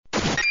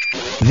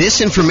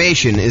This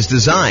information is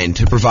designed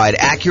to provide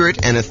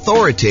accurate and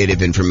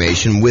authoritative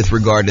information with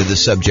regard to the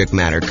subject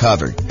matter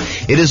covered.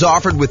 It is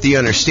offered with the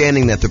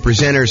understanding that the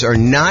presenters are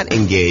not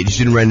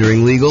engaged in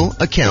rendering legal,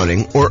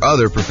 accounting, or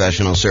other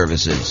professional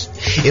services.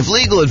 If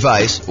legal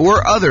advice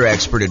or other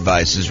expert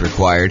advice is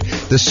required,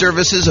 the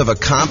services of a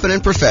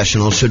competent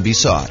professional should be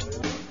sought.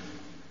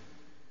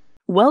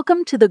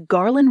 Welcome to the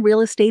Garland Real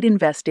Estate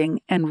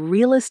Investing and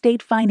Real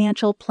Estate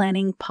Financial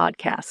Planning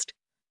podcast.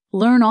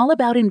 Learn all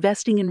about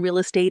investing in real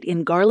estate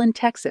in Garland,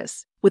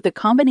 Texas, with a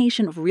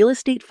combination of real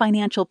estate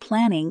financial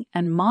planning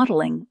and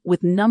modeling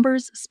with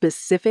numbers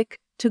specific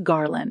to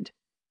Garland.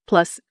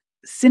 Plus,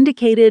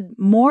 syndicated,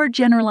 more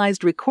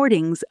generalized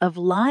recordings of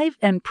live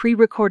and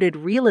pre-recorded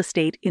real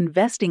estate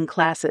investing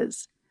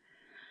classes.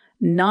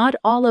 Not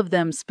all of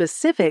them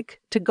specific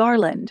to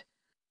Garland.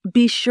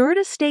 Be sure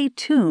to stay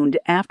tuned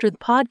after the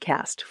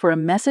podcast for a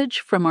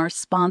message from our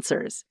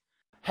sponsors.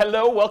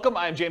 Hello, welcome.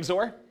 I'm James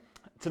Orr.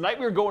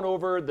 Tonight we're going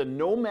over the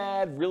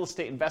Nomad real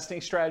estate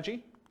investing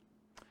strategy.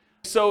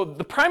 So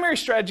the primary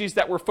strategies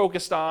that we're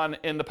focused on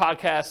in the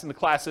podcast and the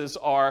classes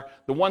are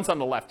the ones on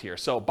the left here.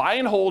 So buy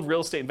and hold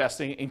real estate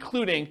investing,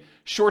 including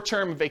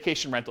short-term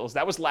vacation rentals.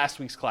 That was last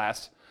week's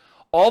class.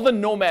 All the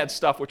Nomad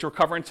stuff, which we're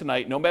covering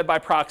tonight, Nomad by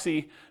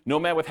proxy,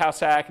 Nomad with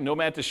house hack,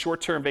 Nomad to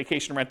short-term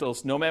vacation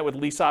rentals, Nomad with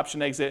lease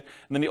option exit,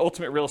 and then the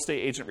ultimate real estate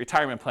agent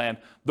retirement plan.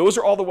 Those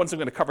are all the ones I'm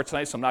going to cover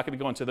tonight, so I'm not going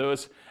to go into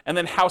those. And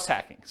then house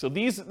hacking. So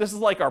this is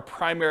like our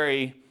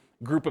primary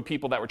group of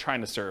people that we're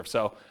trying to serve.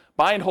 So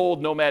buy and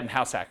hold, Nomad, and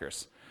house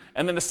hackers.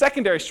 And then the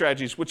secondary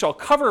strategies, which I'll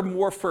cover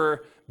more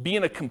for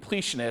being a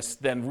completionist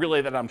than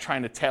really that I'm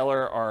trying to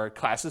tailor our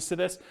classes to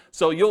this.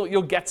 So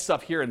you'll get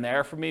stuff here and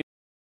there from me.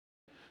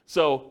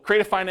 So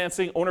creative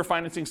financing, owner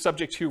financing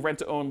subject to rent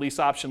to own, lease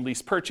option,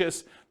 lease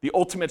purchase, the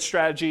ultimate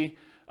strategy,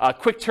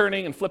 quick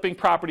turning and flipping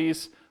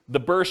properties, the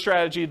BRRRR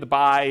strategy, the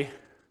buy,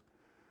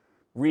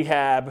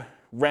 rehab,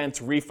 rent,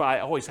 refi.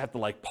 I always have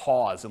to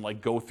pause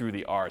and go through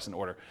the R's in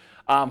order.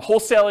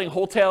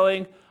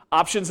 Wholetailing,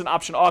 options and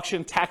option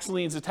auction, tax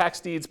liens and tax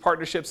deeds,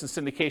 partnerships and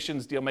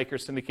syndications, deal maker,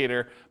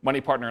 syndicator,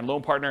 money partner, and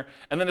loan partner.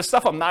 And then the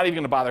stuff I'm not even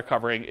going to bother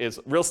covering is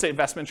real estate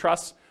investment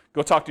trusts.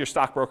 Go talk to your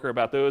stockbroker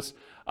about those.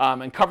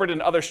 And covered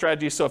in other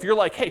strategies. So if you're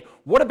like, hey,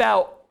 what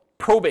about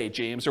probate,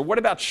 James? Or what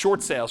about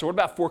short sales? Or what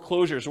about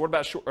foreclosures? Or what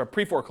about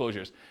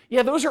pre-foreclosures?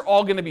 Yeah, those are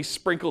all going to be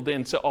sprinkled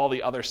into all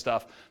the other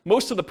stuff.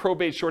 Most of the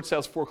probate, short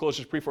sales,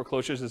 foreclosures,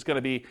 pre-foreclosures is going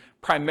to be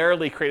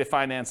primarily creative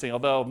financing,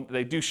 although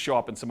they do show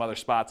up in some other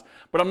spots.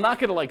 But I'm not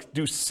going to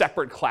do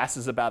separate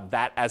classes about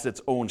that as its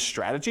own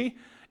strategy.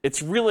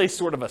 It's really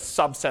sort of a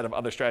subset of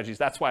other strategies.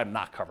 That's why I'm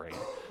not covering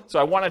it. So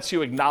I wanted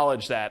to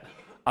acknowledge that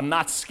I'm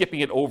not skipping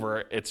it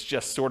over. It's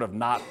just sort of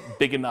not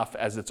big enough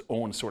as its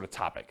own sort of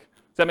topic.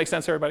 Does that make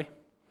sense, everybody?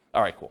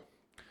 All right, cool.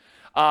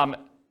 If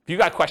you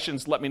got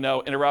questions, let me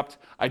know. Interrupt.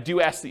 I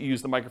do ask that you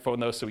use the microphone,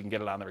 though, so we can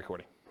get it on the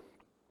recording.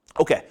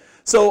 Okay,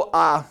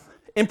 so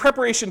in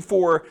preparation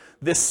for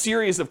this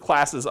series of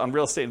classes on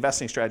real estate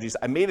investing strategies,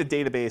 I made a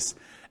database,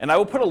 and I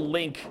will put a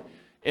link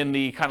in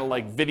the kind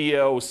of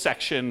video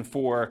section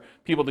for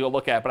people to go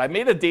look at. But I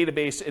made a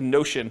database in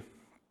Notion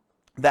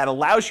that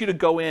allows you to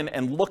go in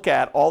and look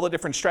at all the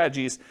different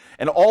strategies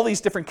and all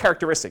these different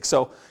characteristics.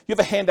 So you have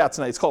a handout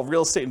tonight. It's called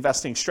Real Estate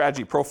Investing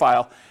Strategy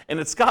Profile, and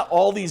it's got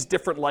all these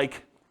different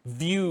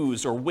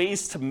views or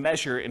ways to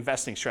measure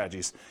investing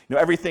strategies.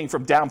 Everything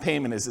from down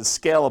payment is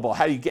scalable,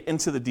 how you get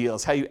into the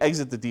deals, how you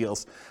exit the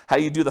deals, how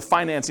you do the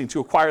financing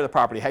to acquire the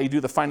property, how you do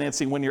the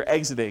financing when you're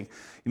exiting.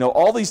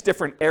 All these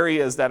different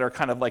areas that are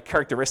kind of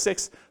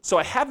characteristics. So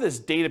I have this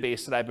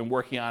database that I've been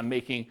working on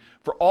making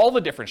for all the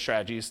different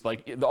strategies,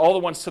 all the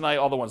ones tonight,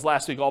 all the ones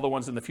last week, all the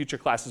ones in the future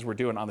classes we're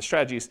doing on the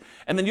strategies.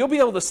 And then you'll be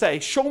able to say,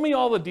 show me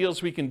all the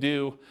deals we can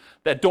do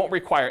that don't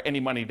require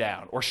any money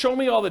down, or show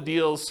me all the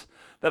deals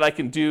that I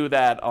can do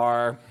that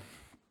are,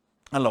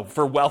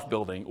 for wealth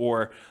building,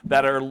 or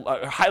that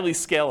are highly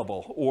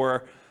scalable,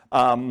 or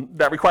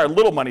that require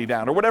little money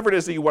down, or whatever it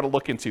is that you want to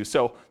look into.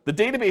 So the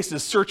database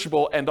is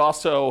searchable and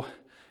also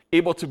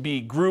able to be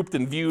grouped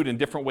and viewed in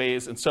different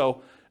ways. And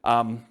so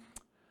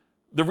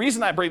the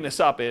reason I bring this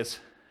up is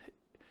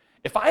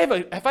if I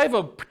have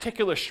a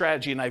particular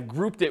strategy and I've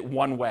grouped it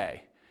one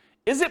way,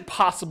 is it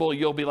possible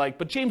you'll be like,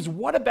 but James,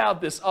 what about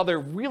this other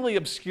really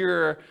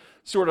obscure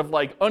sort of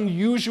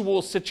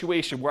unusual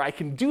situation where I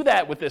can do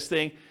that with this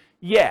thing?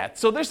 Yeah,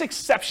 so there's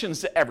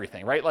exceptions to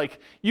everything, right?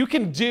 You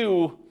can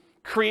do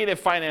creative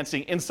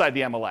financing inside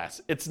the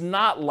MLS. It's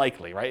not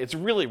likely, right? It's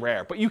really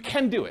rare, but you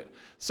can do it.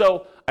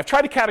 So I've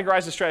tried to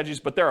categorize the strategies,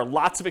 but there are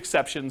lots of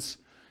exceptions.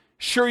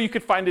 Sure, you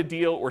could find a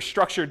deal or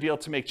structure a deal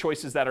to make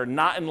choices that are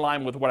not in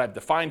line with what I've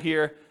defined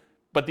here.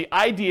 But the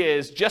idea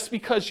is just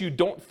because you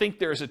don't think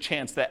there's a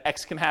chance that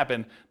X can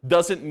happen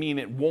doesn't mean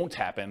it won't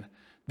happen.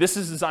 This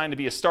is designed to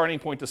be a starting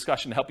point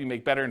discussion to help you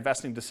make better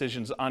investing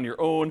decisions on your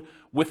own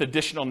with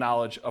additional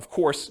knowledge. Of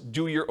course,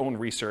 do your own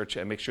research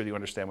and make sure that you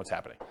understand what's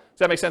happening. Does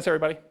that make sense,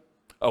 everybody?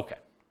 Okay.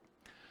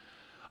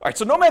 All right,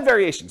 so Nomad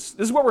variations.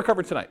 This is what we're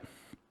covering tonight.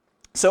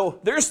 So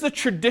there's the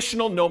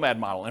traditional Nomad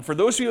model. And for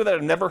those of you that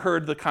have never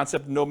heard the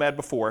concept of Nomad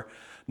before,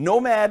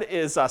 Nomad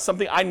is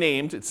something I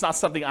named. It's not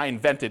something I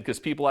invented because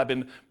people have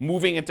been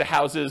moving into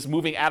houses,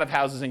 moving out of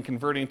houses and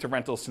converting to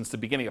rentals since the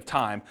beginning of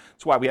time.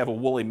 That's why we have a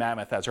woolly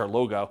mammoth as our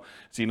logo.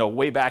 So,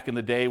 way back in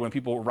the day when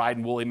people were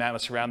riding woolly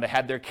mammoths around, they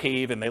had their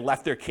cave and they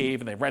left their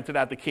cave and they rented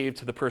out the cave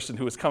to the person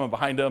who was coming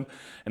behind them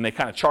and they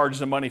kind of charged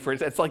them money for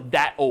it. It's like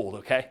that old,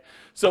 okay?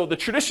 So the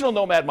traditional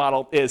Nomad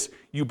model is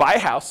you buy a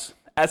house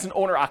as an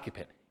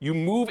owner-occupant. You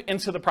move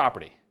into the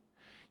property.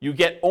 You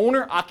get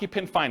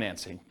owner-occupant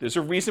financing. There's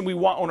a reason we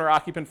want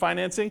owner-occupant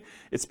financing.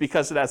 It's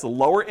because it has a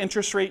lower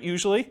interest rate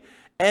usually,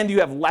 and you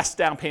have less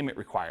down payment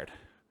required.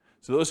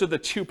 So those are the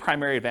two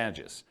primary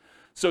advantages.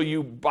 So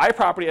you buy a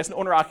property as an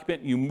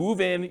owner-occupant, you move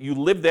in, you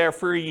live there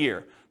for a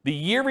year. The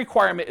year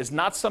requirement is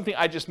not something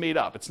I just made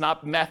up. It's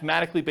not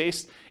mathematically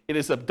based. It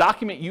is a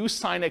document you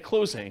sign at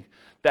closing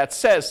that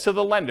says to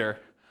the lender,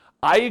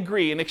 I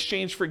agree in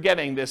exchange for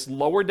getting this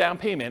lower down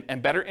payment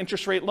and better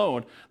interest rate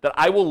loan that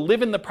I will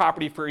live in the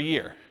property for a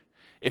year.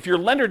 If your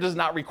lender does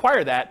not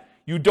require that,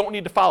 you don't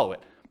need to follow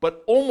it.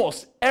 But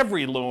almost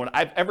every loan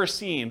I've ever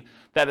seen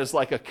that is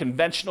like a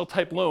conventional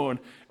type loan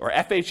or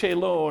FHA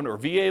loan or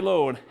VA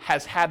loan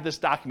has had this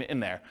document in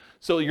there.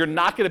 So you're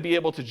not going to be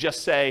able to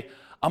just say,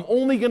 I'm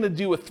only going to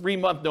do a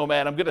 3-month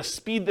Nomad. I'm going to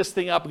speed this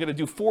thing up. I'm going to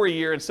do 4 a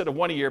year instead of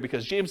 1 a year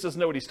because James doesn't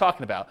know what he's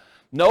talking about.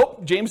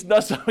 Nope, James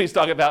does know what he's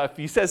talking about. If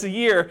he says a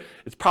year,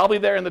 it's probably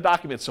there in the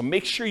document. So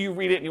make sure you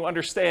read it and you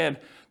understand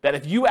that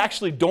if you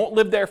actually don't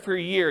live there for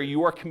a year,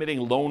 you are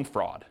committing loan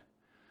fraud.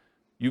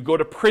 You go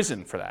to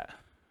prison for that,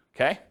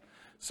 okay?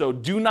 So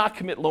do not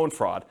commit loan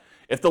fraud.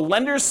 If the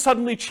lenders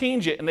suddenly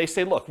change it and they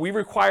say, look, we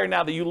require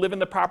now that you live in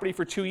the property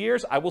for 2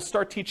 years, I will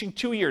start teaching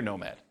 2-year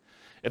Nomad.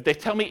 If they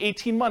tell me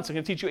 18 months, I'm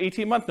going to teach you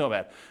 18-month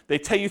Nomad. They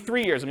tell you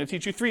 3 years, I'm going to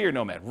teach you 3-year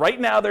Nomad.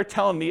 Right now, they're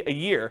telling me a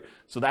year,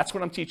 so that's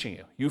what I'm teaching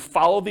you. You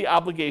follow the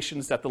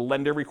obligations that the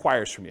lender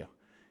requires from you.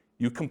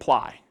 You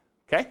comply,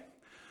 okay?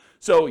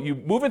 So you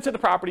move into the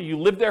property, you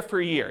live there for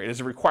a year. It is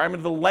a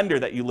requirement of the lender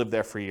that you live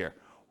there for a year.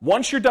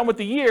 Once you're done with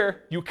the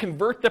year, you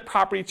convert the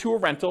property to a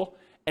rental,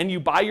 and you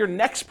buy your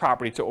next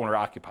property to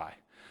owner-occupy.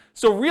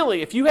 So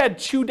really, if you had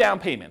 2 down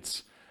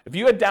payments, if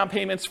you had down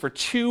payments for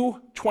 2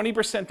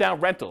 20% down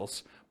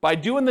rentals, by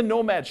doing the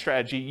Nomad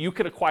strategy, you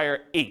could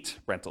acquire 8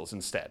 rentals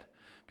instead.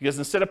 Because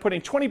instead of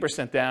putting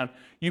 20% down,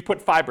 you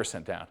put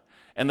 5% down.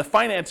 And the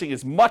financing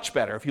is much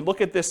better. If you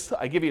look at this,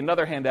 I give you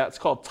another handout. It's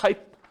called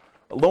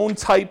loan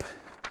type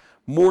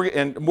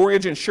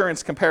mortgage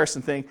insurance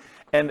comparison thing.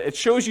 And it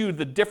shows you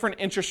the different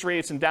interest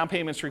rates and down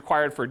payments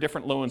required for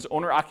different loans,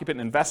 owner-occupant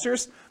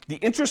investors. The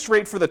interest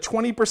rate for the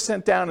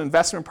 20% down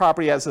investment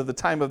property as of the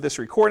time of this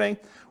recording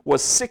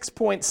was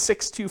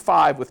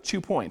 6.625 with 2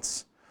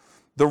 points.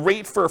 The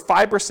rate for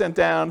 5%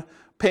 down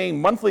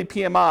paying monthly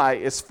PMI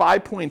is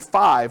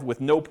 5.5 with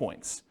no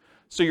points.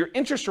 So your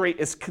interest rate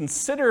is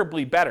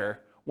considerably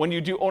better when you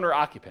do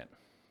owner-occupant,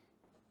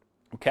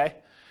 okay?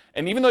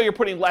 And even though you're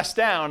putting less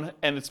down,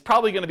 and it's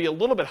probably going to be a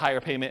little bit higher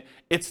payment,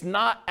 it's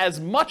not as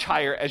much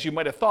higher as you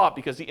might have thought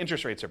because the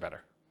interest rates are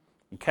better,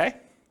 okay?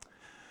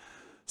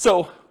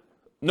 So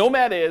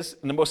Nomad is,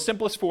 in the most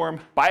simplest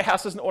form, buy a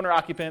house as an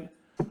owner-occupant,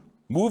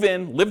 move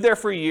in, live there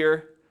for a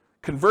year,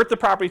 convert the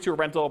property to a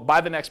rental,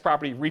 buy the next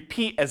property,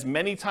 repeat as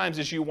many times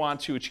as you want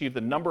to achieve the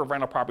number of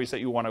rental properties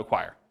that you want to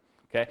acquire.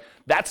 Okay?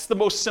 That's the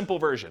most simple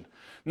version.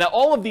 Now,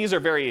 all of these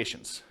are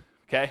variations.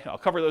 Okay? I'll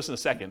cover those in a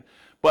second.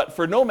 But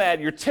for Nomad,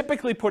 you're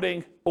typically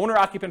putting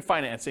owner-occupant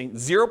financing,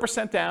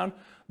 0% down.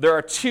 There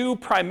are 2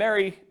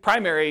 primary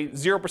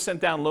 0%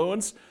 down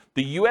loans.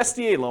 The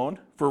USDA loan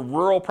for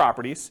rural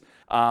properties.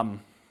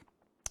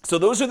 So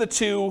those are the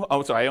 2,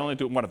 oh, sorry, I only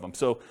do one of them.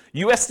 So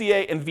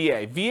USDA and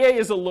VA. VA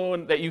is a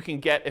loan that you can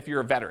get if you're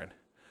a veteran.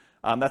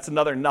 That's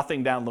another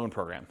nothing down loan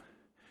program.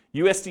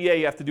 USDA,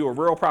 you have to do a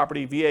rural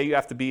property. VA, you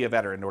have to be a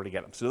veteran in order to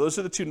get them. So those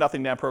are the 2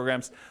 nothing down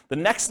programs. The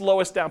next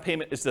lowest down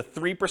payment is the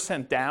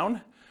 3%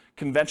 down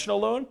conventional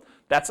loan.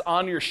 That's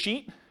on your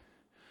sheet.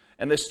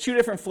 And there's 2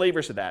 different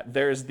flavors of that.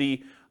 There's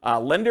the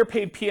lender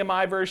paid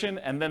PMI version,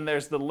 and then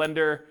there's the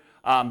lender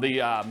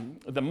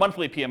the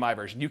monthly PMI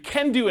version. You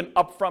can do an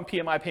upfront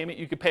PMI payment.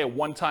 You could pay a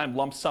one-time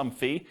lump sum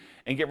fee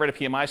and get rid of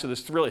PMI. So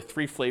there's really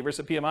 3 flavors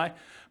of PMI.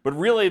 But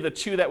really the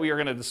 2 that we are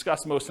going to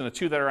discuss most and the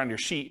 2 that are on your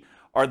sheet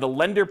are the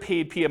lender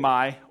paid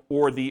PMI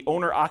or the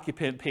owner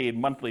occupant paid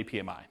monthly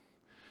PMI.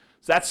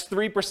 So that's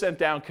 3%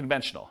 down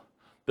conventional.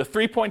 The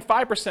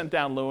 3.5%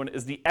 down loan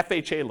is the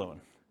FHA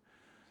loan.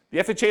 The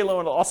FHA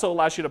loan also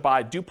allows you to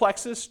buy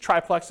duplexes,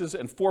 triplexes,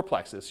 and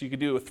fourplexes. So you could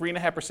do a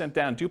 3.5%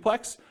 down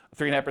duplex, a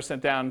 3.5%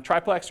 down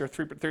triplex, or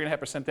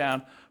 3.5%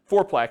 down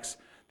fourplex.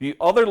 The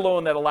other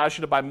loan that allows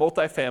you to buy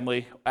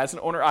multifamily as an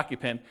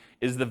owner-occupant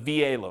is the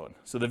VA loan.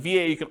 So the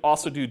VA, you can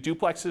also do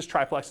duplexes,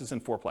 triplexes,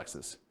 and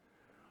fourplexes.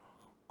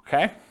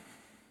 Okay?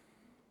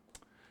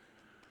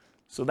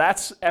 So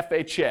that's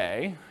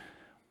FHA.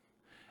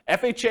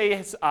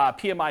 FHA's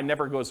PMI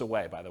never goes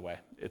away, by the way.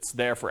 It's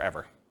there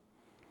forever.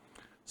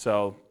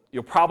 So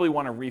you'll probably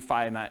want to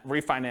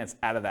refinance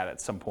out of that at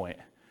some point.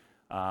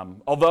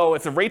 Although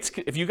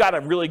if you got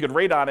a really good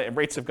rate on it and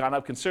rates have gone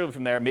up considerably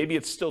from there, maybe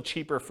it's still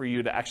cheaper for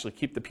you to actually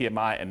keep the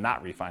PMI and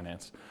not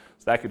refinance.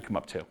 So that could come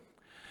up too.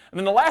 And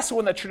then the last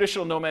one that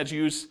traditional nomads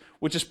use,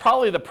 which is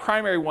probably the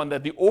primary one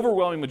that the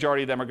overwhelming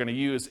majority of them are going to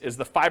use, is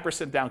the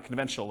 5% down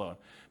conventional loan.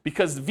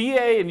 Because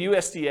VA and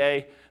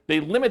USDA, they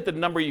limit the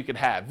number you can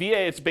have.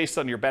 VA, it's based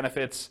on your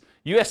benefits.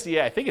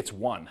 USDA, I think it's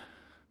 1.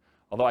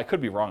 Although I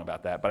could be wrong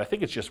about that, but I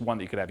think it's just 1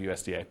 that you could have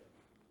USDA.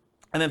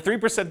 And then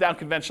 3% down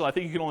conventional, I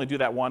think you can only do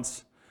that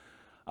once.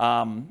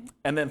 And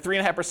then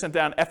 3.5%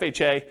 down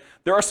FHA.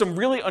 There are some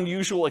really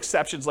unusual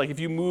exceptions, like if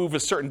you move a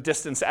certain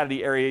distance out of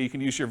the area, you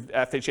can use your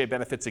FHA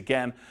benefits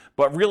again.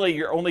 But really,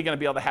 you're only going to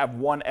be able to have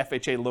 1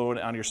 FHA loan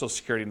on your Social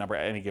Security number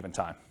at any given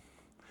time.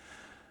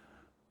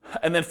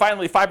 And then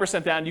finally,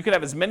 5% down, you can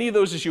have as many of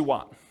those as you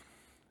want,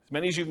 as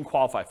many as you can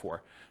qualify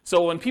for.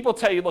 So when people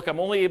tell you, look, I'm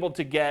only able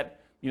to get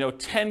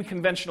 10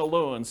 conventional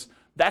loans,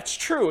 that's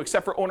true,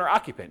 except for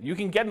owner-occupant. You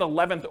can get an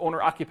 11th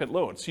owner-occupant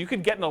loan. So you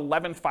could get an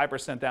 11th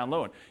 5% down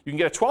loan. You can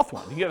get a 12th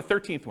one. You can get a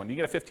 13th one. You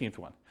can get a 15th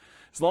one.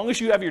 As long as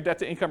you have your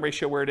debt-to-income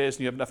ratio where it is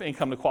and you have enough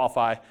income to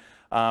qualify,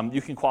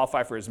 you can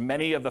qualify for as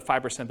many of the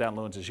 5% down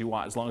loans as you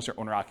want, as long as they're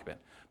owner-occupant.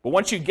 But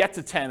once you get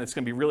to 10, it's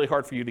going to be really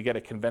hard for you to get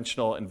a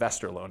conventional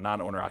investor loan,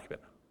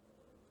 non-owner-occupant.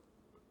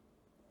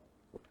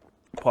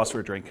 Pause for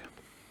a drink.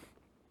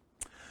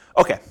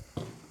 Okay.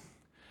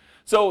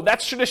 So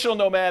that's traditional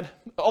nomad.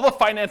 All the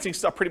financing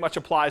stuff pretty much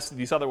applies to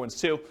these other ones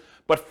too.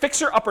 But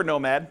fixer-upper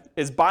nomad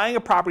is buying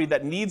a property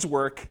that needs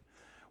work,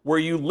 where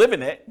you live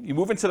in it, you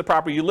move into the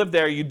property, you live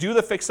there, you do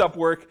the fix-up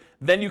work,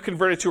 then you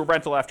convert it to a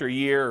rental after a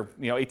year,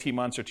 18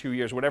 months or 2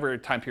 years, whatever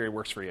time period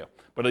works for you,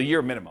 but a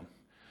year minimum.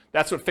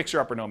 That's what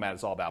fixer-upper nomad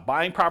is all about.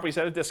 Buying properties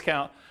at a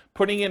discount,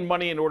 putting in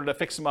money in order to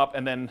fix them up,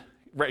 and then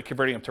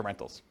converting them to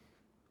rentals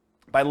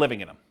by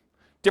living in them.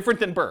 Different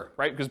than BRRRR,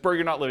 right? Because BRRRR,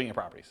 you're not living in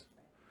properties.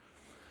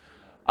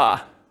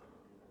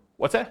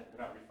 What's that?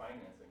 You're not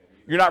refinancing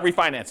it. You're not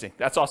refinancing.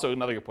 That's also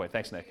another good point.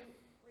 Thanks, Nick.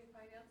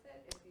 Refinance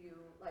it if you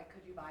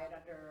could you buy it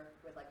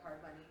with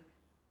hard money,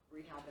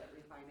 rehab it,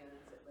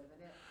 refinance it, live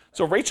in it?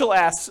 So Rachel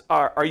asks,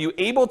 are you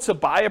able to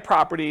buy a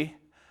property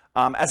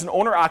as an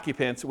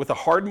owner-occupant with a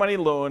hard money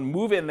loan,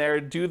 move in there,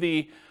 do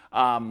the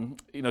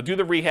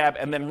rehab,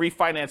 and then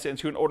refinance it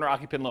into an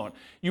owner-occupant loan?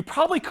 You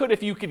probably could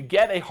if you could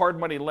get a hard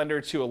money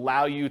lender to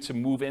allow you to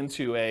move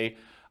into a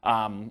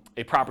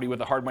property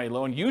with a hard money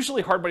loan.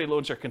 Usually hard money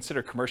loans are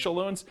considered commercial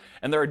loans,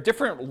 and there are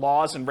different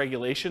laws and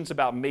regulations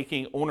about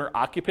making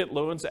owner-occupant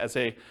loans as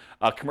a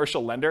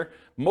commercial lender.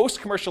 Most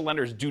commercial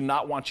lenders do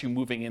not want you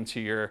moving into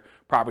your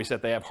properties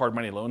that they have hard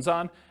money loans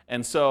on,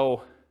 and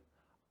so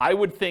I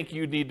would think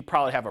you'd need to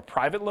probably have a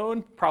private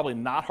loan, probably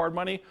not hard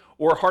money,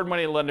 or a hard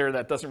money lender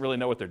that doesn't really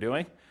know what they're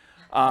doing,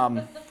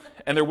 and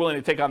they're willing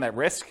to take on that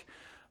risk.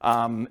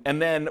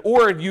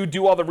 Or you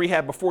do all the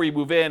rehab before you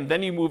move in,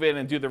 then you move in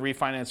and do the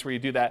refinance where you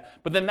do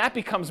that. But then that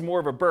becomes more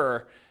of a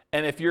BRRRR.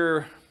 And if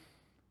you're,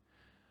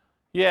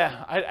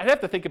 I'd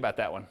have to think about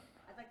that one.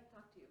 I'd like to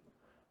talk to you.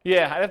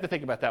 Yeah, I'd have to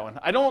think about that one.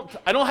 I don't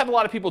have a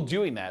lot of people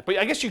doing that, but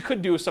I guess you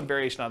could do some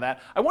variation on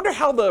that. I wonder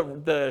how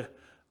the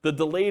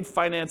delayed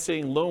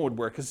financing loan would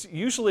work, because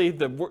usually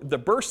the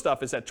BRRRR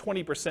stuff is at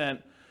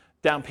 20%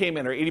 down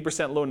payment or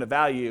 80% loan to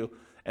value.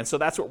 And so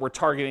that's what we're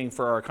targeting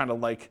for our kind of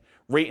like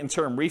rate and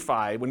term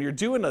refi. When you're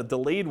doing a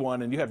delayed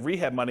one and you have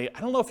rehab money, I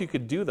don't know if you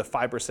could do the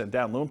 5%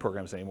 down loan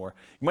programs anymore.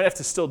 You might have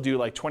to still do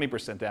like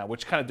 20% down,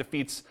 which kind of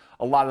defeats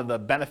a lot of the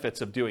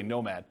benefits of doing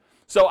Nomad.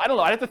 So I don't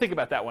know, I'd have to think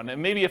about that one.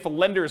 And maybe if a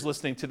lender is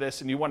listening to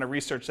this and you want to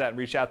research that and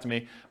reach out to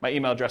me, my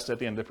email address is at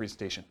the end of the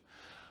presentation.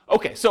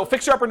 Okay, so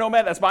fixer-upper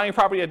Nomad, that's buying a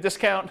property at a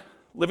discount,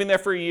 living there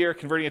for a year,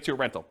 converting it to a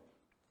rental.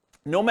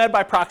 Nomad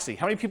by proxy.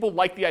 How many people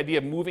like the idea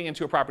of moving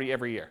into a property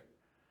every year?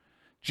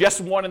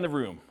 Just one in the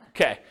room.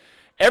 Okay.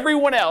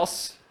 Everyone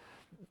else,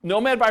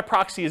 Nomad by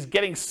proxy is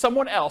getting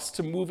someone else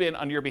to move in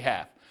on your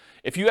behalf.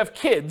 If you have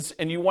kids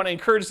and you want to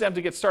encourage them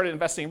to get started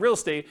investing in real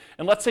estate,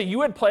 and let's say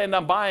you had planned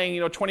on buying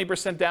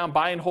 20% down,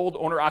 buy and hold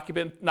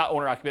owner-occupant,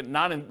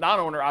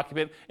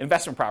 non-owner-occupant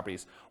investment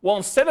properties. Well,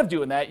 instead of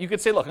doing that, you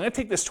could say, look, I'm going to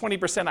take this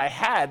 20% I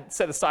had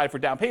set aside for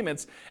down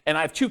payments, and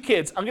I have 2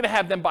 kids. I'm going to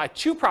have them buy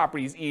 2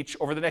 properties each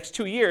over the next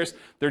 2 years.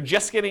 They're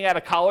just getting out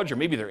of college, or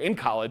maybe they're in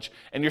college,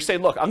 and you're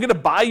saying, look, I'm going to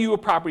buy you a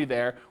property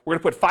there. We're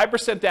going to put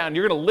 5% down.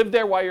 You're going to live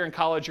there while you're in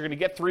college. You're going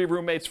to get 3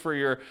 roommates for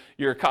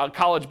your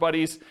college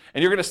buddies,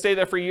 and you're going to stay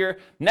there for a year.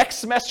 Next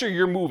semester,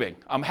 you're moving.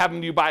 I'm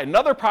having you buy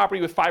another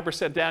property with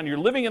 5% down. You're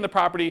living in the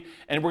property,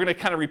 and we're going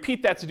to kind of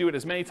repeat that to do it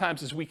as many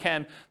times as we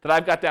can that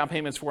I've got down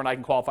payments for and I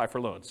can qualify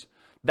for loans.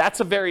 That's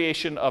a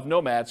variation of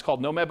Nomad. It's called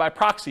Nomad by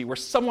proxy, where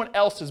someone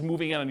else is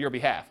moving in on your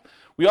behalf.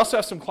 We also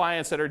have some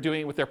clients that are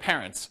doing it with their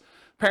parents.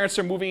 Parents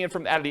are moving in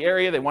from out of the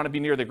area. They want to be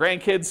near their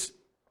grandkids.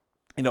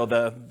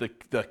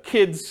 The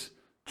kids,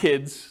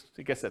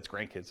 I guess that's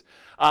grandkids.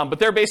 But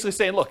they're basically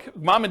saying, look,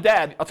 mom and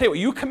dad, I'll tell you what,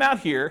 you come out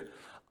here.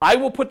 I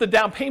will put the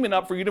down payment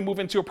up for you to move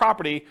into a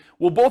property.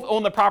 We'll both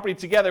own the property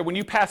together. When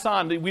you pass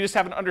on, we just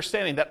have an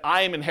understanding that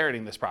I am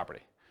inheriting this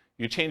property.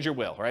 You change your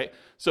will, right?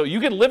 So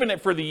you can live in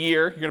it for the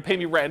year. You're going to pay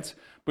me rent,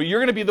 but you're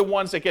going to be the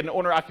ones that get an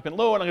owner-occupant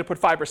loan. I'm going to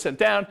put 5%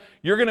 down.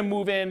 You're going to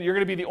move in. You're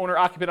going to be the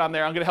owner-occupant on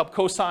there. I'm going to help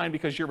co-sign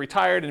because you're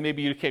retired and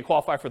maybe you can't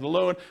qualify for the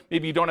loan.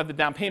 Maybe you don't have the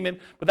down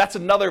payment, but that's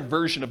another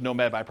version of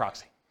Nomad by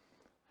proxy.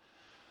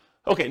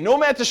 Okay,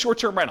 Nomad's a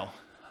short-term rental.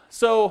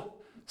 So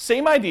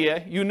same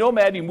idea. You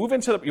Nomad, you move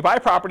into, you buy a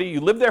property, you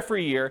live there for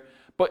a year.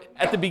 But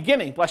at the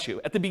beginning, bless you,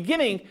 at the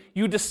beginning,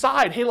 you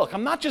decide, hey, look,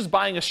 I'm not just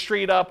buying a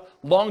straight up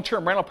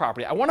long-term rental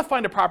property. I want to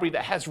find a property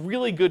that has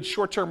really good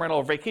short-term rental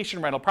or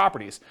vacation rental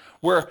properties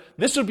where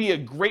this would be a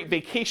great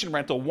vacation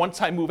rental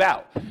once I move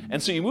out.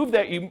 And so you move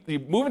there, you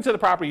move into the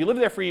property, you live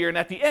there for a year, and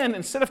at the end,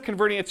 instead of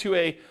converting it to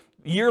a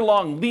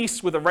year-long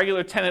lease with a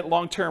regular tenant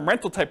long-term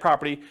rental type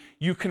property,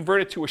 you convert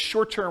it to a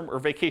short-term or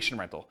vacation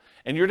rental.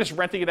 And you're just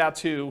renting it out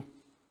to,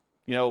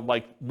 you know,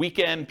 like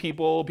weekend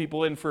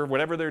people in for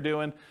whatever they're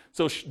doing.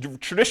 So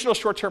traditional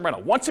short-term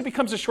rental. Once it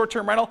becomes a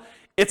short-term rental,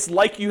 it's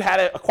like you had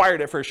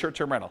acquired it for a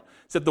short-term rental.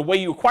 Except the way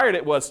you acquired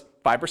it was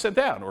 5%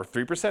 down, or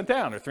 3%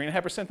 down, or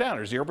 3.5% down,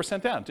 or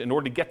 0% down in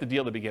order to get the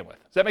deal to begin with.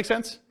 Does that make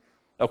sense?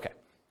 Okay.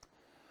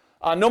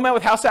 Nomad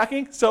with house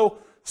hacking. So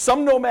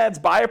some nomads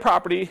buy a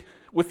property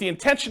with the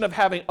intention of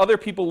having other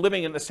people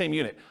living in the same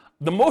unit.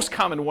 The most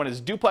common one is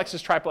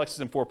duplexes, triplexes,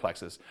 and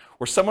fourplexes,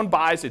 where someone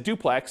buys a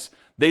duplex,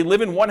 they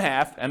live in one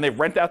half, and they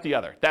rent out the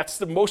other. That's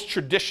the most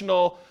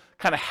traditional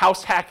kind of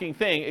house hacking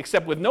thing,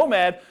 except with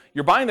Nomad,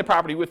 you're buying the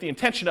property with the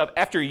intention of,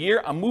 after a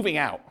year, I'm moving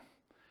out,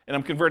 and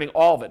I'm converting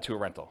all of it to a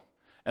rental.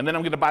 And then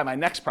I'm going to buy my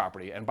next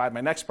property, and buy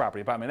my next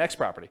property, buy my next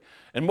property.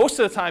 And most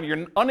of the time,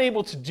 you're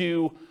unable to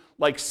do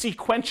like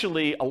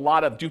sequentially a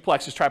lot of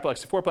duplexes,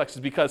 triplexes, fourplexes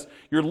because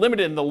you're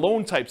limited in the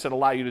loan types that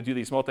allow you to do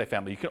these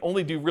multifamily. You can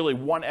only do really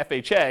one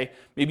FHA.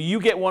 Maybe you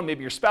get one,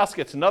 maybe your spouse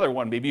gets another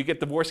one. Maybe you get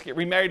divorced, get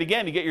remarried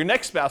again, you get your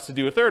next spouse to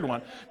do a third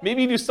one.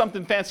 Maybe you do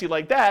something fancy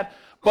like that,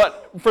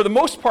 but for the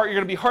most part, you're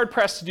going to be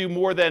hard-pressed to do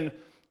more than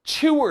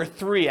 2 or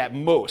 3 at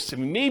most. I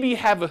mean, maybe you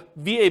have a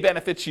VA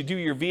benefits, you do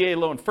your VA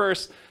loan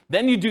first,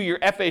 then you do your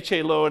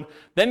FHA loan,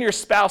 then your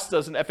spouse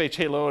does an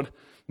FHA loan.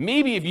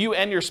 Maybe if you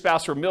and your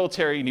spouse were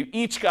military and you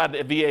each got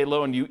a VA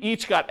loan, you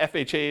each got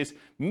FHAs,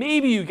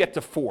 maybe you get to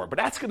 4, but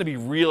that's going to be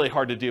really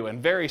hard to do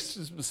and very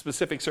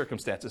specific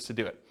circumstances to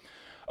do it.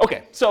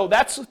 Okay, so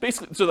that's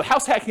basically, so the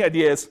house hacking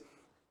idea is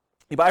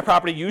you buy a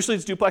property, usually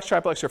it's duplex,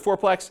 triplex, or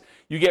fourplex,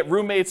 you get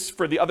roommates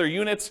for the other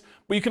units,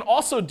 but you can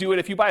also do it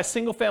if you buy a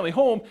single family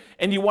home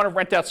and you want to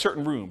rent out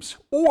certain rooms.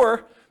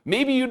 Or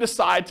maybe you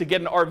decide to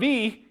get an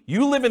RV,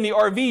 you live in the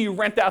RV, you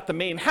rent out the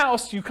main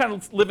house, you kind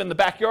of live in the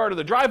backyard or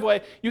the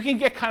driveway, you can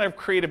get kind of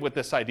creative with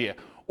this idea.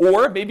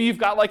 Or maybe you've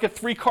got like a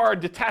 3-car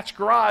detached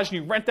garage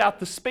and you rent out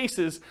the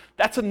spaces.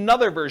 That's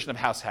another version of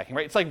house hacking,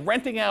 right? It's like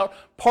renting out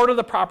part of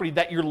the property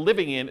that you're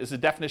living in is the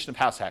definition of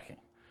house hacking.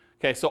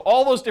 Okay, so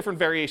all those different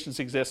variations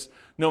exist,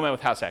 Nomad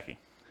with house hacking.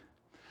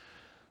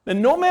 The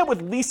Nomad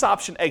with lease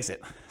option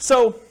exit.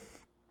 So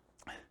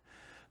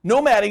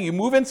nomading, you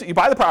move in, you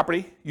buy the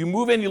property, you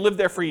move in, you live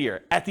there for a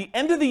year. At the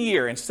end of the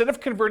year, instead of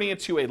converting it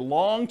to a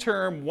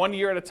long-term, 1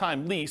 year at a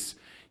time lease,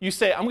 you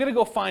say, I'm going to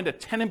go find a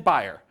tenant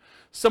buyer,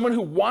 someone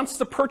who wants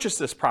to purchase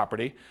this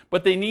property,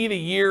 but they need a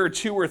year or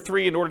 2 or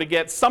 3 in order to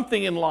get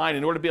something in line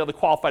in order to be able to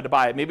qualify to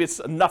buy it. Maybe it's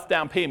enough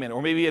down payment,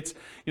 or maybe it's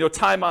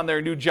time on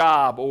their new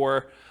job,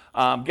 or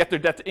get their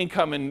debt to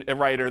income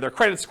right, or their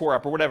credit score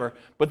up, or whatever.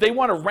 But they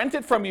want to rent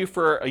it from you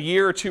for a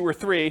year or 2 or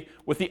 3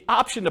 with the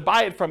option to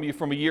buy it from you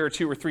from a year or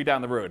 2 or 3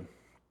 down the road.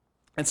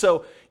 And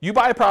so you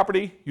buy a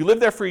property, you live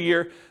there for a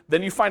year,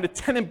 then you find a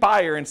tenant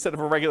buyer instead of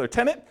a regular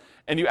tenant,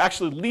 and you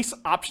actually lease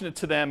option it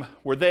to them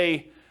where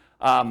they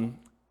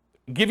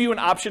give you an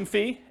option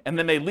fee, and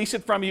then they lease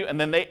it from you,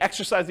 and then they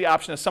exercise the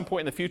option at some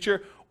point in the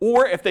future.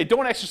 Or if they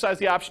don't exercise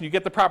the option, you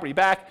get the property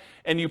back,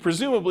 and you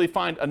presumably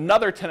find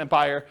another tenant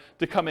buyer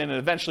to come in and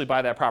eventually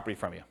buy that property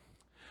from you.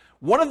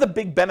 One of the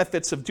big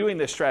benefits of doing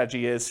this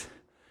strategy is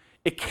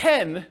it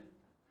can,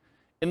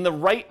 in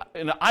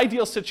an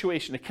ideal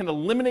situation, it can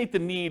eliminate the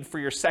need for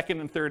your second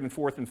and third and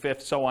fourth and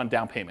fifth, so on,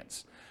 down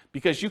payments.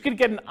 Because you can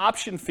get an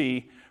option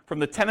fee from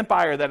the tenant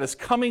buyer that is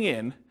coming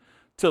in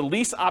to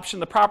lease option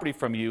the property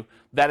from you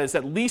that is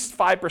at least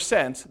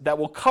 5% that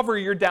will cover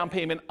your down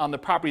payment on the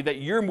property that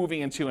you're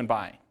moving into and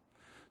buying.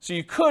 So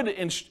you could,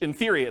 in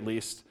theory at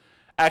least,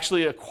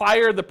 actually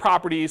acquire the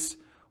properties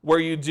where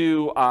you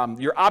do,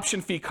 your option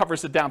fee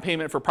covers the down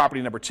payment for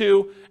property number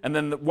 2, and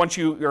then once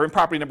you're in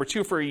property number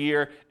 2 for a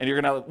year and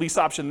you're going to lease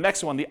option the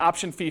next one, the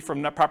option fee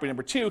from property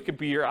number 2 could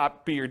be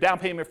your down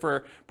payment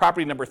for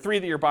property number 3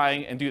 that you're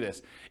buying, and do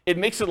this. It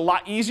makes it a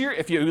lot easier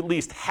if you at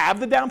least have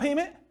the down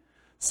payment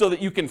so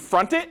that you can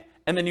front it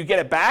and then you get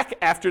it back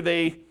after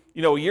a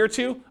year or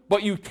 2,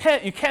 but you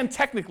can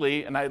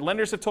technically, and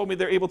lenders have told me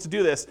they're able to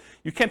do this,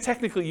 you can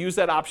technically use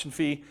that option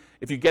fee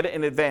if you get it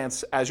in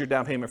advance as your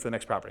down payment for the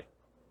next property.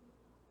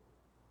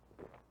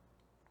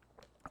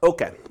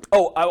 Okay.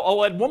 Oh,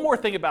 I'll add one more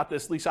thing about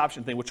this lease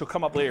option thing, which will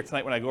come up later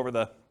tonight when I go over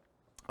the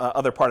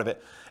other part of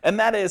it. And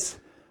that is,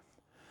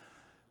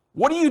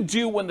 What do you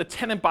do when the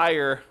tenant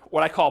buyer,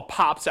 what I call,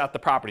 pops out the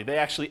property? They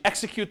actually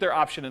execute their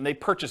option and they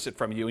purchase it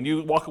from you, and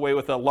you walk away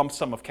with a lump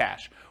sum of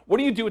cash. What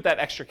do you do with that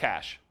extra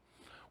cash?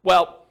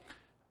 Well,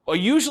 I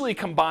usually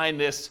combine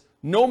this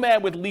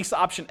Nomad with lease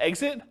option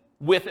exit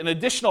with an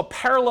additional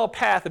parallel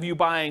path of you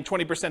buying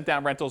 20%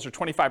 down rentals or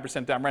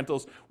 25% down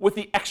rentals with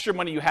the extra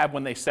money you have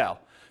when they sell.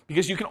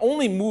 Because you can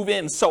only move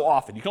in so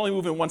often. You can only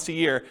move in once a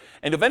year,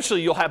 and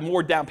eventually you'll have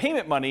more down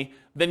payment money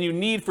than you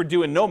need for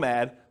doing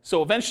Nomad.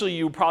 So eventually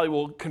you probably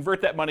will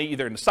convert that money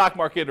either in the stock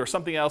market or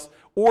something else,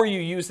 or you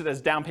use it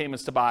as down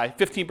payments to buy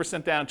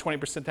 15% down,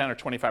 20% down, or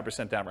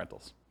 25% down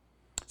rentals.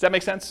 Does that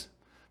make sense?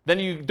 Then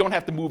you don't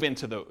have to move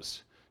into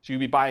those. So you'd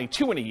be buying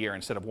 2 in a year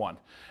instead of 1.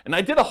 And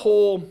I did a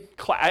whole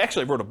class, I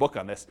actually wrote a book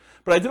on this,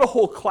 but I did a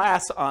whole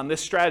class on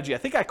this strategy. I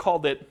think I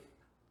called it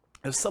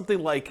as something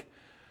like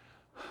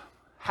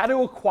how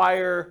to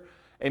acquire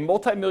a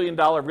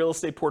multi-million-dollar real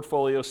estate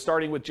portfolio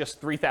starting with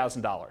just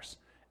 $3,000.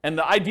 And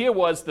the idea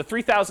was the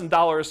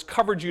 $3,000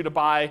 covered you to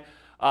buy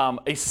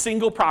a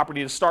single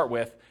property to start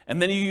with,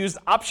 and then you used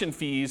option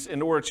fees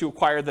in order to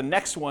acquire the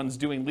next ones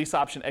doing lease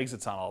option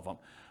exits on all of them.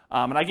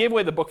 And I gave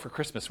away the book for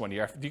Christmas one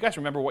year. Do you guys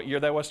remember what year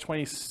that was?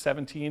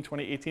 2017,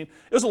 2018? It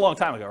was a long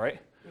time ago, right?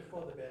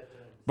 Before the bad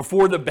times.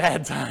 Before the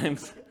bad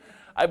times.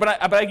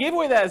 But I gave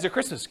away that as a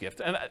Christmas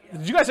gift. And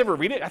did you guys ever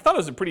read it? I thought it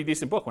was a pretty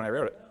decent book when I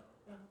wrote it.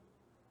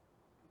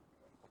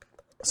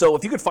 So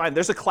if you could find,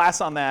 there's a class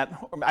on that.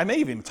 I may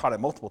have even taught it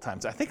multiple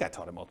times. I think I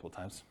taught it multiple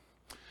times.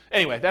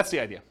 Anyway, that's the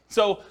idea.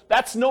 So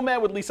that's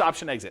Nomad with lease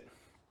option exit.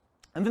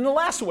 And then the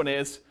last one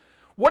is,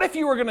 what if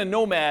you were going to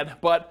Nomad,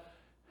 but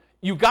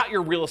you got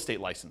your real estate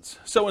license?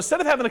 So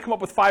instead of having to come up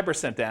with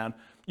 5% down,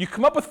 you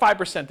come up with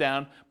 5%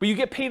 down, but you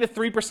get paid a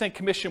 3%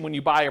 commission when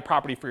you buy a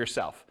property for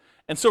yourself.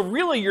 And so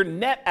really you're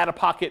net out of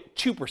pocket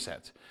 2%.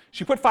 So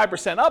you put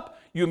 5% up,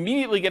 you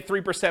immediately get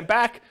 3%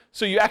 back,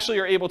 so you actually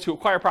are able to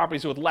acquire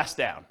properties with less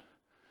down.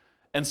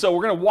 And so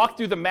we're going to walk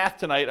through the math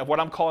tonight of what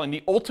I'm calling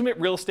the ultimate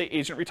real estate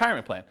agent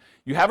retirement plan.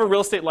 You have a real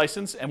estate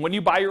license, and when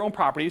you buy your own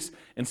properties,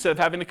 instead of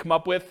having to come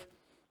up with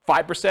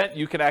 5%,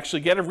 you can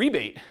actually get a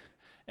rebate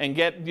and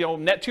get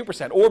net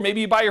 2%. Or maybe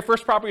you buy your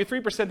first property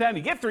with 3% down,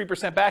 you get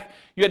 3% back,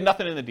 you had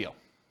nothing in the deal.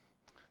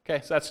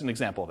 Okay, so that's an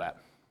example of that.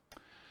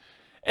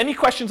 Any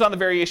questions on the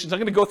variations? I'm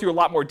going to go through a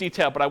lot more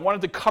detail, but I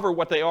wanted to cover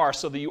what they are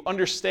so that you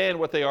understand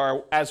what they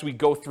are as we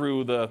go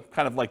through the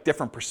kind of like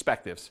different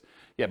perspectives.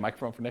 Yeah,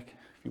 microphone for Nick,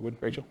 if you would,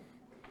 Rachel.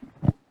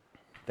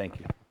 Thank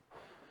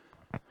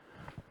you.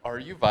 Are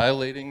you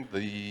violating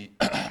the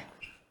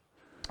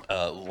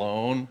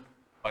loan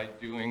by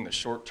doing the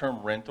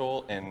short-term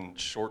rental and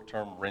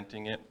short-term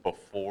renting it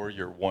before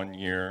your 1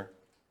 year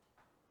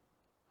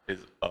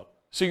is up?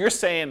 So you're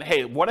saying,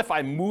 hey, what if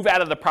I move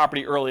out of the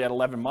property early at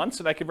 11 months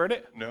and I convert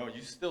it? No,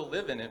 you still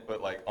live in it,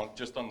 but like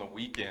just on the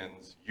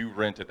weekends, you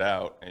rent it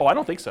out. Oh, I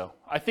don't think so.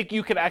 I think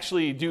you could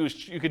actually do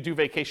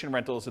vacation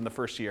rentals in the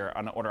first year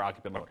on an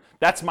owner-occupant loan.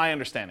 That's my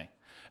understanding.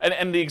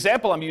 And the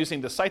example I'm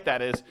using to cite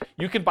that is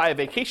you can buy a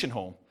vacation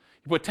home.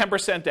 You put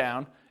 10%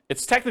 down.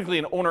 It's technically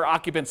an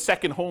owner-occupant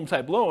second home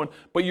type loan,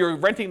 but you're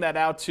renting that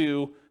out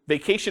to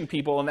vacation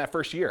people in that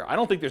first year. I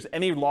don't think there's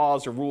any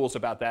laws or rules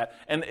about that.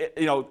 And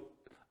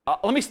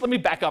let me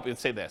back up and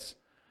say this.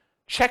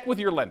 Check with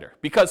your lender,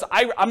 because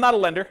I'm not a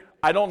lender.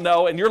 I don't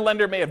know, and your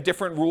lender may have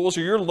different rules,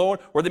 or your loan,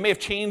 or they may have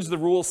changed the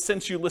rules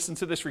since you listened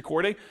to this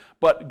recording.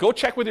 But go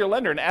check with your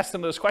lender and ask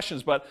them those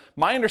questions. But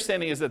my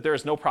understanding is that there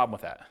is no problem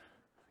with that.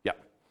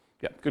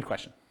 Yeah, good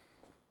question.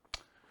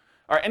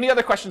 All right, any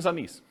other questions on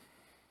these?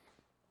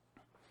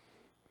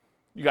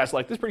 You guys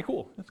like this? Pretty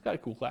cool. It's got a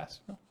cool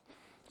class. No?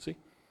 See?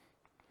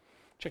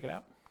 Check it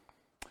out.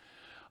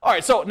 All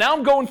right, so now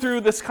I'm going through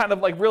this kind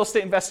of like real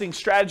estate investing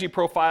strategy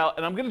profile,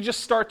 and I'm going to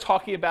just start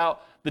talking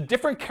about the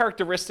different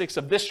characteristics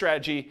of this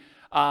strategy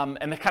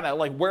and the kind of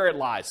like where it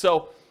lies.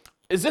 So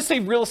is this a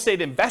real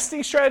estate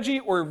investing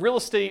strategy or a real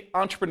estate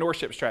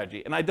entrepreneurship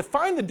strategy? And I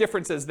define the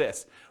difference as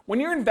this.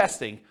 When you're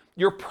investing,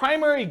 your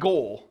primary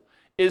goal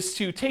is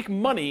to take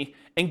money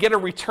and get a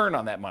return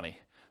on that money.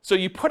 So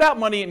you put out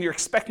money and you're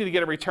expecting to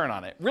get a return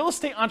on it. Real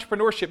estate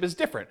entrepreneurship is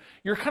different.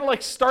 You're kind of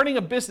like starting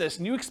a business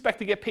and you expect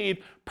to get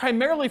paid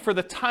primarily for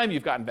the time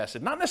you've got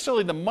invested. Not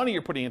necessarily the money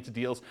you're putting into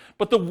deals,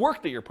 but the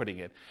work that you're putting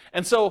in.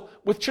 And so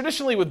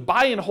traditionally with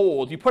buy and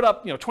hold, you put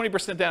up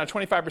 20% down,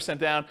 25%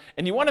 down,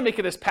 and you want to make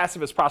it as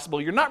passive as possible.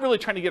 You're not really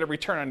trying to get a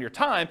return on your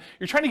time.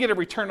 You're trying to get a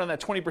return on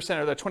that 20%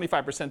 or that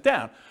 25%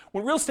 down.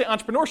 With real estate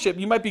entrepreneurship,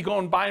 you might be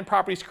going buying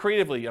properties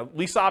creatively,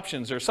 lease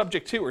options or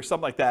subject to or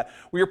something like that,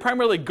 where you're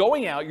primarily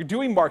going out, you're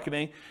doing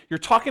marketing, you're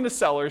talking to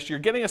sellers, you're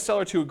getting a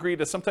seller to agree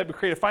to some type of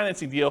creative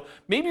financing deal.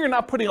 Maybe you're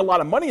not putting a lot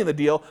of money in the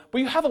deal, but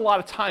you have a lot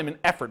of time and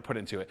effort put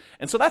into it.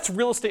 And so that's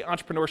real estate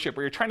entrepreneurship,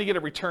 where you're trying to get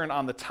a return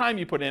on the time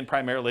you put in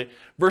primarily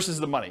versus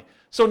the money.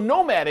 So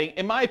nomading,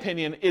 in my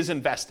opinion, is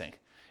investing.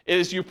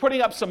 Is you're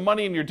putting up some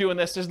money and you're doing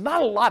this. There's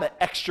not a lot of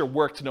extra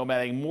work to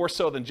nomading, more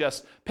so than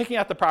just picking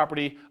out the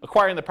property,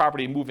 acquiring the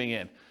property, and moving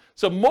in.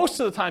 So most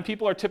of the time,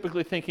 people are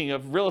typically thinking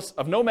of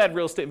nomad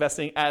real estate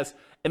investing as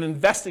an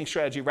investing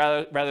strategy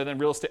rather than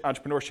real estate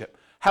entrepreneurship.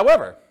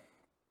 However,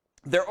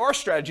 there are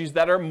strategies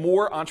that are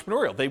more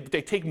entrepreneurial.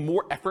 They take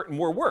more effort and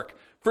more work.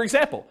 For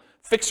example,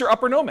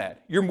 fixer-upper nomad.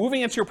 You're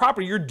moving into your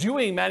property. You're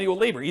doing manual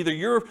labor. Either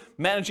you're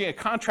managing a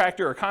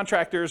contractor or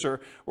contractors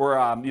or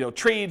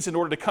trades in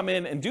order to come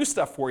in and do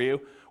stuff for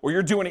you, or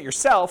you're doing it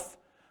yourself,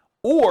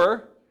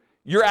 or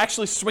you're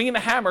actually swinging a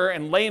hammer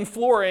and laying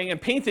flooring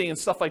and painting and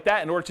stuff like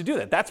that in order to do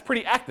that. That's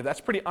pretty active. That's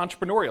pretty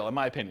entrepreneurial, in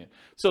my opinion.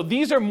 So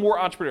these are more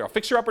entrepreneurial.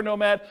 Fixer-upper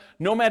nomad,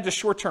 nomad to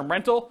short-term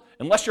rental.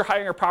 Unless you're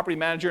hiring a property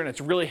manager and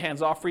it's really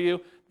hands-off for you,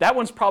 that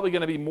one's probably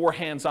going to be more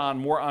hands-on,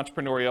 more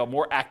entrepreneurial,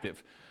 more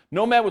active.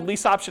 Nomad with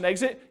lease option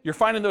exit, you're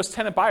finding those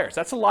tenant buyers.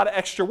 That's a lot of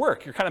extra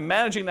work. You're kind of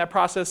managing that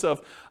process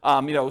of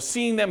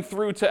seeing them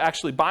through to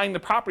actually buying the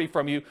property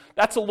from you.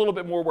 That's a little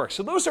bit more work.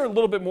 So those are a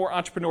little bit more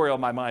entrepreneurial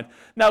in my mind.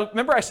 Now,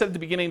 remember I said at the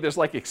beginning there's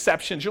like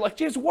exceptions. You're like,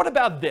 James, what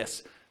about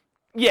this?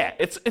 Yeah,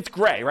 it's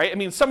gray, right? I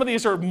mean, some of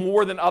these are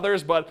more than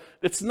others, but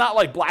it's not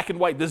like black and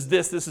white. This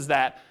is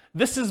that.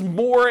 This is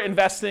more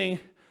investing.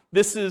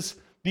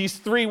 These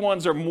three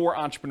ones are more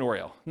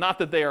entrepreneurial. Not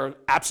that they are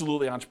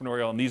absolutely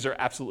entrepreneurial and these are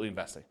absolutely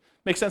investing.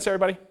 Make sense,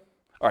 everybody?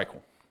 All right,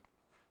 cool.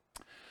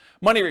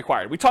 Money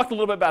required. We talked a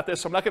little bit about this,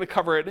 so I'm not going to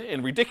cover it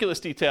in ridiculous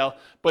detail,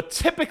 but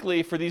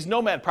typically for these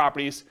nomad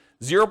properties,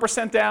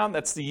 0% down,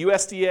 that's the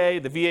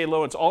USDA, the VA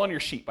loan, it's all on your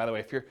sheet, by the way,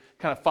 if you're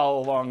kind of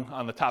follow along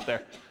on the top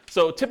there.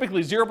 So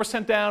typically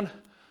 0% down,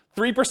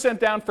 3%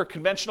 down for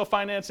conventional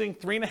financing,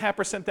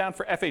 3.5% down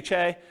for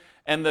FHA,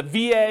 and the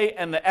VA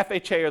and the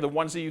FHA are the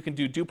ones that you can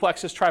do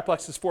duplexes,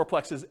 triplexes,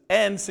 fourplexes,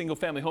 and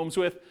single-family homes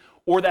with,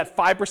 or that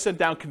 5%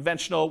 down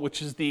conventional,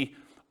 which is the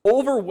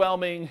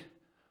overwhelming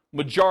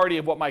majority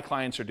of what my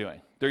clients are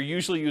doing. They're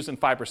usually using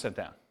 5%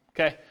 down,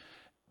 okay?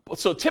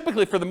 So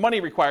typically for the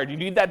money required, you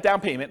need that down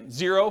payment,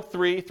 0,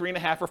 3,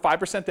 3.5, or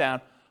 5%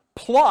 down,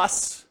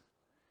 plus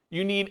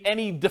you need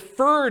any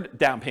deferred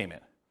down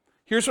payment.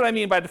 Here's what I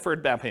mean by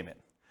deferred down payment.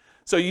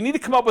 So you need to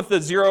come up with the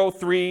 0,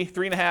 3,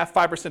 3.5,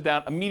 5%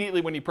 down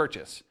immediately when you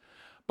purchase.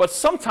 But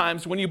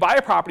sometimes when you buy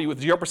a property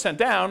with 0%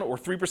 down, or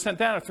 3%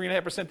 down, or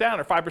 3.5% down,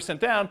 or 5%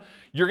 down,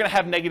 you're gonna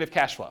have negative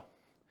cash flow.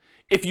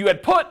 If you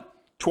had put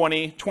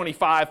 20,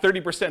 25,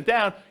 30%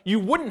 down, you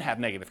wouldn't have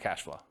negative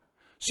cash flow.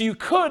 So you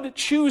could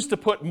choose to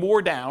put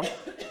more down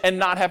and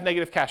not have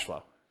negative cash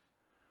flow.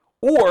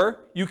 Or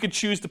you could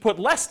choose to put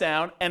less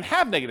down and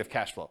have negative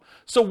cash flow.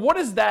 So what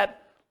is that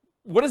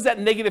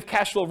negative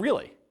cash flow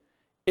really?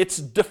 It's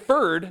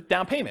deferred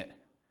down payment.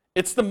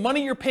 It's the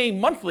money you're paying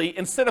monthly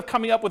instead of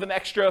coming up with an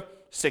extra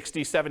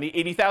 $60,000,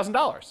 $70,000,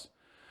 $80,000.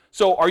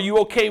 So are you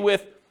okay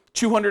with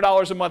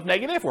 $200 a month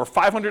negative or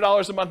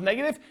 $500 a month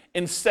negative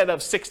instead of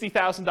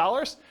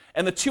 $60,000?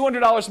 And the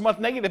 $200 a month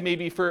negative may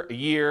be for a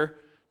year,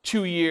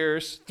 2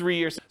 years, 3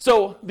 years.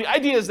 So the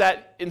idea is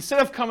that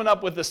instead of coming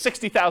up with the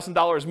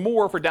 $60,000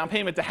 more for down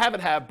payment to have it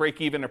have break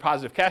even or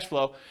positive cash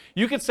flow,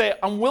 you could say,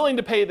 I'm willing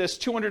to pay this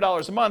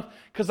 $200 a month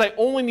because I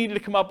only needed to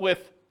come up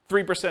with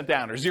 3%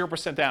 down or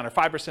 0% down or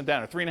 5%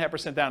 down or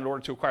 3.5% down in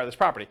order to acquire this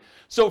property.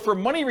 So for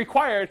money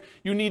required,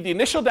 you need the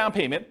initial down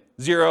payment,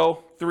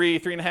 0, 3,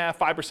 3.5,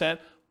 5%,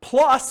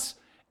 plus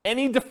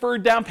any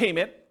deferred down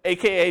payment,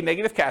 aka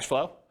negative cash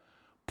flow,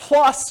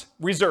 plus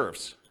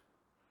reserves.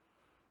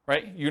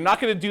 Right? You're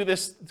not going to do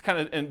this kind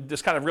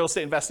of real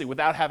estate investing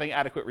without having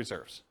adequate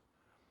reserves.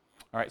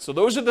 All right, so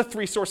those are the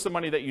three sources of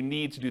money that you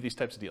need to do these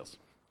types of deals.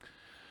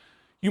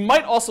 You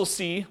might also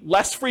see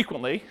less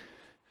frequently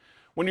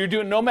when you're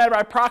doing nomad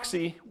by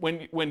proxy,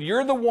 when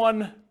you're the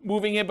one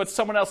moving in but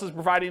someone else is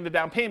providing the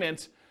down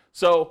payment.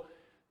 So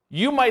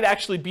you might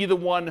actually be the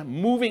one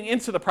moving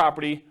into the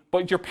property,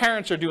 but your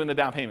parents are doing the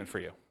down payment for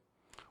you.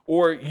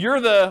 Or you're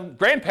the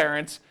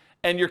grandparents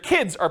and your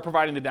kids are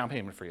providing the down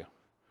payment for you.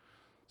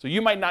 So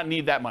you might not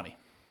need that money.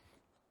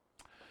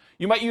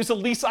 You might use a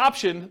lease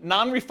option,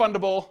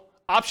 non-refundable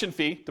option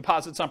fee,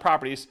 deposits on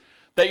properties,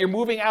 that you're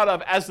moving out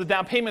of as the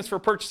down payments for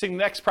purchasing the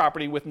next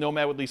property with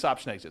Nomad with lease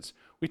option exits.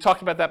 We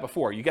talked about that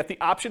before. You get the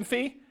option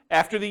fee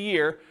after the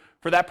year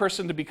for that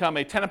person to become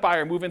a tenant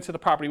buyer, move into the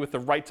property with the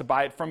right to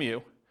buy it from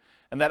you.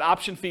 And that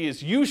option fee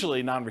is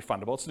usually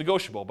non-refundable. It's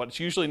negotiable, but it's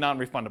usually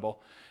non-refundable.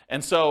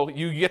 And so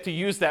you get to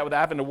use that without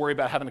having to worry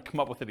about having to come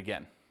up with it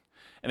again.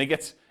 And it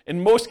gets,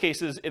 in most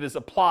cases, it is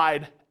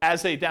applied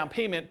as a down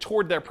payment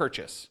toward their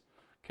purchase.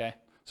 Okay?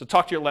 So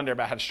talk to your lender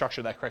about how to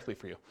structure that correctly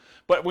for you.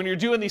 But when you're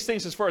doing these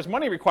things as far as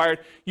money required,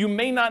 you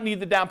may not need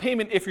the down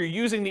payment if you're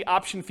using the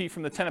option fee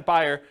from the tenant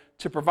buyer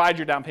to provide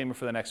your down payment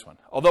for the next one.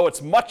 Although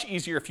it's much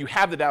easier if you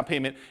have the down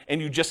payment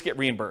and you just get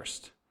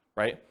reimbursed,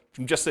 right?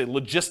 From just a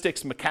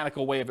logistics,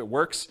 mechanical way of it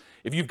works.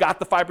 If you've got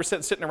the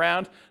 5% sitting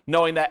around,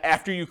 knowing that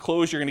after you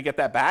close, you're going to get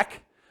that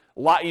back, a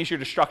lot easier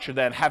to structure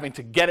than having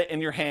to get it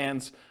in your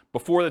hands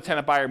before the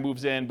tenant buyer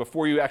moves in,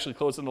 before you actually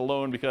close on the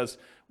loan, because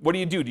what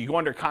do? Do you go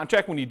under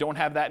contract when you don't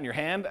have that in your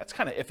hand? That's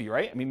kind of iffy,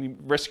 right? I mean, you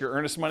risk your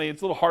earnest money.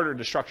 It's a little harder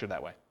to structure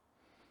that way.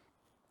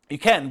 You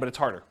can, but it's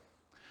harder.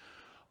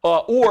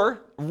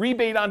 Or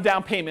rebate on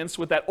down payments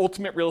with that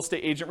ultimate real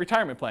estate agent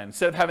retirement plan.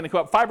 Instead of having to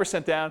come up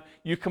 5% down,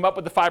 you come up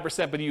with the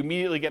 5%, but you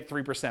immediately get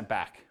 3%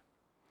 back.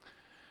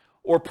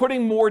 or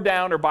putting more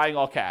down or buying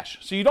all cash.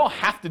 So you don't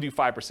have to do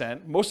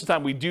 5%. Most of the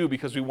time we do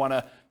because we want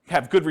to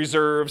have good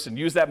reserves and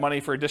use that money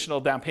for additional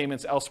down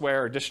payments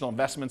elsewhere, or additional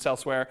investments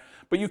elsewhere.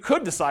 But you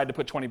could decide to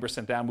put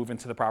 20% down, move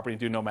into the property, and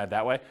do Nomad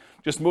that way.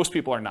 Just most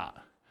people are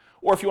not.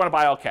 Or if you want to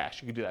buy all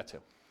cash, you can do that too.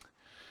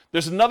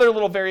 There's another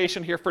little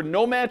variation here for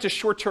Nomad to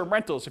short-term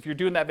rentals. If you're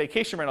doing that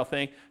vacation rental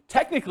thing,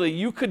 technically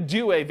you could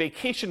do a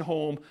vacation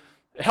home.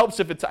 It helps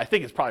if it's, I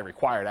think it's probably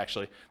required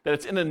actually, that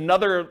it's in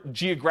another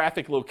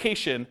geographic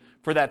location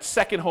for that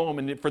second home,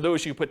 and for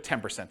those you put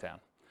 10% down.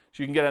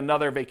 So you can get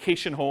another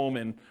vacation home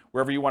and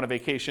wherever you want to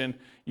vacation,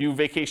 you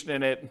vacation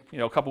in it,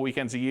 a couple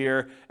weekends a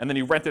year, and then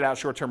you rent it out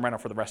short-term rental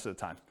for the rest of the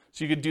time.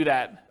 So you could do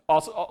that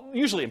also,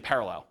 usually in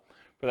parallel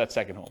for that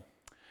second home.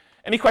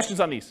 Any questions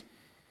on these?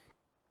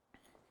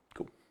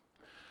 Cool.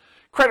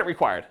 Credit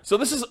required. So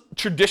this is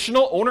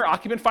traditional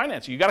owner-occupant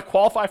financing. You got to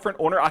qualify for an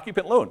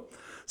owner-occupant loan.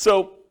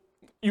 So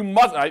you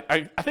must,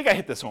 I think I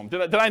hit this home.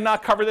 Did I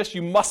not cover this?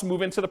 You must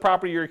move into the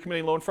property or you're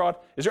committing loan fraud.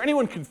 Is there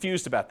anyone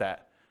confused about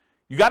that?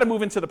 You got to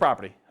move into the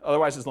property,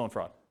 otherwise it's loan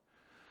fraud.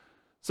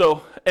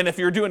 So, and if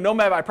you're doing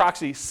Nomad by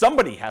proxy,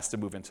 somebody has to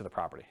move into the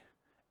property.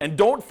 And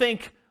don't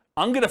think,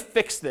 I'm going to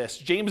fix this.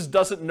 James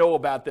doesn't know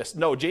about this.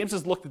 No, James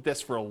has looked at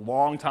this for a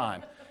long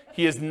time.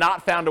 He has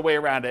not found a way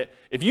around it.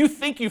 If you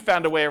think you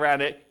found a way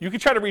around it, you can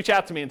try to reach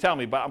out to me and tell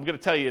me, but I'm going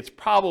to tell you it's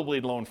probably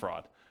loan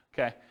fraud.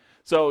 Okay?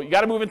 So you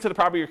got to move into the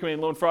property you're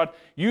committing loan fraud.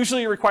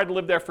 Usually you're required to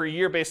live there for a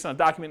year based on a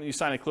document that you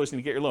sign at closing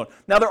to get your loan.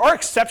 Now there are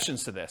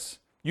exceptions to this.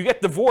 You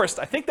get divorced,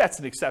 I think that's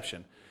an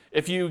exception.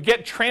 If you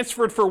get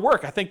transferred for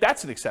work, I think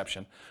that's an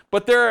exception.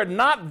 But there are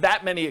not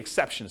that many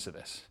exceptions to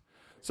this.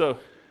 So,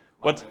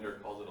 what? My lender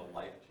calls it a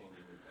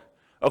life-changing event.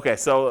 Okay,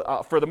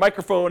 so for the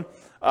microphone,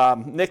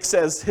 Nick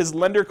says his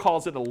lender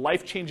calls it a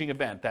life-changing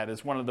event. That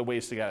is one of the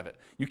ways to get out of it.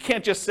 You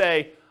can't just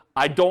say,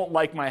 I don't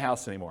like my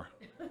house anymore.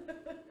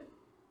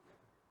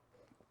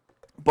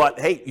 But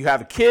hey, you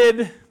have a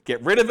kid,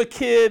 get rid of a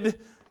kid,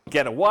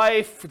 get a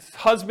wife,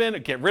 husband, or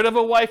get rid of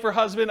a wife or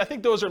husband. I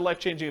think those are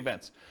life-changing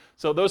events.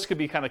 So those could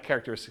be kind of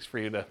characteristics for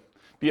you to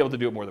be able to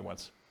do it more than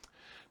once.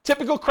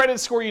 Typical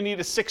credit score you need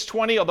is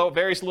 620, although it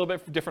varies a little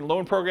bit for different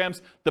loan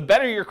programs. The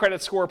better your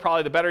credit score,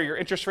 probably the better your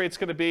interest rate's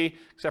going to be,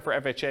 except for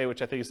FHA,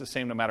 which I think is the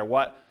same no matter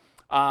what.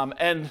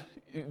 And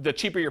the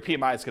cheaper your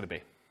PMI is going to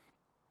be.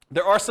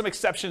 There are some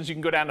exceptions. You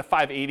can go down to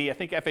 580. I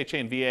think FHA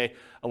and VA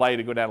allow you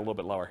to go down a little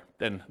bit lower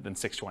than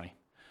 620.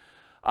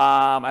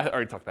 I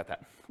already talked about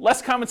that.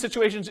 Less common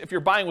situations, if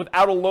you're buying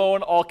without a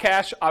loan, all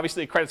cash,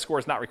 obviously a credit score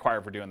is not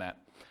required for doing that.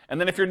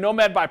 And then if you're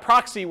Nomad by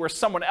proxy, where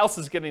someone else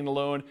is getting the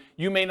loan,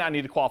 you may not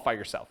need to qualify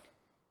yourself.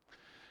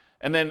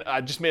 And then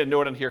I just made a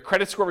note on here,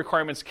 credit score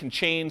requirements can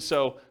change,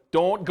 so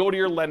don't go to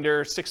your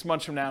lender 6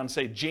 months from now and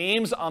say,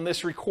 James on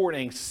this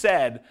recording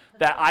said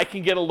that I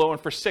can get a loan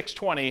for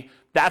 620,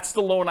 that's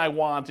the loan I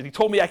want, and he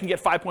told me I can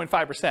get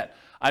 5.5%.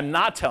 I'm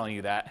not telling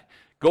you that.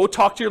 Go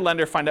talk to your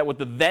lender, find out what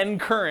the then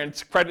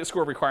current credit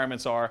score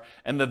requirements are,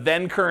 and the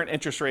then current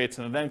interest rates,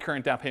 and the then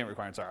current down payment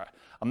requirements are.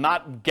 I'm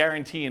not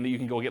guaranteeing that you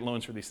can go get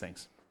loans for these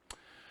things.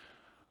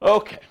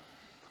 Okay,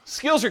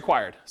 skills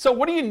required. So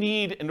what do you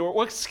need,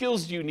 what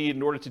skills do you need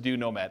in order to do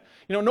Nomad?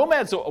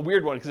 Nomad's a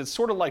weird one because it's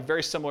sort of like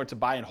very similar to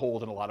buy and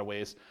hold in a lot of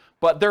ways.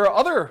 But there are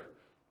other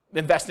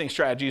investing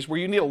strategies where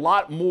you need a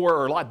lot more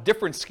or a lot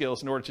different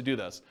skills in order to do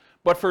this.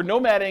 But for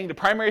nomading, the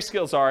primary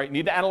skills are you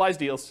need to analyze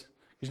deals.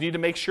 You need to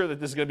make sure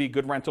that this is going to be a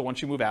good rental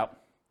once you move out.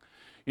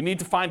 You need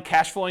to find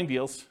cash flowing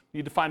deals. You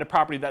need to find a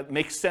property that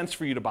makes sense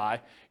for you to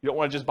buy. You don't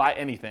want to just buy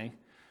anything.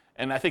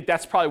 And I think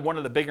that's probably one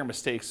of the bigger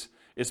mistakes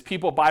is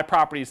people buy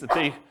properties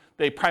that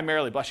they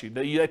primarily, bless you,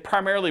 they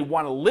primarily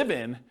want to live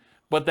in,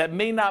 but that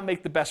may not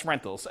make the best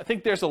rentals. I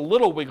think there's a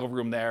little wiggle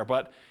room there,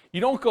 but you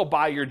don't go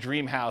buy your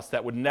dream house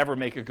that would never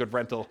make a good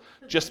rental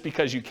just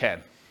because you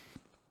can.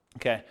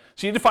 Okay,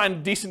 so you need to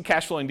find decent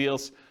cash flowing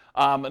deals.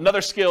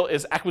 Another skill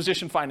is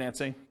acquisition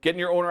financing, getting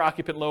your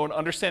owner-occupant loan,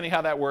 understanding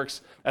how that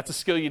works. That's a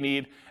skill you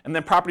need. And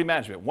then property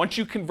management. Once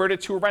you convert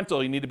it to a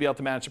rental, you need to be able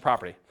to manage the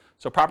property.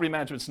 So property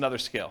management is another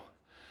skill.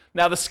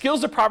 Now, the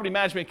skills of property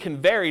management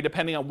can vary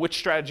depending on which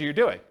strategy you're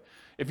doing.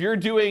 If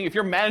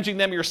you're managing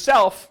them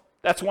yourself,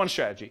 that's one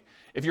strategy.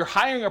 If you're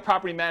hiring a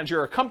property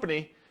manager or a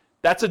company,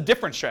 that's a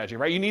different strategy,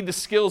 right? You need the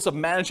skills of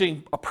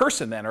managing a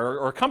person then,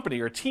 or a company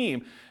or a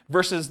team,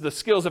 versus the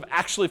skills of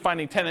actually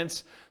finding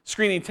tenants,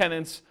 screening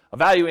tenants,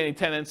 evaluating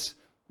tenants,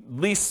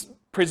 lease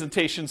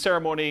presentation,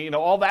 ceremony,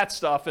 all that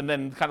stuff, and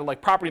then kind of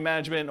like property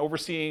management,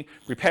 overseeing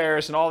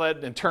repairs and all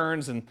that, and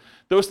turns and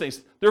those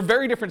things. They're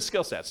very different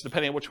skill sets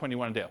depending on which one you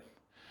want to do.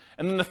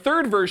 And then the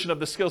third version of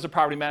the skills of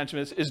property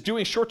management is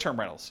doing short-term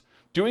rentals.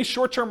 Doing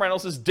short-term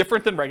rentals is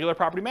different than regular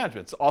property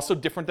management. It's also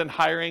different than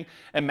hiring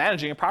and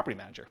managing a property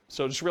manager.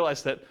 So just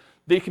realize that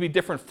they can be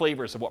different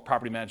flavors of what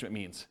property management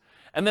means.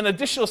 And then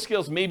additional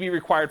skills may be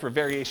required for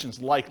variations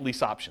like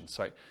lease options.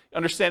 Right?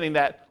 Understanding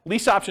that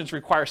lease options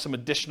require some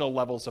additional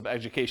levels of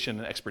education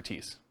and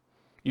expertise.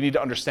 You need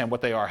to understand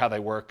what they are, how they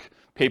work,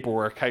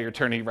 paperwork, how your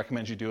attorney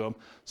recommends you do them,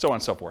 so on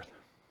and so forth.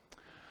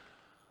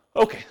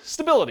 Okay,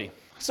 stability.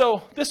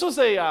 So this was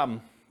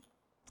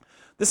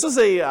This was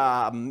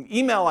a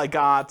email I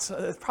got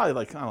probably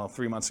like, I don't know,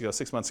 3 months ago,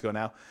 6 months ago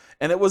now.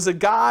 And it was a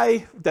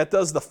guy that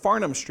does the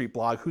Farnham Street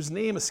blog, whose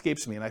name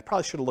escapes me, and I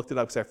probably should have looked it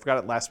up because I forgot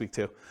it last week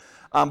too.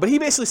 But he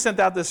basically sent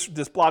out this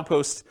blog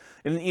post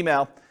in an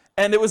email,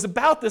 and it was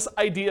about this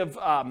idea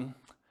of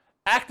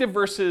active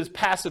versus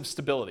passive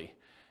stability.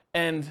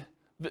 And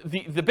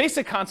the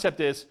basic concept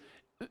is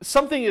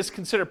something is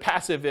considered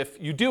passive if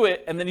you do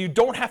it, and then you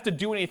don't have to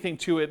do anything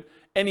to it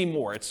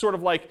anymore. It's sort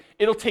of like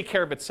it'll take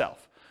care of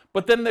itself.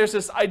 But then there's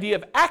this idea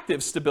of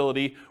active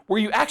stability where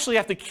you actually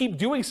have to keep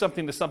doing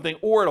something to something,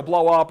 or it'll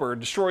blow up or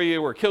destroy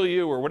you or kill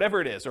you or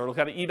whatever it is, or it'll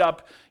kind of eat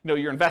up,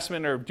 your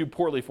investment or do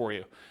poorly for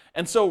you.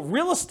 And so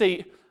real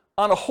estate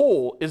on a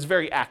whole is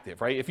very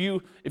active, right? If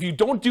you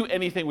don't do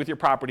anything with your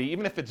property,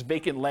 even if it's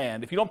vacant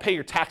land, if you don't pay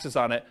your taxes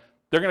on it,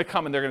 they're going to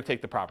come and they're going to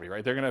take the property,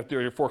 right? They're going to do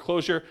your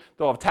foreclosure,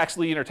 they'll have a tax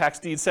lien or tax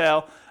deed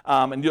sale,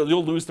 and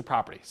you'll lose the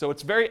property. So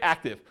it's very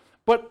active.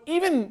 But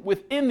even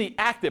within the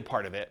active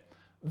part of it,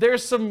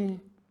 there's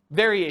some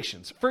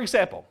variations. For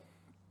example,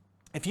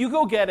 if you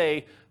go get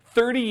a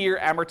 30-year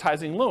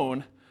amortizing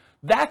loan,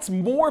 that's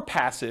more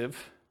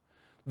passive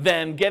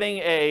than getting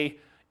a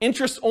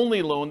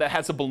interest-only loan that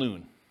has a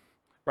balloon,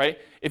 right?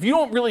 If you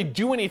don't really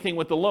do anything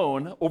with the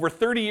loan, over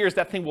 30 years,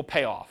 that thing will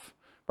pay off,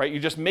 right?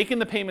 You're just making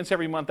the payments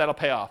every month, that'll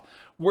pay off.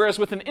 Whereas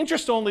with an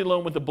interest-only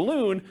loan with a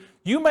balloon,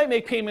 you might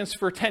make payments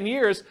for 10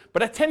 years,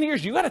 but at 10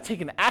 years, you got to take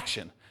an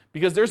action,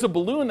 because there's a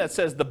balloon that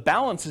says the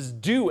balance is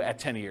due at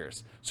 10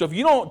 years. So if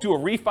you don't do a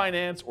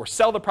refinance or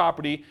sell the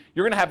property,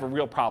 you're going to have a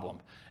real problem.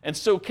 And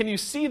so can you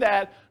see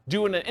that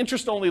doing an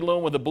interest-only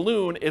loan with a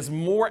balloon is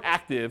more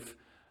active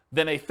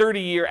than a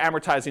 30-year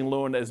amortizing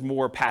loan that is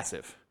more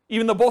passive?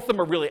 Even though both of them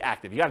are really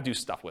active. You got to do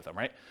stuff with them,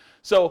 right?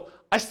 So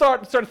I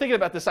started thinking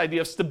about this idea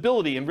of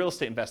stability in real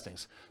estate investing.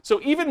 So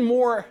even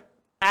more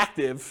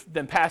active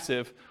than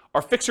passive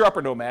are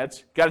fixer-upper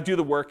nomads. Got to do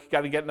the work,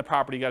 got to get in the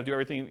property, got to do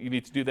everything you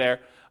need to do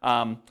there.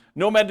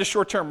 Nomad to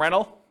short-term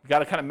rental. You got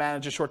to kind of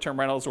manage the short-term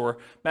rentals or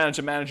manage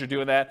a manager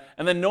doing that.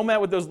 And then Nomad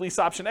with those lease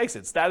option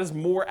exits. That is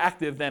more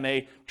active than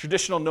a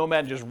traditional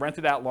Nomad just rent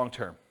it out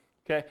long-term.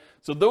 Okay?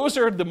 So those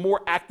are the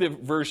more active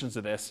versions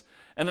of this.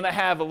 And then I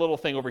have a little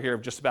thing over here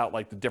of just about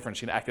like the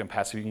difference between active and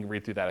passive. You can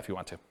read through that if you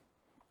want to.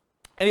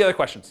 Any other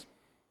questions?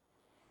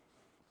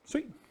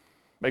 Sweet. Am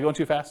I going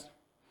too fast?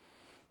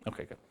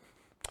 Okay, good.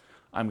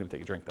 I'm going to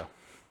take a drink though.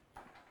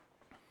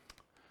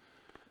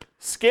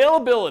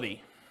 Scalability.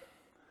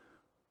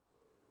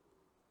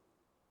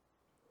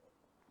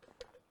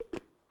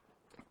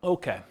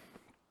 Okay.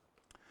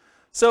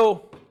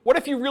 So what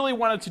if you really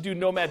wanted to do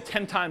Nomad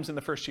 10 times in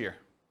the first year?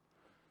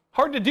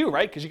 Hard to do,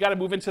 right? Because you got to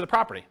move into the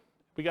property.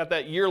 We got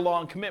that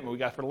year-long commitment we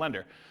got for the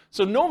lender.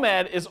 So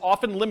Nomad is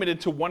often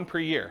limited to one per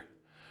year.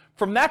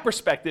 From that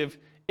perspective,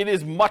 it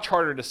is much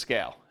harder to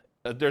scale.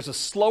 There's a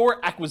slower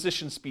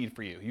acquisition speed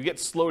for you. You get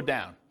slowed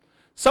down.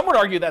 Some would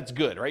argue that's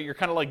good, right? You're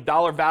kind of like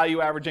dollar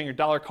value averaging or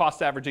dollar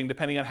cost averaging,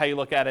 depending on how you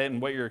look at it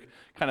and what you're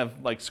kind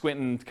of like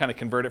squinting to kind of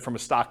convert it from a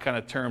stock kind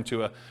of term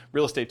to a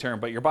real estate term.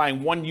 But you're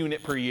buying 1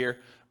 unit per year,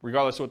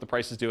 regardless of what the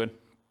price is doing.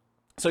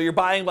 So you're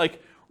buying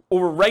like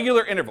over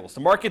regular intervals. The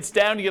market's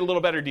down, you get a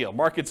little better deal.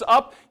 Market's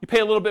up, you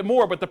pay a little bit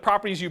more, but the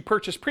properties you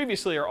purchased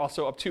previously are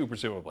also up too,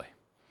 presumably.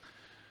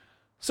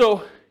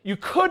 So you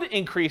could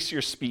increase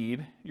your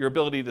speed, your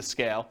ability to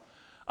scale,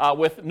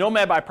 with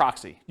Nomad by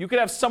proxy. You could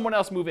have someone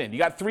else move in. You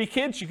got 3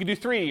 kids, you could do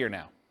 3 a year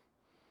now,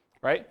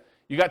 right?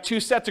 You got 2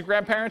 sets of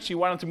grandparents, you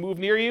want them to move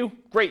near you,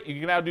 great, you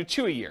can now do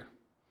 2 a year.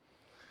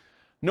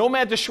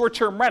 Nomad to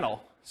short-term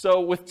rental.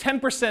 So with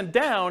 10%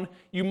 down,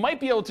 you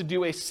might be able to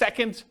do a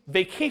second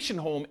vacation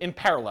home in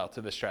parallel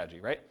to this strategy,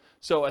 right?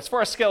 So as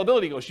far as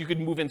scalability goes, you could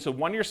move into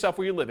one yourself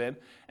where you live in,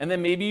 and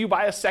then maybe you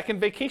buy a second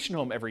vacation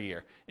home every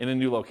year in a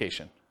new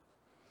location.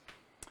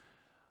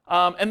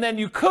 And then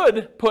you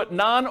could put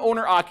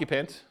non-owner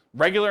occupant,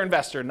 regular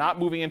investor, not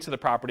moving into the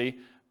property,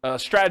 a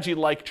strategy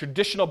like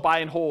traditional buy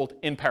and hold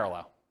in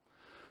parallel.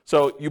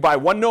 So you buy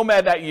 1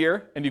 Nomad that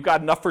year, and you've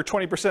got enough for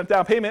 20%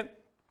 down payment.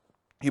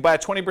 You buy a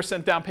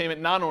 20% down payment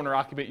non-owner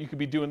occupant, you could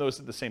be doing those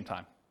at the same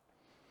time.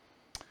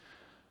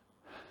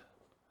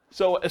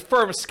 So as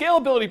from a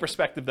scalability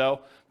perspective,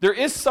 though, there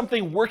is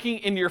something working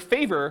in your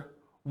favor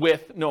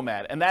with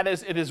Nomad, and that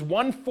is it is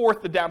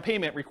 1/4 the down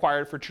payment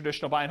required for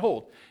traditional buy and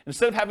hold.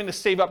 Instead of having to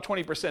save up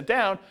 20%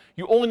 down,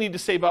 you only need to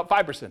save up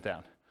 5%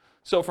 down.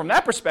 So from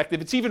that perspective,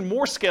 it's even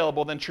more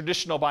scalable than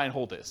traditional buy and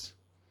hold is.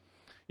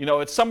 You know,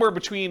 it's somewhere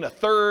between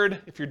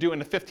 1/3 if you're doing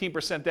the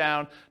 15%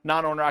 down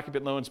non-owner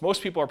occupant loans.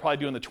 Most people are probably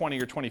doing the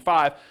 20 or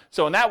 25.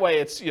 So in that way,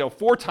 it's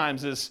 4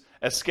 times as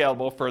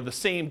scalable. For the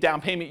same down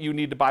payment you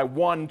need to buy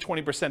 1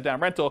 20% down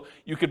rental,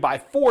 you could buy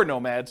 4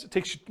 Nomads. It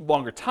takes you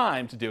longer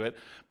time to do it,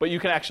 but you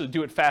can actually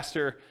do it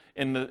faster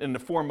in the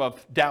form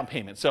of down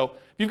payment. So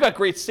if you've got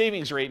great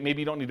savings rate,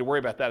 maybe you don't need to worry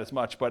about that as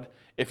much. But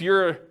if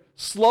you're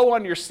slow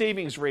on your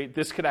savings rate,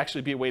 this could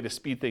actually be a way to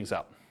speed things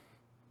up.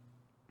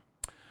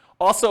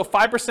 Also,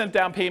 5%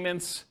 down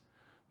payments,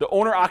 the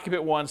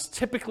owner-occupant ones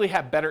typically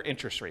have better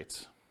interest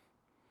rates.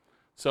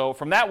 So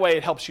from that way,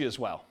 it helps you as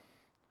well.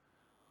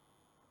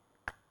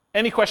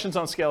 Any questions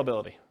on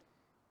scalability?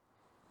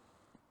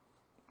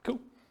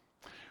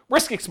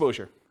 Risk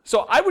exposure.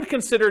 So I would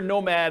consider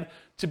Nomad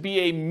to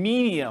be a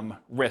medium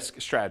risk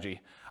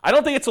strategy. I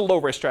don't think it's a low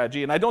risk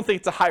strategy, and I don't think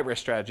it's a high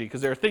risk strategy,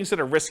 because there are things that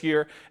are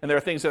riskier and there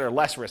are things that are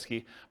less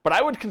risky. But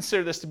I would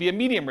consider this to be a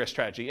medium risk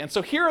strategy. And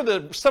so here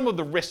are some of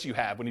the risks you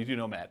have when you do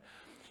Nomad.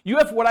 You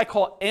have what I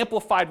call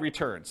amplified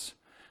returns.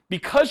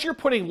 Because you're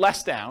putting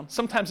less down,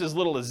 sometimes as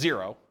little as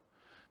 0,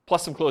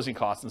 plus some closing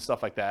costs and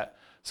stuff like that,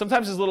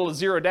 sometimes as little as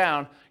 0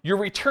 down, your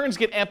returns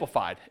get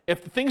amplified.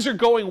 If things are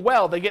going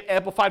well, they get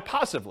amplified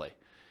positively.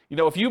 You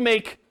know, if you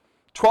make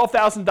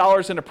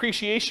 $12,000 in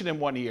appreciation in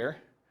 1 year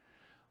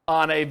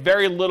on a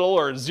very little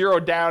or 0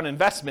 down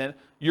investment,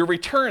 your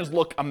returns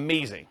look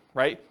amazing,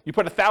 right? You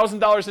put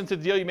 $1,000 into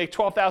the deal, you make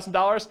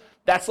 $12,000,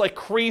 that's like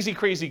crazy,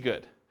 crazy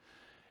good.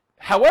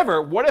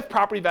 However, what if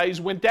property values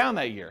went down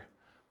that year?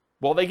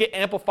 Well, they get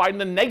amplified in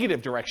the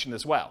negative direction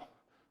as well.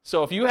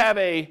 So if you have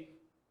a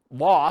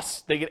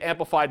loss, they get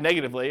amplified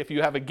negatively. If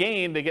you have a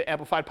gain, they get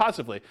amplified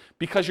positively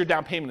because your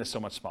down payment is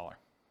so much smaller.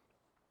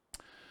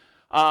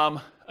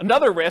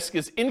 Another risk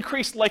is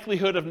increased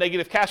likelihood of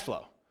negative cash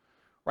flow,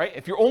 right?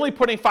 If you're only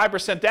putting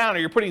 5% down or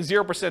you're putting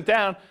 0%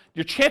 down,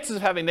 your chances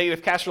of having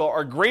negative cash flow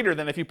are greater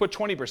than if you put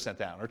 20%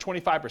 down or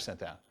 25%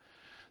 down.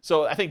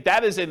 So I think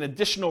that is an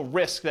additional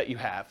risk that you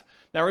have.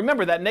 Now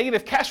remember, that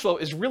negative cash flow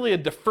is really a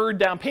deferred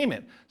down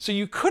payment. So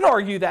you could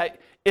argue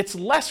that it's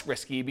less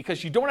risky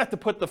because you don't have to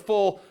put the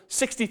full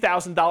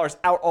 $60,000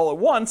 out all at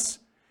once.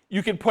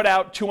 You can put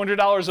out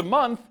 $200 a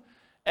month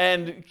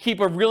and keep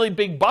a really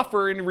big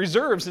buffer in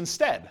reserves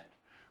instead,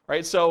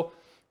 right? So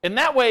in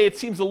that way, it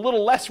seems a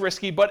little less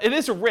risky, but it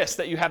is a risk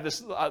that you have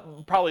this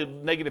probably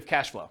negative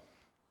cash flow.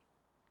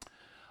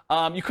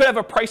 You could have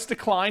a price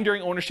decline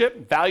during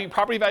ownership.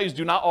 Property values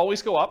do not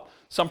always go up.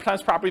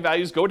 Sometimes property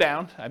values go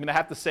down. I mean, I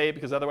have to say it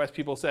because otherwise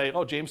people say,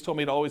 oh, James told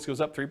me it always goes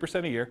up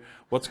 3% a year.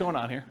 What's going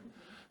on here?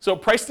 So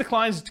price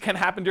declines can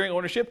happen during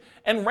ownership,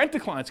 and rent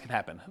declines can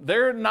happen.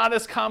 They're not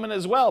as common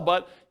as well,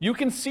 but you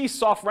can see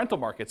soft rental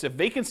markets. If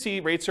vacancy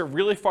rates are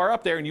really far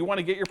up there and you want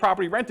to get your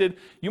property rented,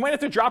 you might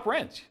have to drop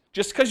rent.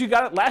 Just because you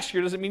got it last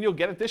year doesn't mean you'll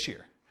get it this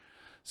year.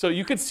 So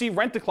you could see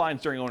rent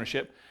declines during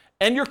ownership,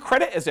 and your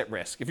credit is at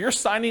risk. If you're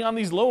signing on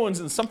these loans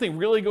and something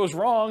really goes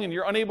wrong and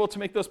you're unable to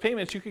make those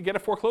payments, you could get a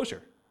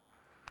foreclosure.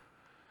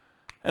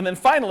 And then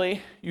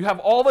finally, you have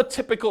all the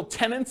typical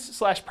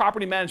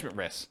tenants/property management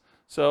risks.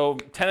 So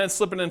tenants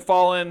slipping and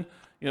falling,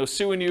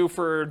 suing you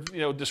for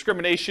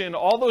discrimination,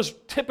 all those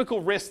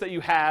typical risks that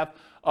you have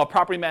of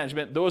property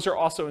management, those are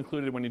also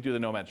included when you do the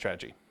Nomad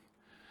strategy.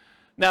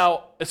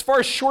 Now, as far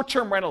as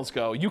short-term rentals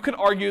go, you could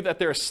argue that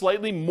there's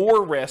slightly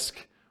more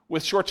risk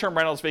with short-term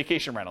rentals,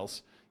 vacation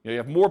rentals. You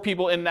have more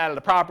people in and out of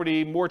the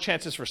property, more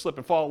chances for slip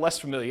and fall, less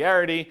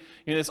familiarity.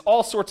 There's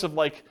all sorts of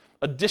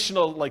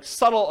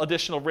subtle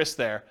additional risks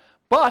there.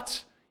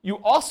 But you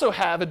also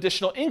have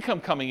additional income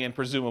coming in,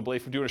 presumably,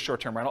 from doing a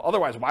short-term rental.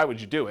 Otherwise, why would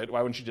you do it?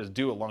 Why wouldn't you just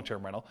do a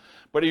long-term rental?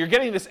 But you're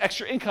getting this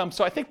extra income,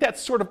 so I think that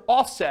sort of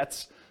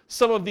offsets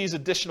some of these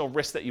additional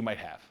risks that you might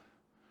have.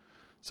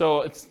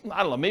 So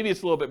I don't know, maybe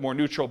it's a little bit more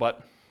neutral,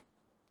 but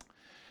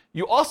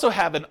you also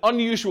have an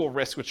unusual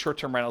risk with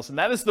short-term rentals, and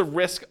that is the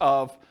risk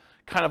of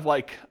kind of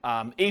like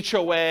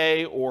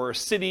HOA or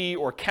city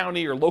or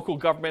county or local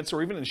governments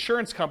or even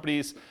insurance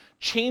companies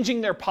changing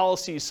their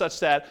policies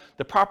such that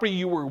the property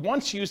you were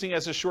once using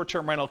as a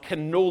short-term rental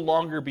can no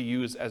longer be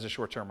used as a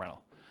short-term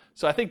rental.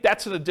 So I think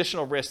that's an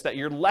additional risk that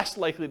you're less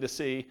likely to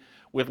see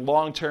with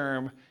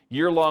long-term,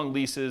 year-long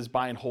leases,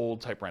 buy and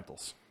hold type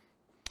rentals.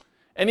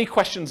 Any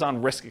questions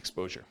on risk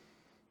exposure?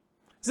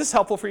 Is this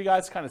helpful for you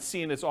guys, kind of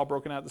seeing it's all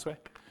broken out this way?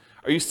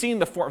 Are you seeing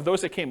the form,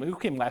 those that came, who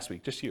came last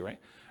week? Just you, right?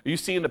 Are you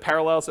seeing the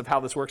parallels of how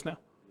this works now?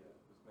 Yeah,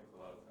 this makes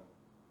a lot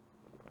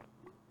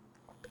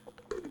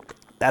of sense.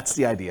 That's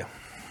the idea.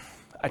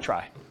 I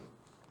try.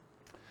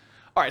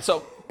 All right,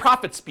 so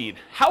profit speed.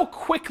 How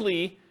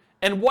quickly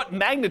and what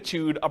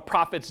magnitude of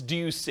profits do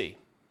you see?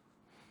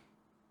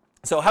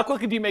 So how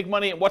quickly do you make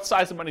money and what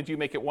size of money do you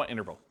make at what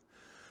interval?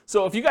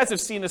 So if you guys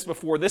have seen this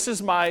before, this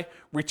is my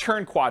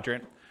return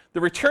quadrant.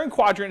 The return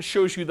quadrant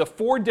shows you the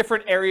 4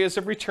 different areas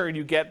of return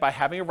you get by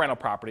having a rental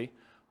property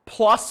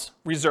plus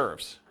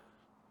reserves.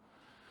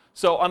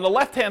 So on the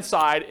left-hand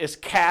side is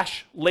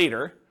cash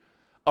later,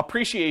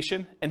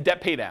 appreciation, and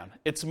debt paydown.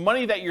 It's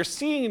money that you're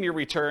seeing in your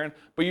return,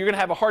 but you're going to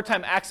have a hard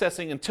time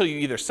accessing until you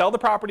either sell the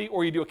property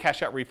or you do a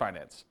cash-out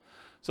refinance.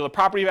 So the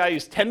property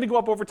values tend to go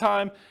up over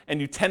time,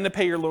 and you tend to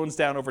pay your loans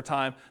down over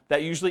time.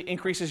 That usually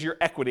increases your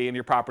equity in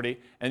your property,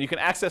 and you can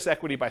access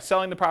equity by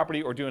selling the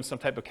property or doing some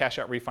type of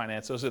cash-out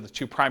refinance. Those are the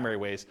 2 primary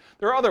ways.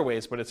 There are other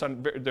ways, but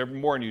they're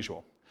more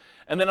unusual.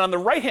 And then on the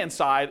right-hand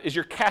side is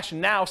your cash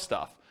now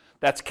stuff.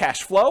 That's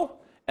cash flow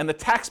and the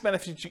tax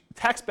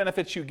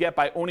benefits you get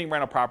by owning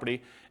rental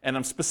property, and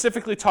I'm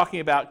specifically talking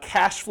about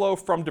cash flow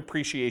from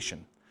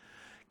depreciation.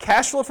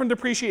 Cash flow from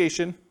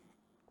depreciation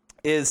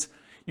is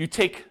you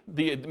take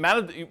the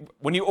amount of,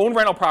 when you own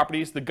rental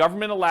properties, the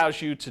government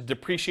allows you to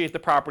depreciate the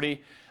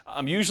property,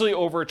 usually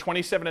over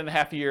 27 and a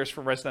half years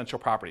for residential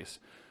properties.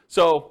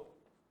 So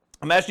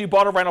imagine you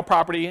bought a rental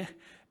property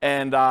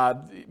And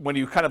when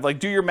you kind of like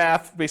do your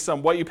math based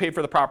on what you paid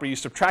for the property, you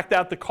subtract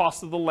out the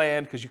cost of the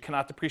land, because you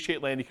cannot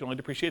depreciate land, you can only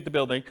depreciate the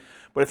building.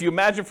 But if you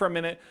imagine for a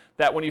minute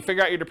that when you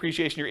figure out your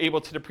depreciation, you're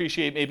able to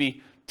depreciate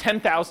maybe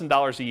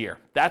 $10,000 a year.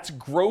 That's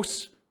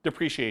gross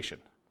depreciation.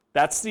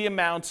 That's the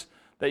amount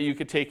that you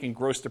could take in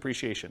gross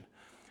depreciation.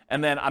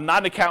 And then I'm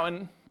not an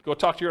accountant, go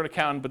talk to your own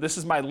accountant, but this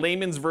is my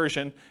layman's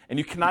version, and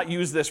you cannot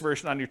use this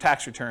version on your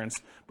tax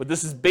returns, but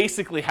this is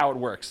basically how it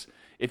works.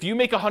 If you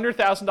make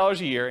 $100,000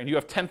 a year and you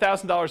have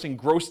 $10,000 in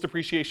gross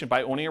depreciation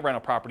by owning a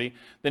rental property,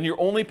 then you're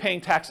only paying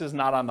taxes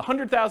not on the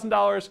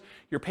 $100,000,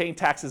 you're paying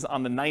taxes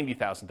on the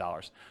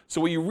 $90,000.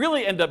 So what you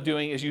really end up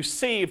doing is you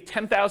save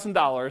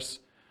 $10,000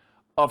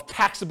 of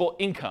taxable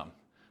income.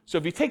 So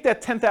if you take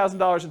that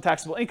 $10,000 in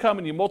taxable income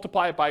and you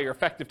multiply it by your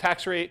effective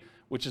tax rate,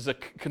 which is a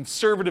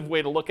conservative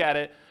way to look at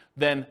it,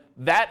 then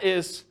that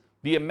is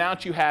the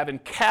amount you have in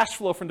cash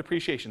flow from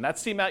depreciation.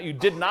 That's the amount you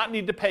did not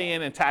need to pay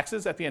in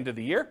taxes at the end of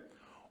the year,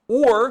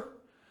 or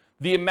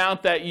the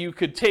amount that you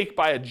could take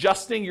by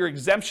adjusting your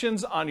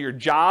exemptions on your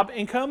job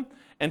income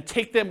and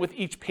take them with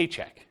each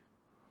paycheck.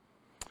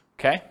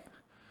 Okay?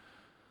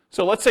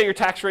 So let's say your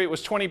tax rate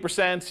was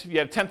 20%, you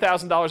had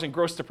 $10,000 in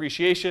gross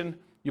depreciation,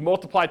 you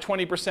multiply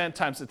 20%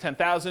 times the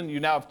 $10,000, you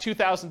now have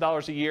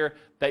 $2,000 a year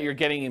that you're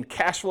getting in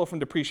cash flow from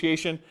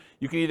depreciation.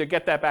 You can either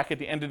get that back at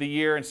the end of the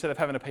year instead of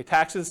having to pay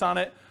taxes on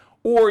it,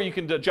 or you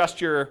can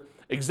adjust your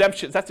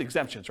exemptions. That's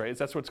exemptions, right?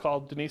 That's what it's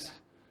called, Denise?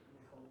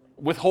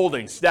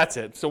 Withholdings, that's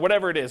it. So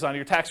whatever it is on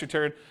your tax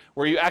return,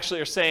 where you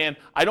actually are saying,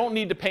 I don't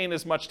need to pay in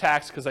as much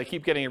tax because I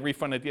keep getting a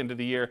refund at the end of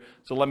the year,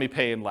 so let me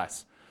pay in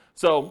less.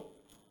 So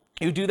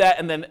you do that,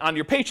 and then on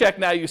your paycheck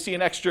now you see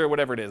an extra,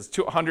 whatever it is,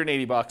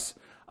 $180,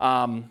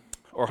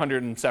 or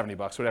 $170,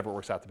 whatever it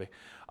works out to be,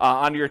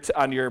 on your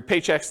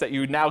paychecks that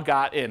you now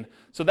got in.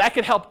 So that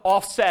could help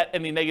offset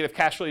any negative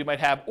cash flow you might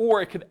have,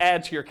 or it could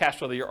add to your cash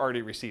flow that you're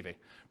already receiving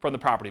from the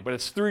property. But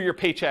it's through your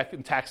paycheck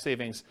and tax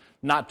savings,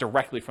 not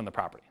directly from the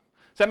property.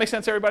 Does that make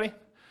sense, everybody?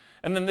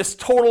 And then this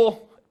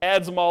total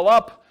adds them all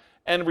up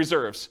and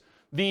reserves.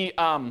 The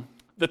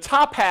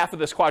top half of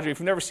this quadrant, if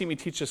you've never seen me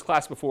teach this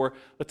class before,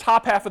 the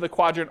top half of the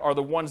quadrant are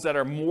the ones that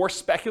are more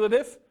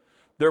speculative.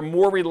 They're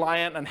more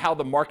reliant on how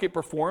the market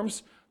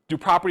performs. Do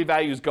property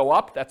values go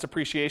up? That's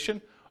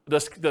appreciation.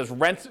 Does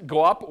rent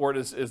go up, or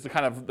is the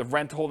kind of the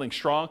rent holding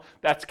strong?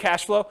 That's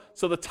cash flow.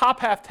 So the top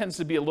half tends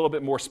to be a little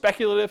bit more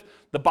speculative.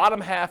 The bottom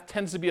half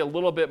tends to be a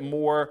little bit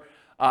more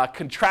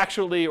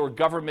contractually or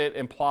government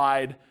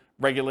implied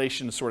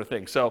regulation sort of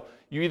thing. So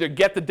you either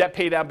get the debt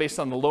pay down based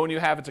on the loan you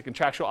have, it's a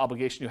contractual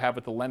obligation you have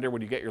with the lender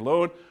when you get your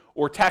loan,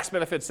 or tax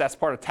benefits, that's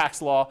part of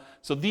tax law.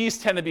 So these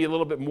tend to be a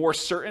little bit more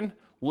certain,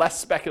 less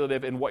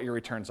speculative in what your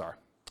returns are.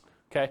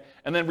 Okay?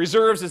 And then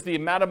reserves is the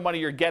amount of money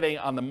you're getting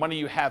on the money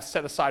you have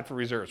set aside for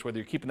reserves, whether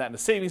you're keeping that in a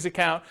savings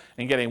account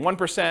and getting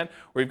 1%,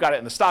 or you've got it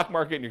in the stock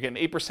market and you're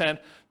getting 8%.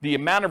 The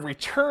amount of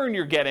return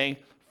you're getting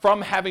from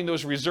having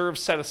those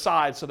reserves set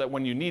aside so that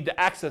when you need to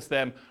access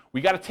them, we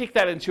got to take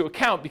that into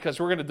account, because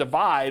we're going to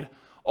divide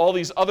all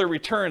these other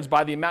returns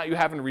by the amount you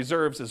have in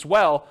reserves as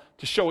well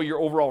to show what your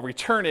overall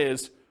return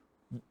is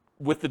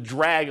with the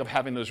drag of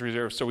having those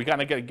reserves. So we got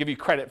to give you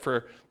credit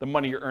for the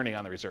money you're earning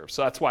on the reserves.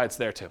 So that's why it's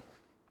there too.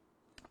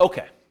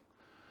 Okay,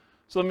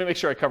 so let me make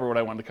sure I cover what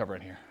I wanted to cover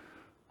in here.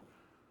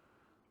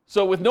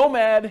 So with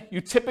Nomad, you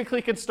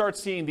typically can start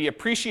seeing the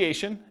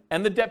appreciation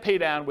and the debt pay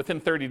down within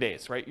 30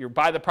 days, right? You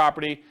buy the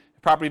property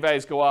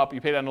values go up,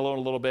 you pay down the loan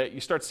a little bit,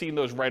 you start seeing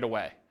those right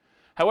away.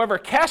 However,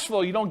 cash flow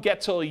you don't get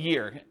till a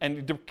year,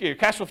 and your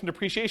cash flow from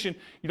depreciation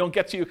you don't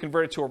get till you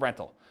convert it to a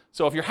rental.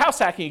 So if you're house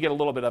hacking, you get a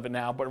little bit of it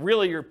now, but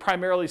really you're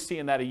primarily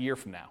seeing that a year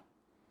from now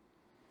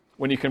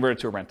when you convert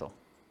it to a rental.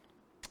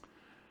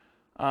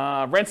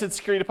 Rents and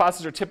security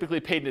deposits are typically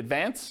paid in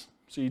advance,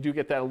 so you do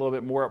get that a little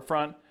bit more up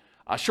front.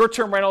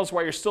 Short-term rentals,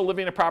 while you're still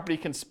living in a property,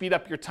 can speed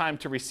up your time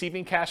to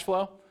receiving cash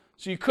flow.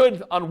 So you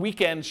could, on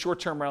weekends,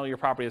 short-term rental your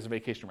property as a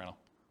vacation rental.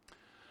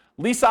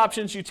 Lease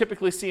options, you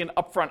typically see an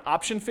upfront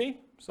option fee.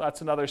 So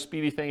that's another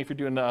speedy thing if you're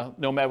doing a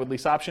Nomad with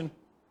lease option.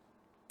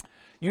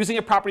 Using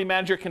a property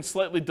manager can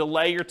slightly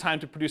delay your time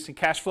to producing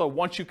cash flow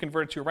once you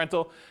convert it to a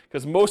rental,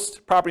 because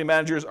most property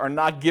managers are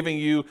not giving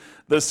you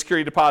the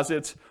security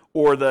deposits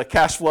or the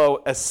cash flow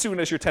as soon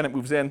as your tenant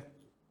moves in.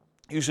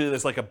 Usually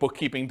there's like a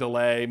bookkeeping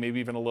delay, maybe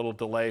even a little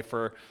delay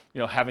for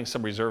having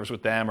some reserves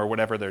with them or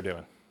whatever they're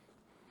doing.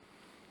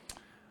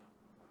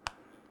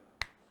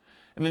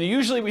 And then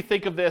usually we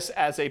think of this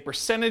as a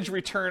percentage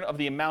return of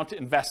the amount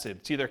invested.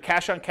 It's either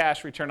cash on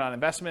cash return on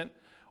investment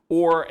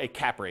or a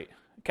cap rate.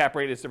 Cap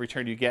rate is the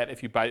return you get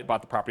if you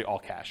bought the property all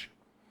cash.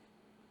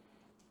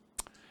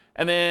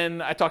 And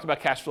then I talked about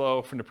cash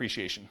flow from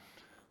depreciation.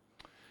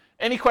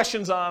 Any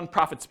questions on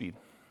profit speed?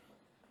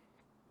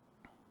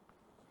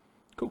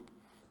 Cool.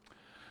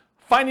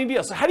 Finding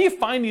deals. So how do you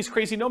find these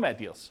crazy Nomad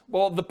deals?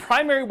 Well, the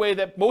primary way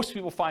that most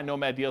people find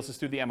Nomad deals is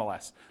through the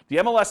MLS. The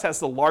MLS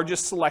has the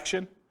largest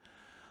selection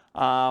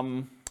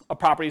of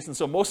properties, and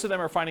so most of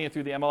them are finding it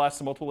through the MLS,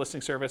 the multiple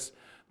listing service.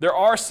 There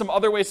are some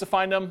other ways to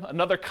find them.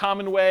 Another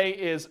common way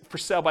is for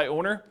sale by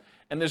owner,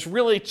 And there's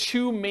really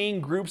two main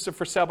groups of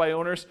for sale by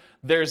owners.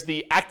 There's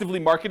the actively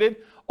marketed,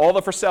 all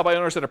the for sale by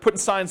owners that are putting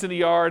signs in the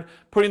yard,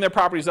 putting their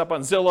properties up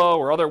on Zillow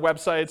or other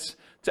websites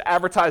to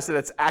advertise that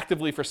it's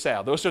actively for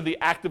sale. Those are the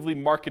actively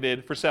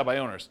marketed for sale by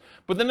owners.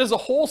 But then there's a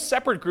whole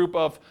separate group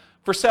of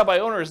for sale by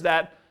owners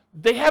that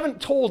they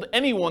haven't told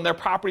anyone their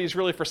property is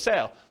really for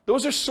sale.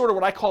 Those are sort of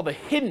what I call the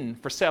hidden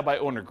for sale by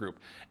owner group.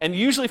 And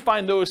you usually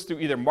find those through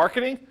either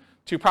marketing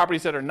to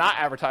properties that are not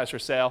advertised for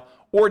sale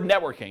or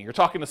networking. You're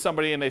talking to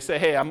somebody and they say,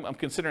 hey, I'm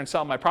considering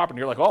selling my property.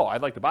 You're like, oh,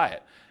 I'd like to buy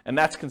it. And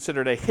that's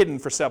considered a hidden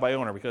for sale by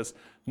owner because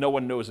no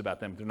one knows about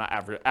them. They're not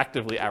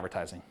actively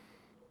advertising.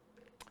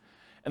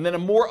 And then a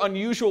more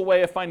unusual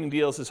way of finding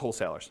deals is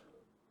wholesalers.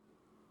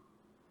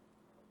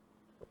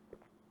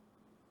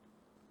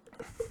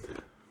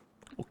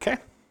 Okay.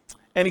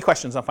 Any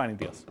questions on finding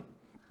deals?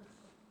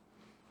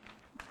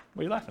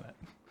 What are you laughing at?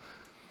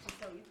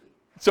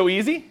 So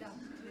easy?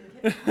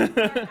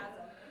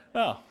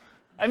 Oh.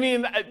 I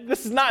mean,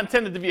 this is not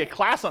intended to be a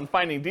class on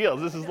finding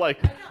deals. This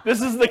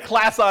is the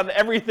class on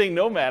everything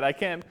Nomad. I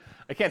can't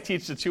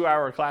teach the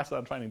 2-hour class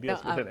on finding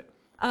deals within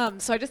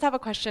it. So I just have a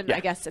question. Yeah.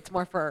 I guess it's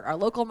more for our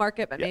local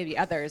market, but maybe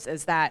others,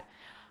 is that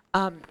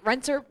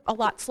rents are a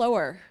lot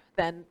slower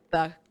than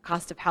the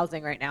cost of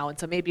housing right now. And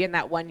so maybe in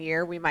that 1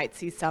 year, we might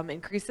see some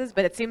increases,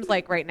 but it seems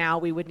like right now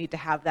we would need to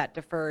have that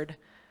deferred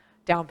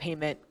down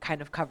payment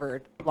kind of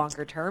covered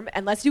longer term,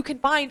 unless you can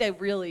find a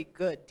really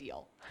good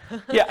deal.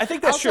 Yeah, I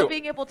think that's also, true.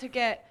 being able to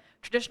get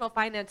traditional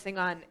financing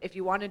on, if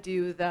you want to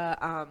do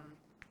the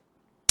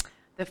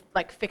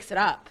like fix it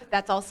up,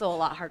 that's also a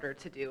lot harder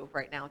to do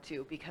right now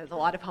too, because a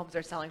lot of homes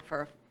are selling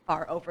for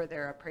far over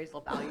their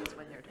appraisal values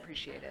when they're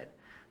depreciated.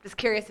 Just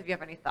curious if you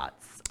have any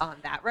thoughts on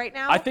that right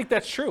now. I think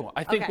that's true.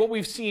 I think what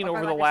we've seen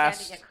over the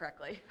last, it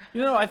correctly.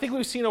 I think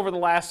we've seen over the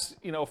last,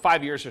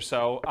 5 years or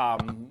so,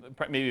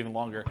 maybe even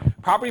longer,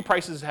 property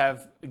prices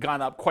have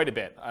gone up quite a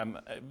bit,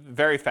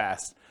 very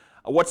fast.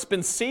 What's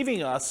been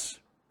saving us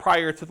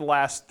prior to the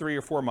last 3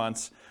 or 4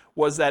 months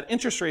was that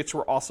interest rates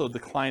were also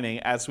declining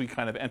as we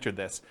kind of entered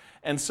this.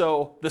 And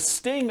so the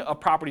sting of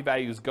property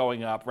values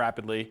going up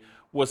rapidly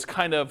was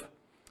kind of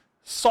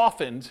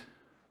softened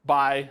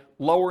by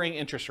lowering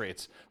interest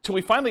rates till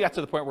we finally got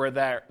to the point where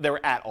they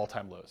were at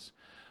all-time lows.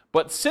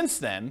 But since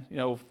then,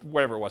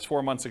 whatever it was,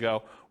 4 months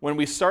ago, when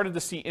we started to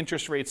see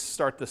interest rates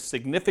start to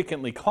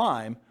significantly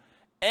climb,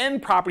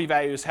 and property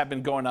values have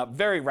been going up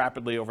very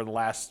rapidly over the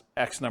last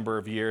X number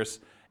of years,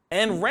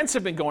 and rents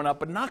have been going up,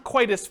 but not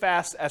quite as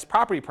fast as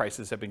property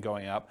prices have been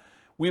going up,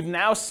 we've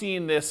now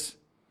seen this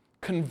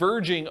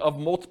converging of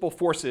multiple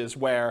forces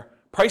where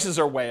prices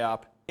are way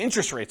up,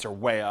 interest rates are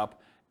way up,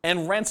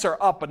 and rents are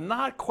up, but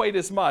not quite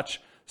as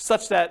much,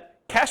 such that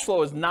cash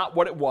flow is not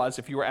what it was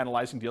if you were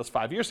analyzing deals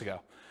 5 years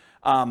ago.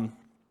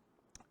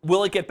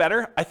 Will it get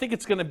better? I think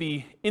it's going to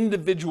be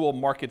individual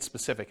market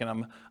specific, and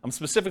I'm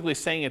specifically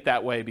saying it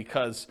that way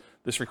because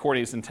this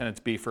recording is intended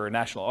to be for a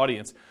national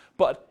audience.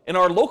 But in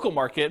our local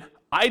market,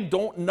 I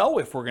don't know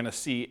if we're going to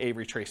see a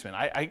retracement.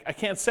 I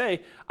can't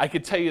say. I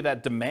could tell you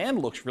that demand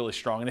looks really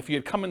strong, and if you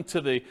had come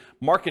into the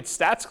market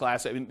stats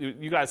class, I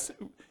mean,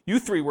 you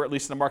three were at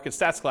least in the market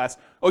stats class.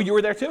 Oh, you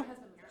were there too?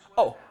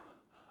 Oh,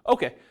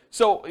 okay.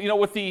 So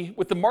with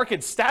the market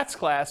stats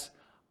class,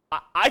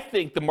 I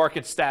think the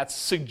market stats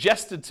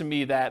suggested to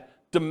me that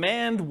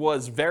demand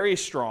was very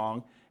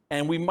strong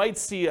and we might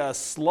see a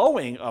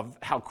slowing of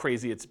how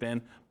crazy it's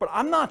been, but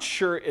I'm not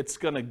sure it's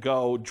going to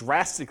go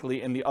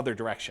drastically in the other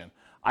direction.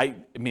 I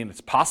mean,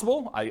 it's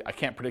possible. I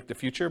can't predict the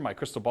future. My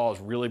crystal ball is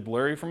really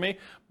blurry for me,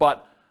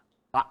 but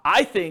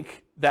I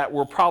think that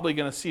we're probably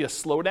going to see a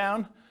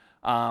slowdown,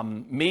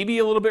 maybe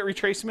a little bit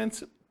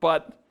retracements,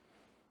 but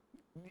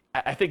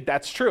I think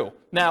that's true.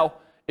 Now,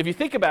 if you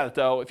think about it,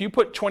 though, if you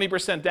put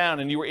 20%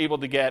 down and you were able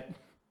to get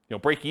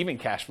break-even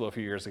cash flow a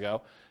few years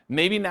ago,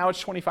 maybe now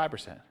it's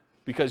 25%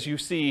 because you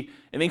see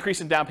an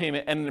increase in down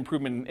payment and an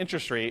improvement in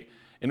interest rate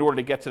in order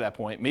to get to that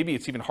point. Maybe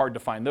it's even hard to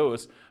find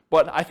those.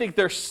 But I think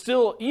there's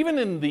still, even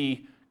in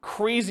the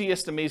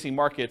craziest, amazing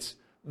markets,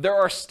 there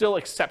are still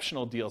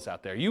exceptional deals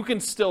out there. You can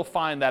still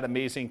find that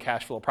amazing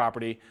cash flow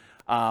property.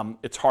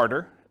 It's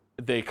harder.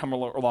 They come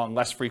along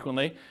less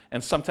frequently,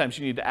 and sometimes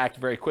you need to act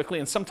very quickly,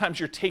 and sometimes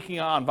you're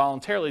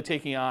voluntarily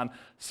taking on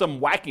some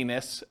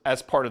wackiness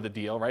as part of the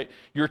deal, right?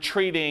 You're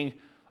trading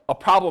a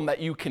problem that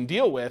you can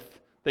deal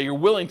with, that you're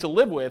willing to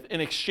live with, in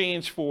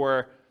exchange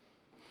for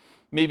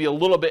maybe a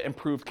little bit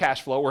improved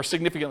cash flow or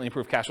significantly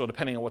improved cash flow,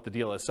 depending on what the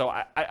deal is. So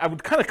I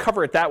would kind of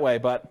cover it that way,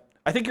 but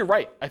I think you're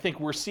right. I think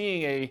we're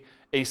seeing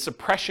a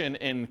suppression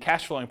in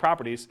cash flowing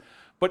properties,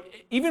 but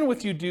even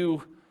with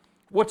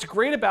what's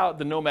great about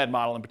the Nomad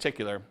model in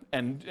particular,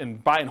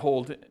 and buy and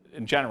hold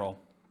in general,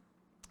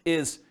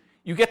 is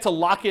you get to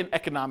lock in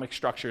economic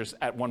structures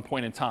at one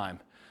point in time.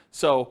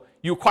 So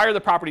you acquire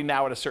the property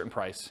now at a certain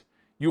price.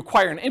 You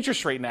acquire an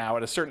interest rate now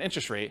at a certain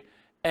interest rate,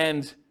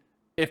 and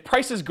if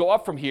prices go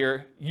up from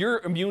here, you're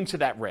immune to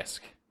that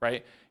risk,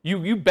 right?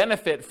 You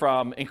benefit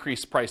from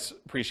increased price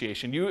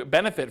appreciation. You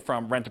benefit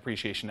from rent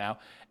appreciation now.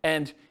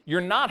 And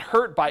you're not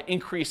hurt by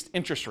increased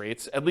interest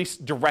rates, at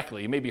least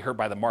directly. You may be hurt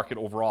by the market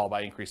overall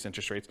by increased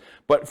interest rates.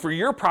 But for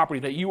your property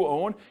that you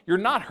own, you're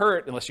not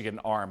hurt unless you get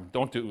an ARM.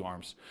 Don't do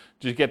ARMs.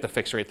 Just get the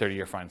fixed rate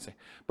 30-year financing.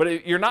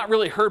 But you're not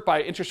really hurt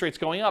by interest rates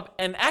going up.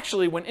 And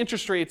actually, when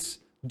interest rates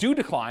do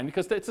decline,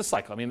 because it's a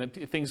cycle. I mean,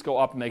 things go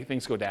up and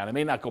things go down. It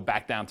may not go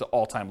back down to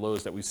all-time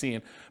lows that we've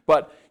seen,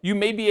 but you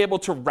may be able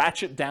to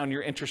ratchet down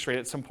your interest rate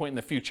at some point in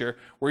the future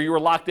where you were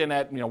locked in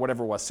at,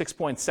 whatever it was,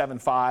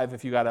 6.75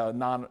 if you got a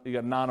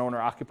non-owner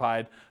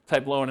occupied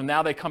type loan, and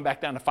now they come back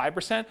down to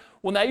 5%.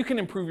 Well, now you can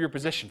improve your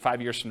position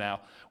 5 years from now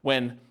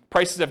when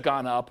prices have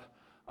gone up,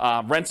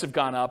 rents have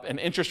gone up, and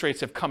interest rates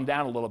have come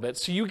down a little bit.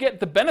 So you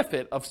get the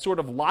benefit of sort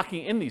of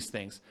locking in these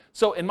things.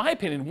 So in my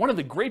opinion, one of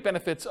the great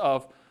benefits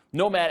of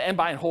Nomad and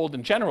buy and hold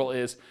in general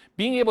is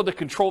being able to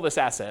control this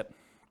asset,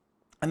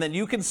 and then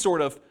you can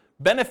sort of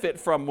benefit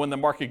from when the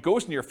market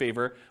goes in your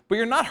favor, but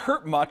you're not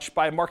hurt much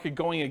by a market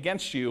going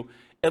against you,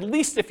 at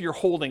least if you're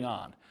holding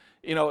on.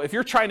 If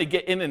you're trying to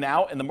get in and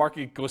out and the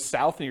market goes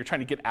south and you're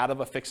trying to get out of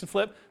a fix and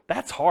flip,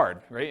 that's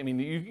hard, right? I mean,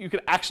 you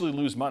could actually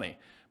lose money.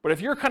 But if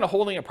you're kind of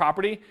holding a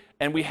property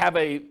and we have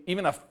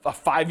even a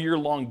 5-year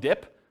long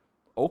dip,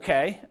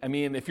 okay. I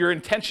mean, if your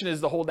intention is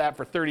to hold that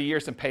for 30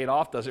 years and pay it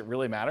off, does it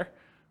really matter?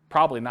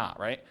 Probably not,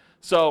 right?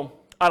 So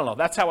I don't know.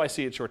 That's how I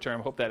see it short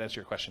term. Hope that answered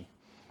your question.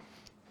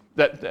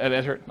 That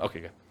answered? Okay,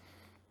 good.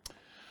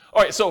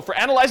 All right, so for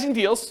analyzing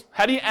deals,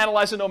 how do you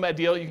analyze a Nomad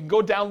deal? You can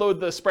go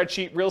download the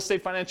spreadsheet,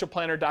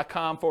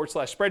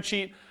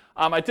 realestatefinancialplanner.com/spreadsheet.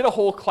 I did a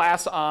whole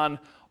class on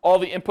all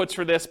the inputs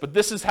for this, but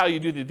this is how you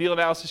do the deal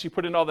analysis. You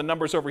put in all the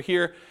numbers over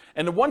here.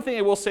 And the one thing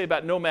I will say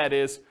about Nomad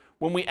is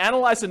when we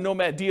analyze a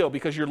Nomad deal,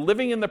 because you're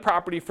living in the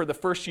property for the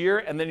first year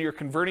and then you're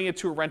converting it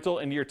to a rental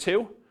in year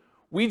 2,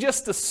 we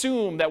just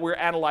assume that we're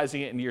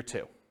analyzing it in year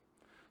 2.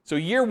 So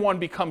year 1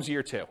 becomes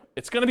year 2.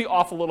 It's going to be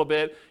off a little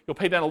bit. You'll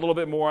pay down a little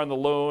bit more on the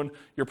loan.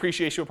 Your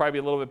appreciation will probably be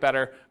a little bit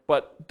better,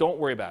 but don't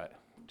worry about it.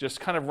 Just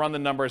kind of run the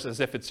numbers as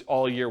if it's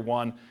all year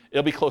 1.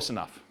 It'll be close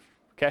enough,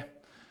 okay?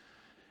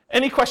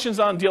 Any questions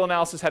on deal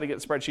analysis, how to get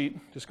the spreadsheet?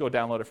 Just go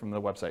download it from the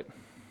website.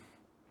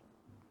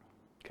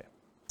 Okay.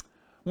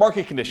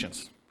 Market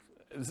conditions.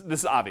 This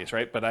is obvious,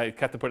 right? But I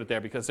have to put it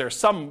there because there are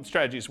some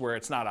strategies where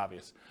it's not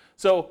obvious.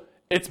 So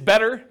it's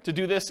better to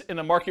do this in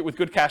a market with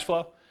good cash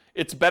flow.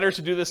 It's better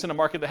to do this in a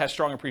market that has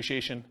strong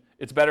appreciation.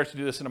 It's better to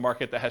do this in a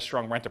market that has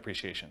strong rent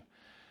appreciation.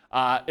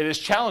 It is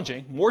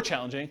challenging, more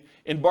challenging,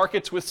 in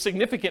markets with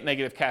significant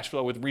negative cash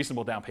flow with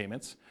reasonable down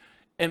payments.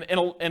 And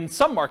in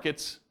some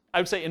markets,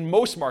 I would say in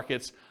most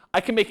markets, I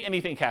can make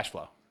anything cash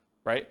flow,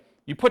 right?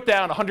 You put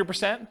down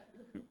 100%,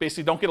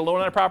 basically don't get a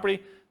loan on a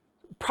property,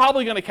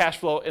 probably going to cash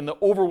flow in the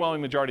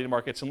overwhelming majority of the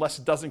markets unless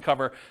it doesn't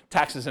cover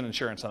taxes and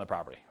insurance on the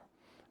property.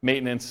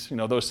 Maintenance,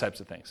 those types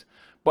of things.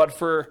 But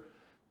for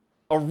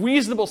a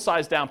reasonable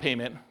size down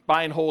payment,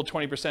 buy and hold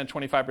 20%,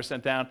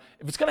 25% down,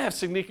 if it's going to have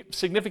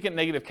significant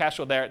negative cash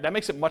flow there, that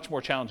makes it much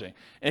more challenging.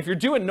 And if you're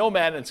doing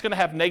Nomad and it's going to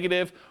have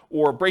negative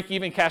or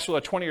break-even cash flow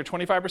at 20 or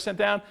 25%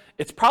 down,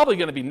 it's probably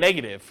going to be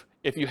negative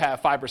if you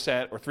have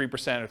 5% or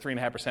 3% or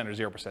 3.5%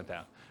 or 0%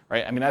 down,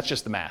 right? I mean, that's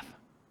just the math.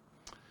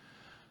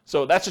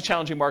 So that's a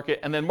challenging market.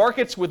 And then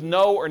markets with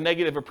no or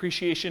negative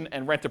appreciation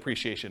and rent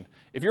appreciation.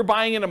 If you're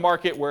buying in a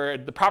market where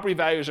the property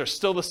values are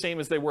still the same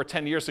as they were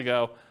 10 years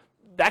ago,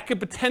 that could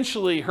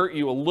potentially hurt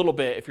you a little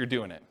bit if you're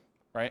doing it,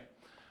 right?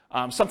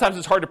 Sometimes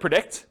it's hard to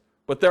predict,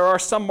 but there are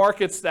some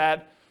markets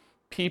that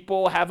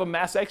people have a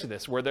mass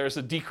exodus where there's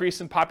a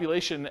decrease in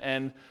population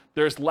and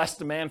there's less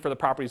demand for the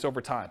properties over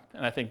time.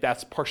 And I think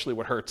that's partially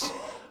what hurts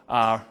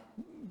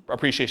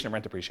appreciation and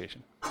rent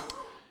appreciation.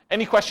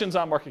 Any questions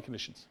on market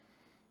conditions?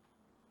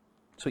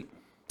 Sweet.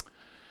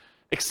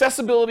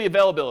 Accessibility,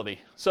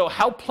 availability. So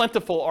how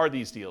plentiful are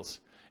these deals?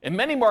 In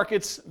many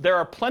markets, there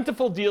are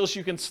plentiful deals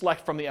you can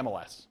select from the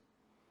MLS.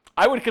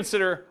 I would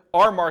consider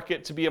our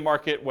market to be a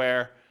market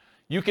where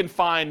you can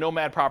find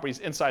Nomad properties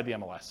inside the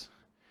MLS.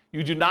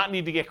 You do not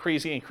need to get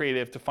crazy and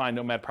creative to find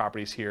Nomad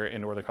properties here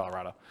in Northern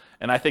Colorado.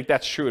 And I think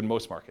that's true in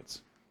most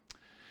markets.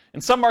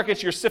 In some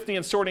markets, you're sifting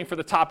and sorting for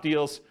the top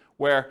deals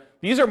where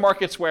these are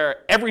markets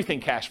where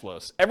everything cash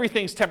flows.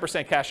 Everything's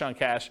 10% cash on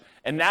cash.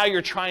 And now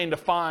you're trying to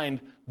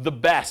find the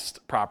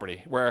best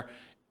property where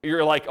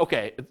you're like,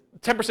 okay,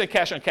 10%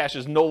 cash on cash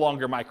is no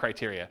longer my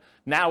criteria.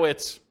 Now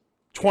it's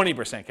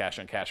 20% cash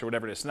on cash or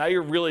whatever it is. So now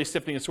you're really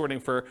sifting and sorting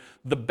for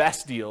the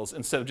best deals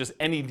instead of just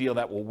any deal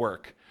that will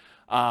work.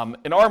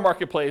 In our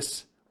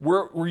marketplace,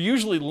 we're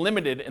usually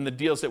limited in the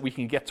deals that we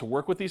can get to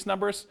work with these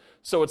numbers.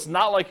 So it's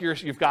not like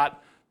you've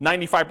got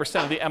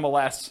 95% of the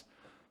MLS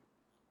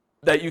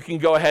that you can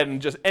go ahead and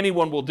just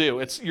anyone will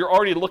do. You're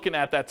already looking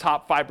at that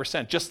top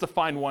 5% just to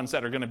find ones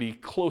that are going to be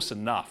close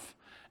enough.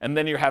 And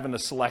then you're having to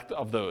select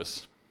of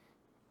those.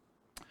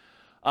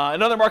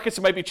 In other markets,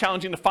 it might be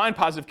challenging to find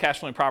positive cash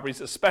flowing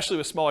properties, especially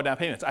with smaller down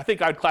payments. I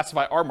think I'd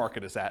classify our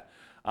market as that.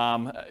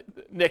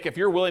 Nick, if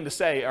you're willing to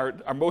say,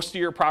 are most of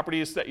your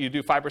properties that you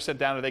do 5%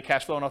 down, are they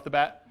cash flowing off the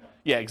bat?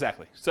 Yeah,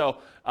 exactly. So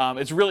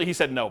it's really, he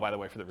said no, by the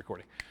way, for the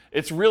recording.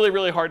 It's really,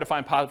 really hard to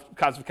find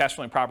positive cash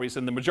flowing properties.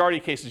 In the majority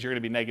of cases, you're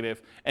going to be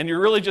negative, and you're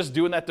really just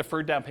doing that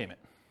deferred down payment.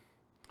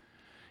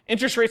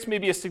 Interest rates may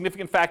be a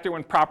significant factor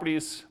when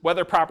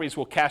whether properties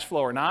will cash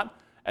flow or not.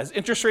 As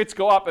interest rates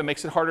go up, it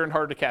makes it harder and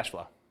harder to cash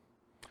flow.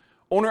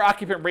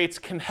 Owner-occupant rates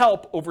can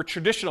help over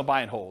traditional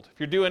buy and hold. If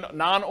you're doing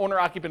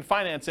non-owner-occupant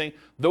financing,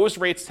 those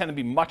rates tend to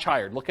be much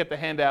higher. Look at the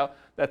handout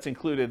that's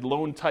included,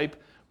 loan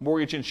type,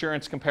 mortgage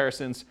insurance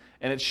comparisons,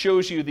 and it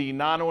shows you the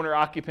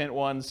non-owner-occupant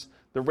ones,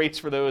 the rates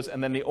for those,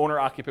 and then the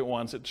owner-occupant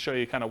ones that show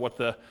you kind of what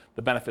the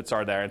benefits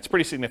are there. It's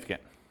pretty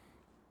significant.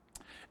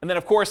 And then,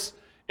 of course,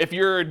 if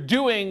you're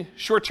doing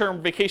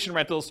short-term vacation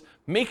rentals,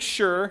 make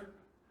sure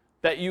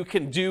that you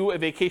can do a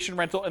vacation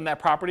rental in that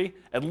property,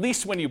 at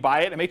least when you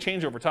buy it. It may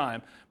change over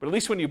time, but at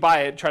least when you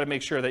buy it, try to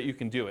make sure that you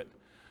can do it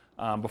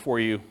before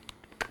you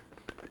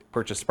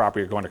purchase the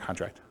property or go under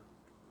contract.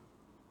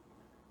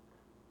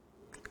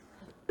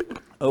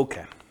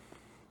 Okay.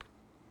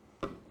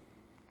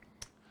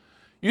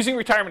 Using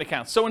retirement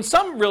accounts. So in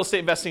some real estate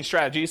investing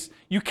strategies,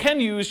 you can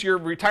use your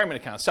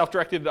retirement account,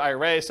 self-directed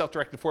IRA,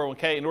 self-directed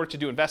 401k in order to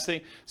do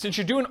investing. Since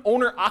you're doing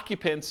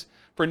owner-occupants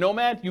for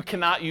Nomad, you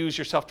cannot use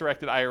your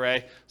self-directed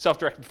IRA,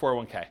 self-directed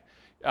 401k.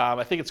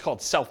 I think it's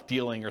called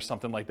self-dealing or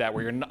something like that,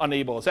 where you're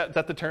unable. Is that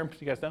the term? Do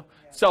you guys know?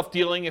 Yeah.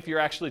 Self-dealing, if you're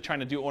actually trying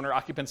to do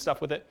owner-occupant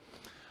stuff with it.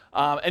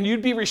 And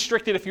you'd be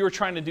restricted if you were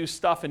trying to do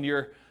stuff in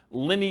your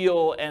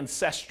lineal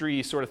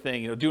ancestry sort of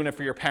thing, doing it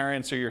for your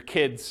parents or your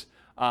kids.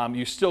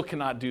 You still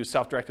cannot do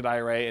self-directed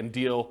IRA and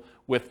deal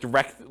with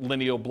direct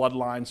lineal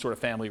bloodline sort of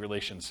family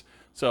relations.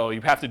 So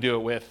you have to do it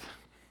with,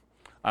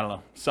 I don't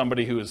know,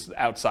 somebody who is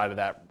outside of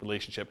that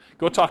relationship.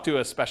 Go talk to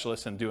a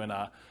specialist in doing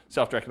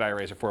self-directed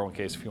IRAs or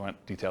 401ks if you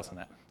want details on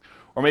that.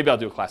 Or maybe I'll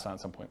do a class on it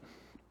at some point.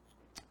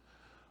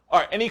 All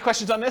right, any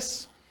questions on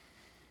this?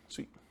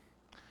 Sweet.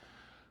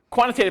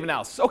 Quantitative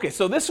analysis. Okay,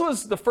 so this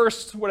was the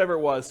first, whatever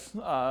it was.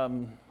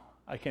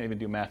 I can't even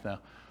do math now.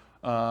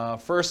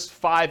 First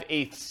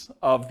 5/8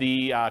 of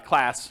the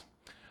class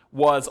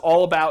was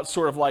all about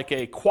sort of like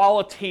a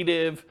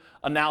qualitative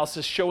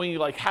analysis showing you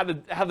like how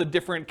the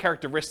different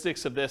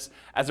characteristics of this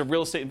as a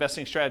real estate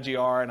investing strategy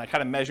are, and I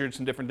kind of measured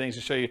some different things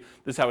to show you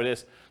this is how it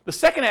is. The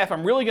second half,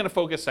 I'm really going to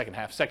focus, second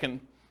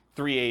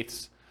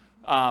 3/8,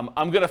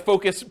 I'm going to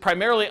focus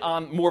primarily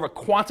on more of a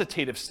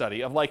quantitative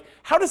study of like,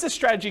 how does this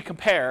strategy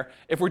compare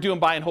if we're doing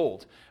buy and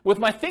hold? With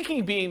my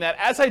thinking being that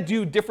as I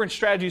do different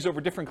strategies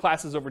over different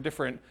classes, over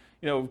different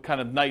kind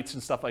of nights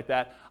and stuff like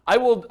that, I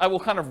will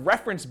kind of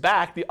reference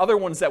back the other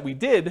ones that we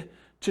did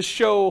to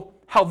show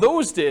how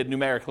those did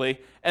numerically,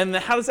 and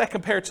then how does that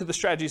compare to the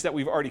strategies that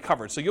we've already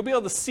covered. So you'll be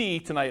able to see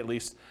tonight at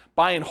least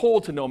buy and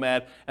hold to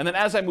Nomad, and then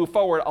as I move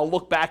forward, I'll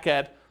look back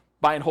at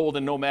buy and hold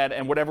and Nomad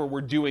and whatever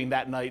we're doing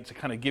that night to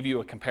kind of give you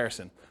a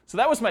comparison. So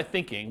that was my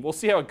thinking. We'll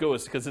see how it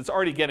goes because it's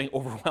already getting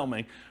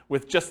overwhelming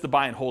with just the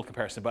buy and hold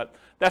comparison, but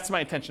that's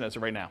my intention as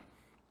of right now.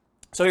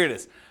 So here it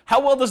is.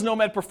 How well does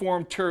Nomad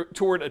perform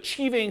toward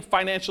achieving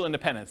financial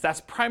independence?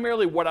 That's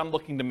primarily what I'm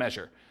looking to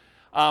measure.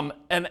 And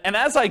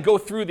as I go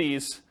through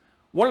these,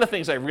 one of the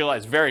things I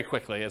realized very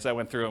quickly as I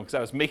went through them, because I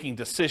was making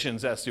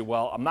decisions as to,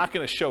 well, I'm not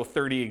going to show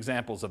 30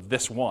 examples of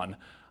this one.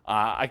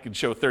 I could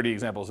show 30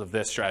 examples of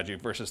this strategy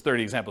versus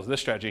 30 examples of this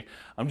strategy.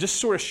 I'm just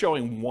sort of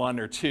showing one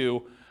or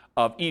two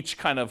of each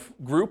kind of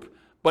group,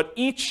 but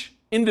each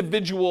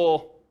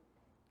individual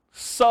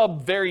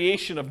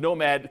sub-variation of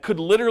Nomad could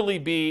literally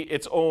be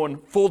its own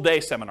full-day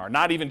seminar,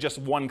 not even just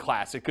one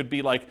class. It could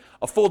be like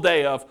a full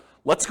day of,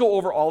 let's go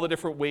over all the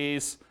different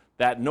ways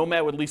that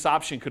Nomad with lease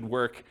option could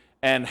work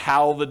and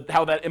how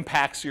that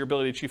impacts your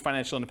ability to achieve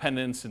financial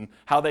independence and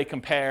how they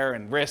compare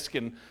and risk.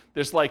 And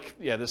there's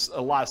there's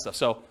a lot of stuff.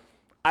 So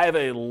I have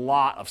a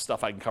lot of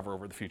stuff I can cover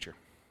over the future.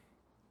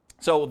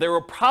 So there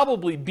will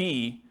probably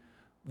be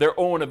their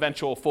own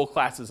eventual full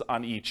classes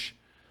on each.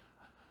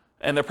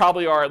 And there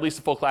probably are at least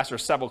a full class or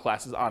several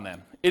classes on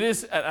them. It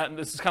is, and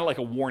this is kind of like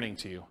a warning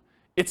to you,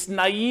 it's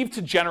naive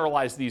to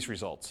generalize these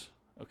results.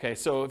 Okay,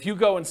 so if you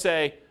go and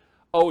say,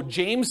 oh,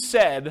 James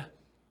said,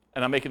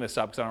 and I'm making this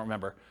up because I don't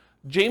remember,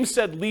 James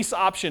said lease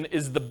option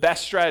is the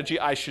best strategy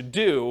I should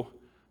do,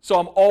 so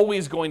I'm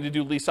always going to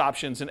do lease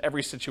options in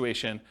every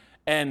situation.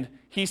 And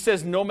he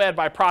says Nomad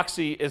by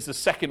proxy is the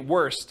second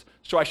worst,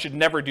 so I should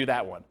never do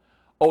that one.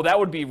 Oh, that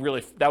would be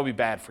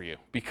bad for you,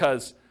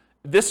 because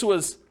this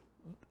was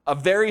a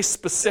very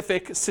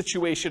specific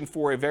situation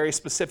for a very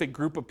specific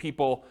group of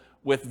people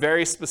with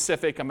very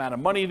specific amount of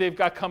money they've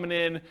got coming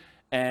in,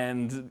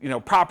 and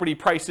property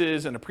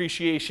prices and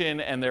appreciation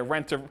and their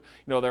rent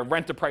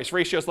to price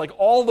ratios. Like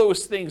all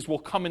those things will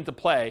come into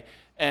play.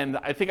 And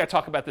I think I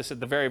talk about this at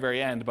the very,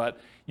 very end, but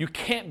you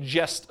can't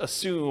just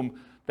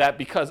assume that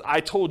because I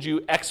told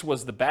you X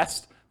was the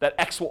best, that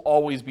X will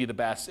always be the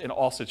best in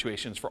all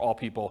situations for all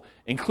people,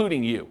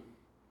 including you.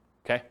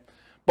 Okay?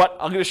 But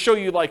I'm going to show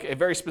you like a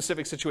very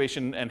specific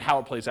situation and how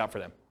it plays out for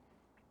them.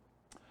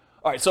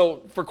 All right,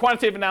 so for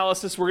quantitative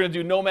analysis, we're going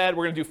to do Nomad.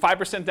 We're going to do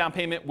 5% down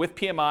payment with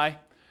PMI.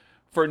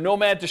 For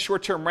Nomad to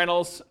short-term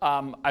rentals,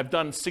 I've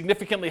done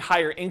significantly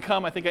higher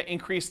income. I think I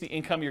increased the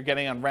income you're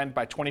getting on rent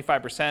by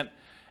 25%,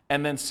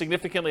 and then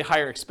significantly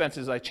higher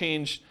expenses. I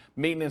changed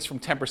maintenance from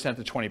 10%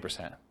 to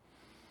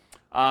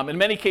 20%. In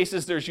many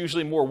cases, there's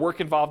usually more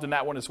work involved in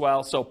that one as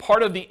well. So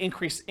part of the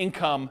increased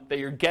income that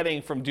you're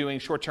getting from doing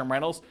short-term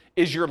rentals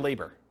is your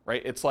labor,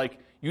 right? It's like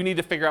you need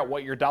to figure out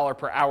what your dollar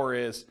per hour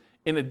is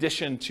in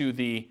addition to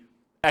the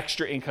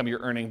extra income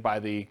you're earning by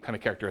the kind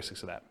of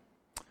characteristics of that.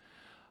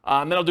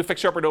 Then I'll do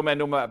fixer-upper Nomad,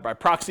 Nomad by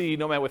proxy,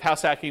 Nomad with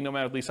house hacking,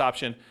 Nomad with lease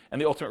option, and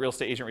the ultimate real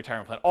estate agent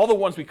retirement plan. All the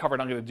ones we covered,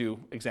 I'm going to do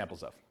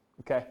examples of.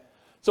 Okay.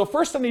 So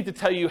first, I need to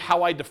tell you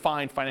how I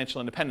define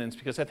financial independence,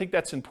 because I think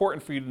that's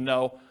important for you to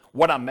know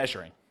what I'm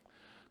measuring.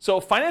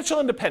 So financial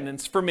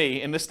independence for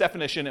me in this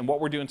definition and what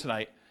we're doing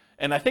tonight,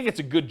 and I think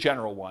it's a good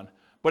general one,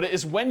 but it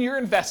is when your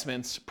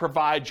investments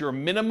provide your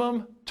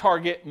minimum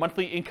target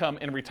monthly income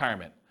in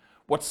retirement.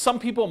 What some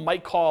people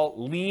might call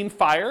lean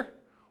fire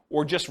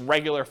or just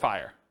regular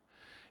fire.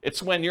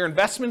 It's when your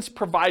investments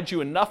provide you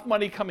enough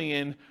money coming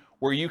in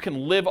where you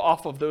can live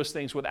off of those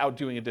things without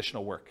doing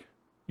additional work.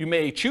 You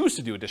may choose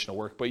to do additional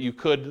work, but you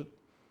could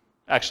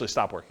actually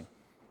stop working.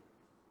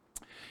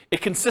 It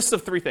consists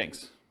of three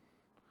things.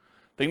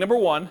 Thing number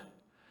one,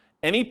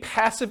 any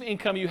passive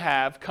income you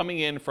have coming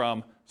in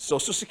from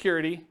Social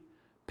Security,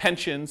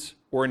 pensions,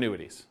 or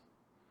annuities.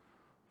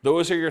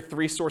 Those are your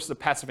three sources of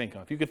passive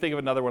income. If you could think of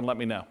another one, let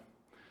me know.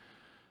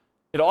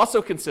 It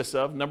also consists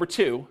of, number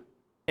two,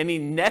 any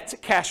net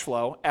cash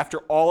flow after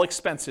all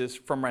expenses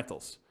from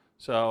rentals.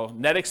 So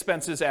net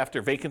expenses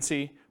after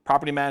vacancy,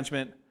 property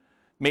management,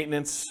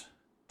 maintenance,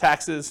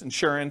 taxes,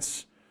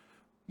 insurance,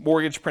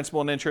 mortgage,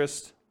 principal, and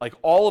interest. Like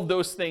all of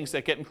those things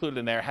that get included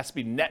in there has to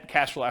be net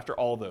cash flow after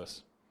all of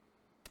those.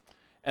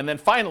 And then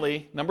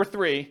finally, number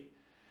three,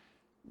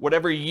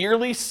 whatever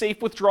yearly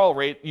safe withdrawal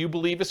rate you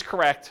believe is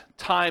correct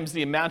times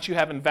the amount you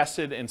have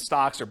invested in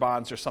stocks or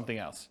bonds or something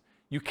else.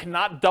 You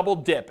cannot double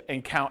dip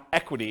and count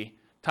equity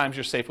times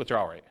your safe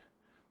withdrawal rate.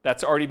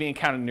 That's already being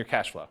counted in your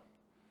cash flow.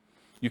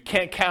 You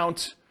can't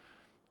count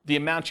the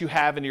amount you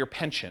have in your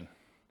pension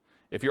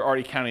if you're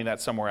already counting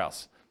that somewhere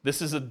else. This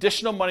is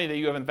additional money that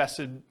you have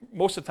invested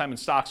most of the time in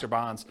stocks or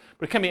bonds,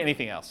 but it can be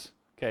anything else,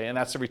 okay? And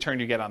that's the return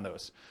you get on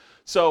those.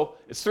 So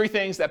it's three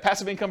things: that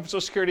passive income from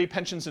Social Security,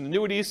 pensions, and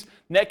annuities,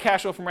 net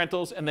cash flow from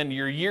rentals, and then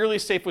your yearly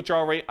safe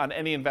withdrawal rate on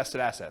any invested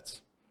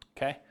assets,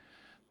 okay?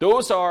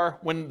 Those are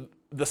when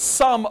the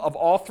sum of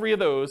all three of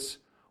those,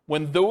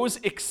 when those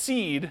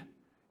exceed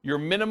your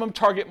minimum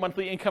target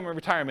monthly income in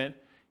retirement,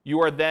 you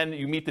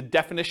meet the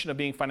definition of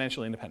being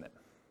financially independent.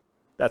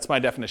 That's my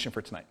definition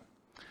for tonight.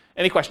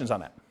 Any questions on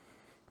that?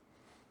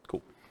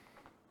 Cool.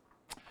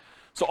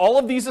 So all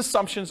of these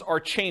assumptions are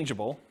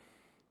changeable.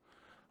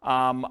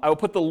 I will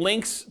put the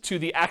links to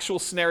the actual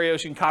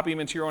scenarios. You can copy them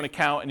into your own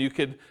account, and you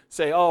could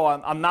say, oh,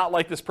 I'm not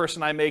like this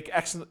person. I make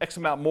X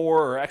amount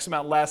more or X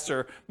amount less,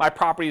 or my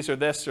properties are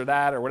this or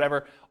that or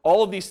whatever.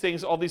 All of these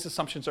things, all these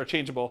assumptions are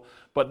changeable,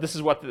 but this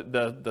is what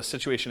the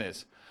situation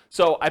is.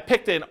 So I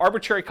picked an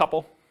arbitrary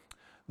couple.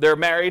 They're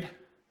married.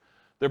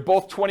 They're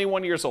both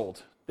 21 years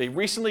old. They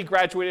recently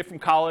graduated from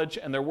college,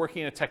 and they're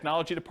working in a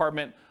technology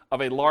department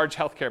of a large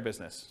healthcare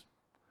business.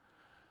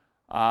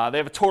 They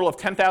have a total of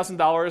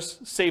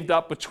 $10,000 saved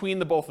up between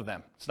the both of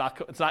them. It's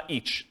not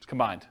each, it's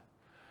combined.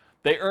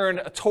 They earn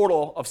a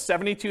total of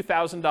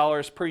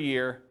 $72,000 per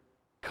year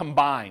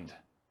combined,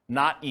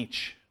 not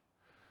each.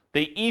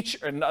 They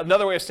each,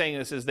 another way of saying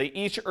this is they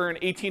each earn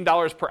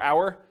 $18 per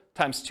hour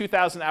times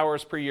 2,000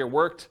 hours per year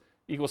worked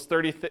equals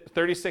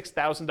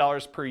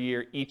 $36,000 per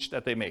year each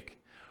that they make.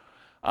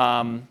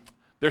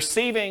 They're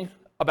saving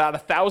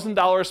about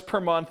 $1,000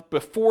 per month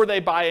before they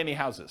buy any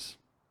houses.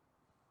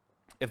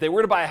 If they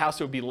were to buy a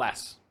house, it would be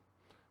less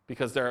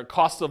because their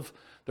cost of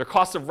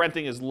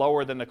renting is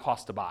lower than the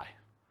cost to buy.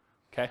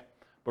 Okay?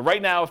 But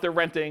right now, if they're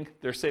renting,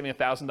 they're saving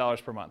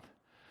 $1,000 per month.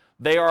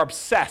 They are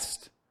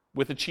obsessed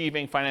with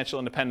achieving financial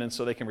independence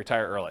so they can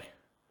retire early.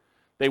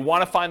 They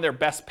want to find their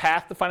best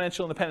path to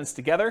financial independence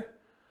together.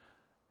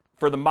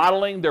 For the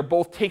modeling, they're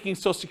both taking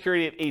Social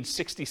Security at age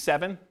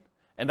 67,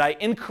 and I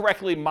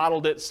incorrectly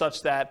modeled it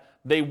such that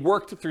they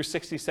worked through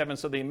 67,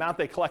 so the amount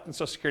they collect in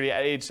Social Security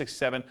at age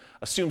 67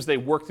 assumes they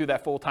work through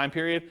that full time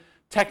period.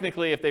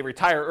 Technically, if they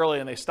retire early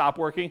and they stop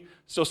working,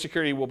 Social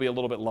Security will be a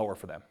little bit lower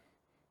for them.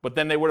 But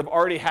then they would have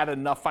already had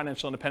enough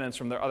financial independence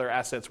from their other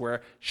assets where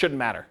it shouldn't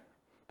matter.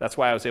 That's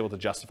why I was able to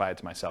justify it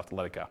to myself to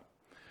let it go.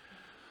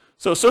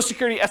 So Social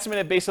Security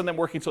estimated based on them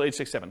working until age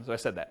 67, so I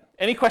said that.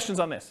 Any questions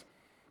on this?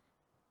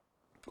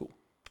 Cool.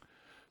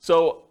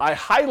 So I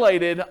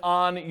highlighted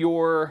on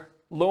your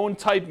loan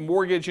type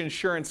mortgage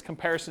insurance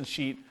comparison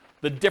sheet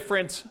the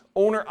different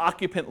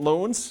owner-occupant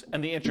loans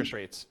and the interest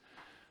rates.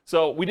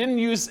 So we didn't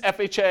use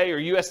FHA or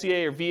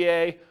USDA or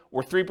VA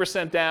or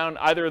 3% down,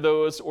 either of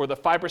those, or the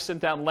 5%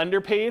 down lender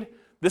paid.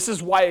 This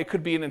is why it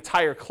could be an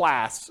entire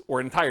class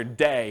or an entire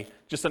day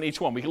just on each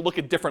one. We could look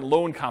at different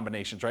loan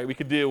combinations, right? We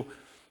could do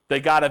They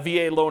got a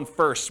VA loan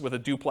first with a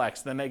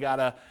duplex, then they got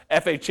a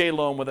FHA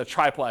loan with a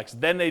triplex,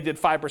 then they did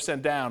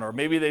 5% down, or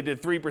maybe they did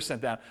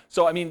 3% down.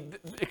 So, I mean,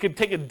 it could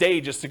take a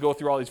day just to go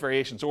through all these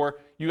variations, or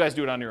you guys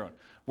do it on your own.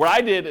 What I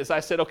did is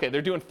I said, okay,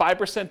 they're doing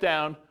 5%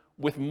 down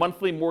with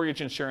monthly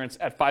mortgage insurance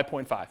at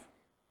 5.5.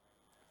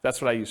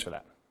 That's what I use for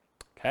that,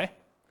 okay?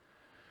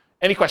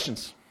 Any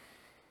questions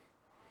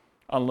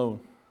on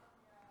loan?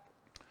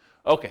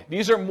 Okay,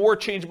 these are more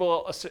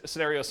changeable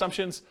scenario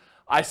assumptions.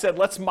 I said,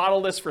 let's model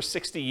this for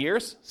 60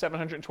 years,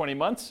 720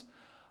 months.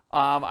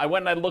 I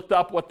went and I looked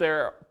up what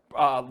their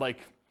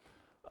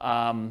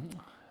kind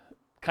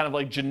of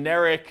like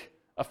generic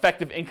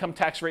effective income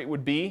tax rate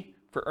would be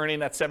for earning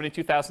that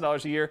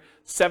 $72,000 a year.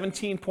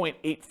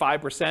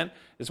 17.85%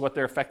 is what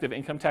their effective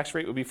income tax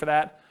rate would be for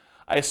that.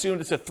 I assumed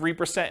it's a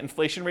 3%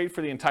 inflation rate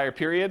for the entire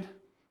period.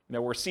 You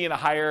know, we're seeing a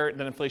higher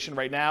than inflation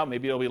right now.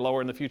 Maybe it'll be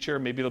lower in the future.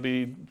 Maybe it'll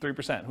be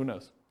 3%. Who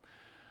knows?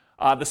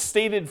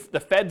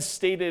 The Fed's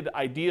stated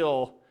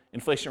ideal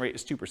inflation rate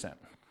is 2%,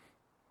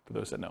 for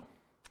those that know.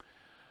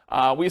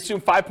 We assume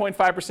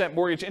 5.5%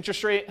 mortgage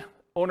interest rate,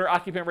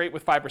 owner-occupant rate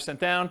with 5%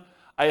 down.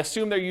 I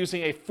assume they're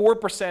using a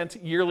 4%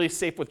 yearly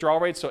safe withdrawal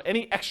rate. So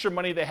any extra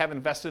money they have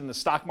invested in the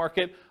stock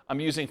market, I'm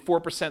using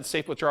 4%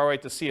 safe withdrawal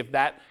rate to see if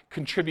that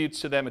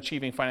contributes to them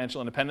achieving financial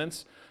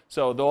independence.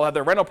 So they'll have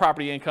their rental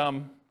property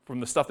income from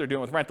the stuff they're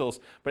doing with rentals,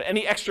 but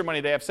any extra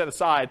money they have set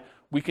aside,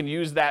 we can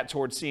use that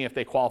towards seeing if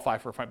they qualify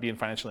for being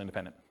financially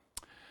independent.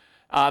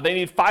 They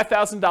need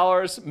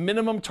 $5,000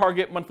 minimum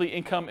target monthly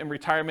income in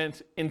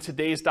retirement in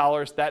today's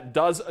dollars. That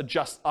does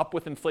adjust up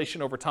with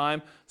inflation over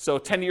time. So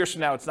 10 years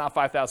from now, it's not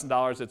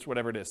 $5,000, it's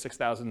whatever it is,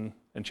 $6,000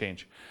 and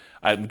change.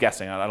 I'm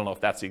guessing, I don't know if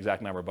that's the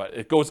exact number, but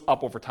it goes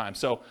up over time.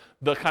 So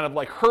the kind of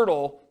like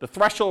hurdle, the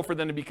threshold for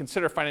them to be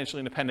considered financially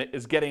independent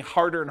is getting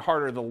harder and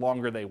harder the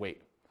longer they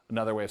wait.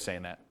 Another way of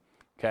saying that,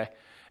 okay?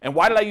 And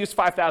why did I use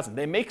 $5,000?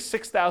 They make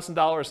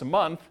 $6,000 a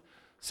month.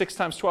 6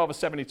 times 12 is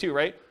 72,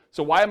 right?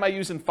 So why am I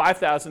using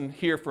 $5,000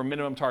 here for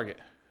minimum target?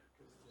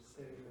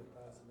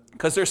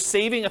 Because they're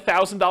saving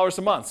 $1,000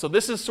 a month. So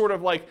this is sort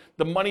of like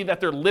the money that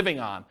they're living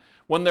on.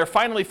 When they're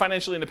finally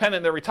financially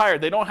independent, they're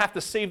retired, they don't have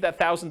to save that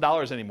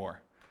 $1,000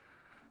 anymore.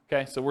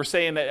 Okay, so we're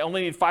saying that they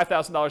only need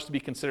 $5,000 to be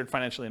considered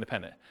financially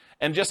independent.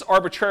 And just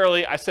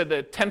arbitrarily, I said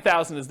that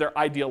 $10,000 is their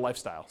ideal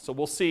lifestyle. So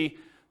we'll see,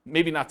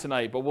 maybe not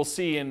tonight, but we'll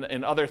see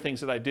in other things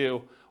that I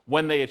do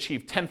when they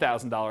achieve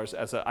 $10,000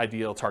 as an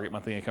ideal target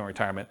monthly income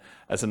retirement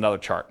as another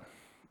chart.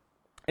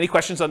 Any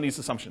questions on these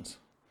assumptions?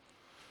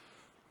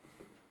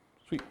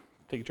 Sweet,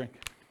 take a drink.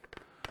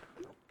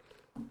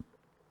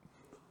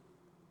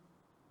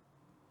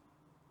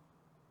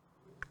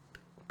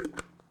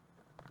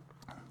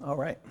 All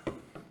right.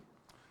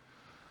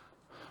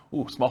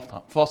 Ooh, small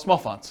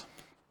fonts.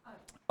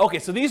 Okay,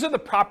 so these are the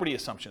property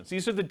assumptions.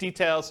 These are the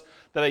details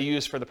that I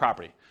use for the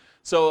property.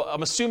 So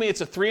I'm assuming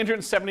it's a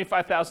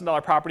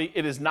 $375,000 property.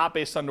 It is not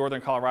based on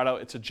Northern Colorado.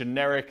 It's a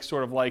generic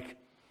sort of like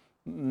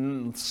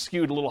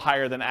skewed a little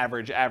higher than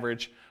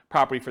average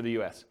property for the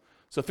US.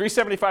 So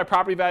 $375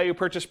 property value,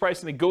 purchase price,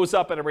 and it goes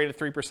up at a rate of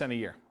 3% a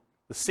year.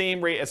 The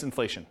same rate as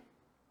inflation.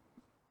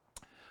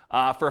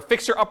 For a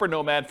fixer-upper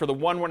Nomad, for the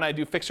one when I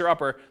do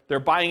fixer-upper, they're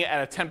buying it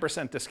at a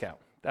 10% discount.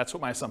 That's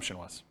what my assumption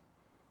was,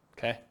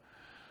 okay?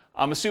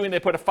 I'm assuming they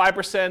put a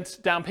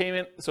 5% down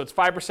payment, so it's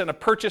 5% of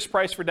purchase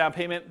price for down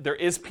payment. There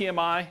is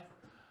PMI.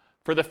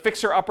 For the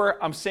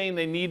fixer-upper, I'm saying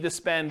they need to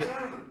spend,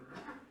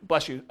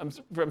 bless you,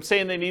 I'm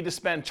saying they need to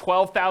spend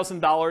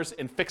 $12,000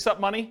 in fix-up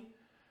money,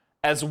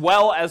 as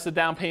well as the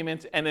down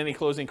payment and any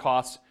closing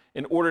costs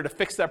in order to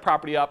fix that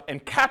property up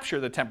and capture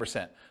the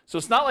 10%. So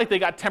it's not like they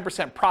got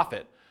 10%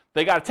 profit.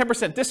 They got a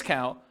 10%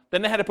 discount,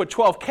 then they had to put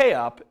 $12K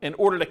up in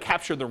order to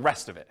capture the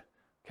rest of it,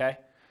 okay?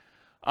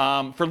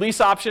 For lease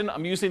option,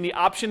 I'm using the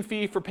option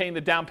fee for paying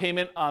the down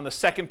payment on the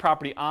second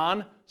property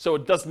on, so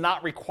it does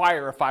not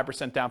require a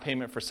 5% down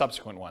payment for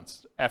subsequent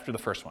ones after the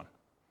first one.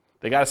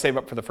 They got to save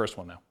up for the first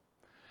one now.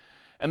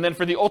 And then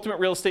for the ultimate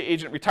real estate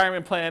agent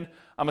retirement plan,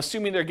 I'm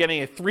assuming they're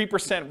getting a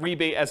 3%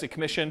 rebate as a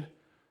commission.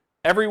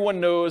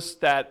 Everyone knows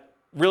that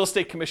real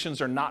estate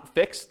commissions are not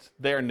fixed.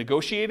 They are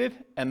negotiated,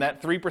 and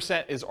that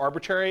 3% is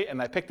arbitrary,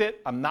 and I picked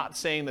it. I'm not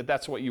saying that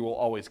that's what you will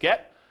always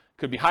get.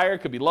 Could be higher,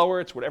 could be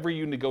lower. It's whatever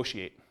you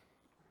negotiate.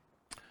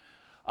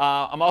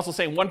 I'm also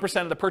saying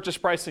 1% of the purchase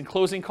price and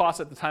closing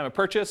costs at the time of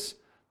purchase.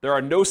 There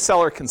are no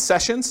seller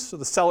concessions, so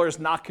the seller is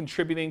not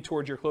contributing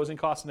towards your closing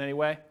costs in any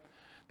way.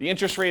 The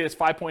interest rate is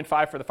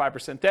 5.5 for the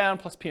 5% down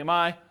plus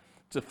PMI.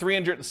 It's a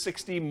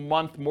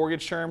 360-month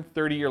mortgage term,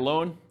 30-year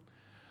loan.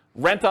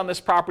 Rent on this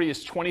property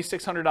is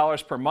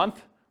 $2,600 per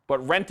month,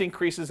 but rent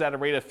increases at a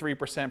rate of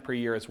 3% per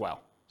year as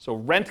well. So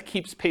rent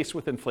keeps pace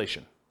with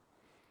inflation.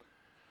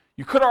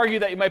 You could argue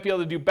that you might be able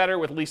to do better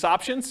with lease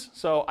options.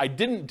 So I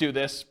didn't do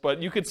this,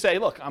 but you could say,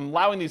 look, I'm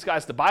allowing these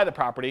guys to buy the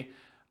property.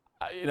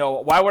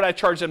 Why would I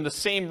charge them the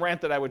same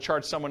rent that I would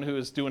charge someone who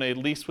is doing a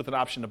lease with an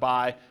option to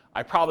buy?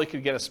 I probably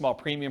could get a small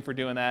premium for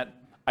doing that.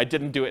 I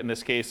didn't do it in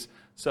this case.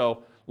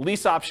 So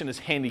lease option is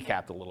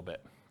handicapped a little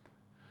bit.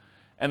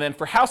 And then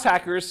for house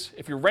hackers,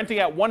 if you're renting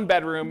out 1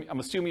 bedroom, I'm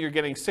assuming you're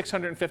getting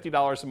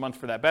 $650 a month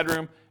for that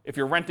bedroom. If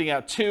you're renting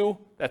out 2,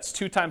 that's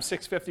 2 times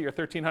 $650 or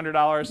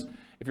 $1,300.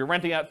 If you're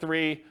renting out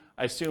 3,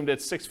 I assumed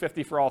it's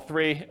 $650 for all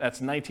 3.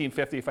 That's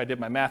 $1,950 if I did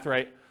my math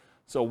right.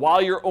 So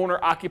while you're owner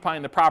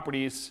occupying the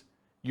properties,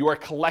 you are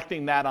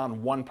collecting that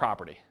on 1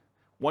 property.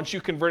 Once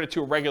you convert it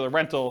to a regular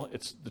rental,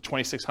 it's the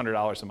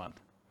 $2,600 a month.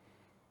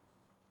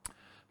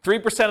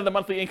 3% of the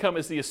monthly income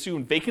is the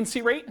assumed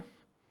vacancy rate.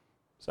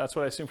 So that's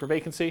what I assume for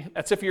vacancy.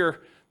 That's if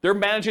they're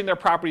managing their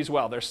properties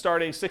well. They're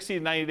starting 60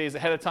 to 90 days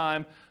ahead of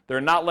time. They're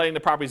not letting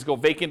the properties go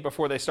vacant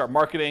before they start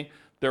marketing.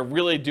 They're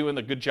really doing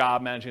a good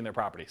job managing their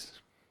properties.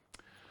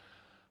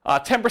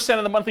 10%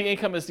 of the monthly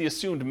income is the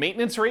assumed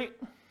maintenance rate.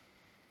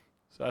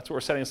 So that's what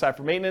we're setting aside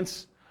for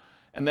maintenance.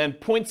 And then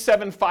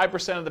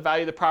 0.75% of the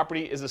value of the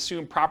property is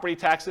assumed property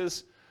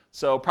taxes.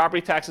 So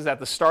property taxes at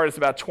the start is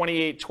about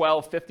 $28,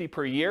 $12, $50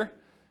 per year.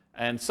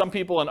 And some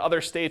people in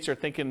other states are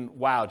thinking,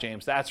 wow,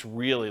 James, that's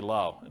really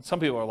low. And some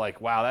people are like,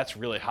 wow, that's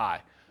really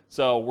high.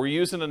 So we're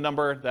using a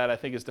number that I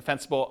think is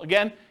defensible.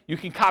 Again, you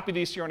can copy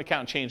these to your own account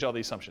and change all the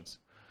assumptions.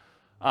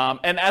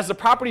 And as the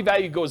property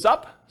value goes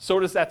up, so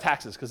does that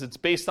taxes, because it's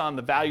based on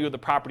the value of the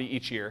property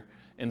each year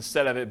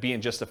instead of it being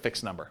just a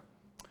fixed number.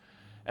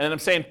 And then I'm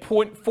saying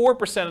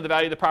 0.4% of the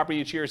value of the property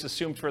each year is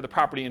assumed for the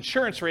property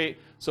insurance rate.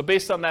 So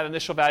based on that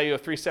initial value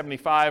of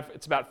 $375,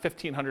 it's about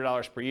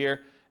 $1,500 per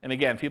year. And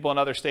again, people in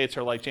other states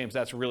are like, James,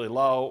 that's really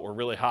low or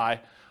really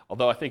high,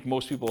 although I think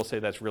most people will say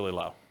that's really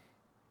low.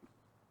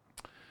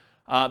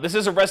 This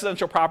is a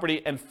residential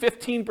property, and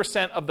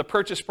 15% of the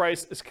purchase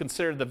price is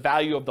considered the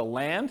value of the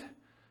land.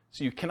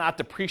 So you cannot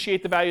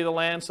depreciate the value of the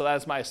land, so that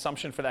is my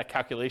assumption for that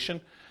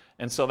calculation.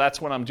 And so that's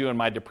when I'm doing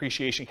my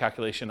depreciation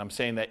calculation. I'm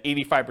saying that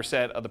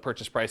 85% of the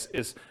purchase price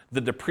is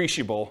the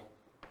depreciable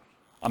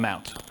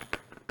amount.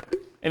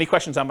 Any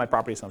questions on my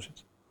property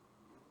assumptions?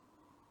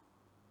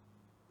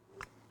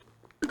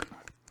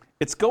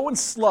 It's going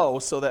slow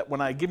so that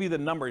when I give you the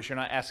numbers, you're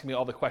not asking me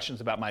all the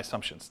questions about my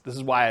assumptions. This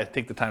is why I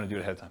take the time to do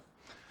it ahead of time.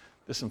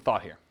 There's some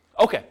thought here.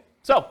 Okay,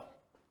 so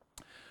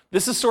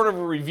this is sort of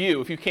a review.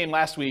 If you came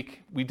last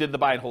week, we did the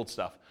buy and hold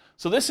stuff.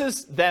 So this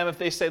is them if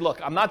they say, look,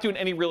 I'm not doing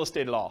any real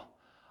estate at all.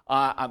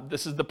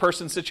 This is the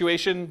person's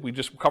situation. We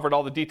just covered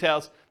all the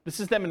details. This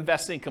is them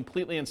investing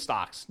completely in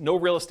stocks. No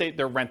real estate,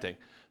 they're renting.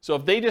 So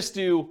if they just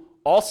do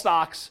all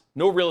stocks,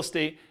 no real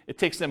estate, it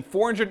takes them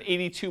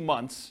 482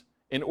 months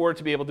in order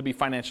to be able to be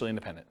financially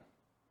independent.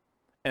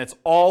 And it's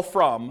all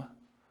from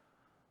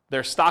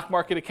their stock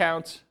market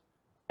account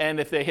and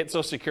if they hit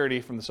Social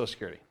Security, from the Social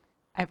Security.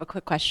 I have a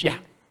quick question.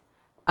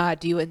 Yeah.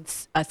 Do you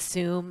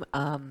assume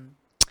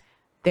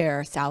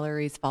their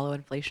salaries follow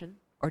inflation,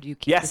 or do you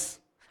keep Yes.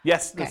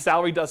 Yes, Okay. the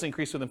salary does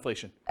increase with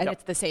inflation. and Yep.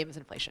 it's the same as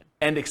inflation?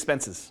 And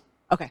expenses.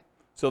 Okay.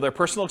 So their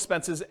personal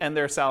expenses and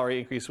their salary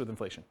increase with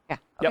inflation. Yeah.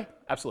 Okay.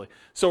 Yep, absolutely.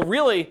 So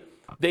really,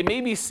 they may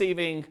be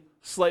saving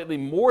slightly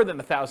more than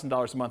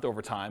 $1,000 a month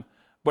over time,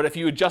 but if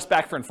you adjust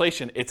back for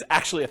inflation, it's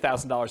actually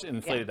 $1,000 in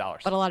inflated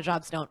dollars. But a lot of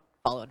jobs don't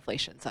follow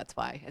inflation, so that's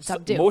why. And So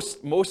some do.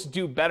 most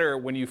do better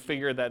when you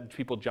figure that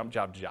people jump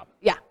job to job.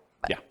 Yeah.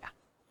 but- Yeah.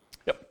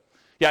 Yep.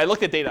 Yeah, I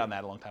looked at data on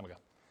that a long time ago.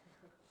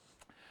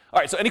 All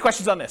right, so any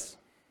questions on this?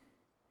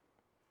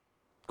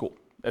 Cool,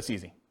 that's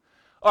easy.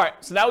 All right,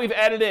 so now we've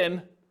added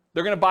in,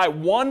 they're gonna buy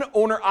 1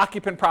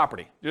 owner-occupant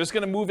property. They're just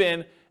gonna move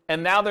in,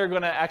 and now they're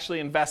gonna actually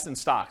invest in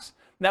stocks.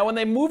 Now, when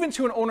they move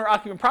into an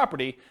owner-occupant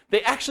property,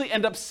 they actually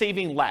end up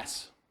saving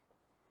less,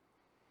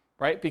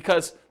 right?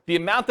 Because the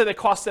amount that it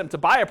costs them to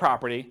buy a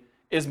property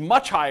is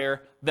much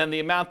higher than the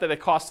amount that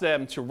it costs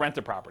them to rent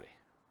a property.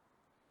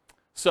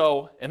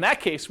 So in that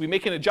case, we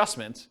make an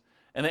adjustment,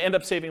 and they end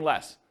up saving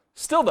less.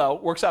 Still, though,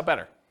 works out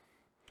better.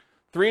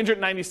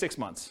 396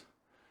 months.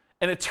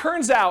 And it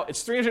turns out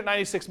it's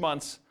 396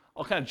 months.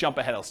 I'll kind of jump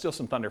ahead. I'll steal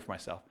some thunder for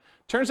myself.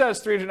 Turns out it's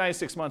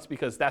 396 months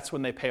because that's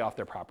when they pay off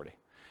their property.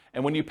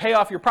 And when you pay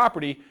off your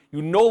property,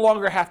 you no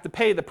longer have to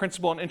pay the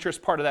principal and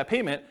interest part of that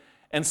payment.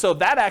 And so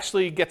that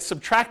actually gets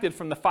subtracted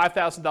from the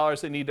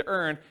 $5,000 they need to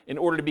earn in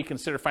order to be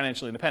considered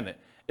financially independent.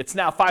 It's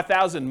now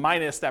 $5,000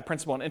 minus that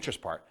principal and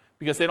interest part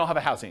because they don't have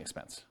a housing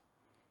expense.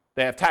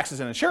 They have taxes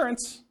and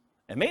insurance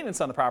and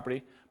maintenance on the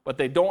property, but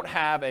they don't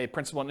have a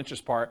principal and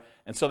interest part.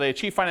 And so they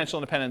achieve financial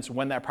independence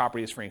when that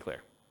property is free and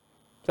clear.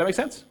 Does that make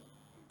sense?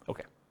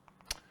 Okay.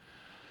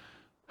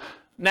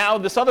 Now,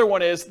 this other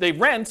one is they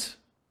rent,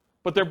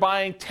 but they're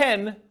buying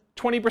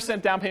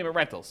 20% down payment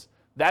rentals.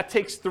 That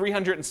takes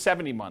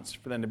 370 months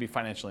for them to be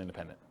financially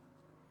independent.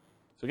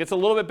 So it gets a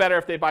little bit better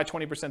if they buy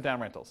 20% down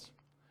rentals.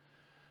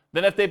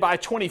 Then if they buy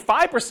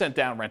 25%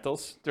 down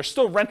rentals, they're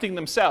still renting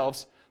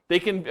themselves, they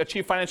can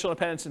achieve financial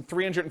independence in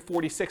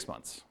 346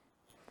 months.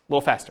 A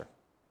little faster.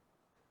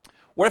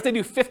 What if they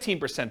do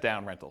 15%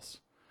 down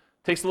rentals?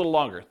 Takes a little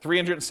longer,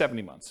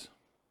 370 months.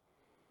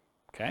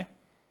 Okay?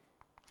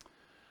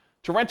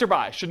 To rent or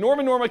buy. Should Norm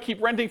and Norma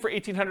keep renting for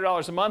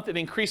 $1,800 a month? It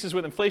increases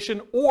with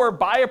inflation. Or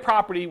buy a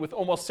property with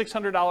almost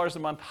 $600 a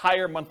month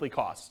higher monthly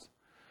cost.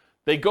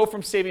 They go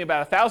from saving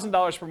about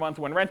 $1,000 per month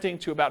when renting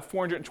to about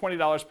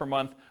 $420 per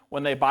month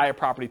when they buy a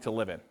property to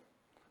live in.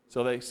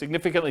 So they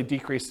significantly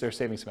decrease their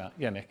savings amount.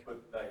 Yeah, Nick? But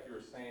like you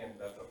were saying,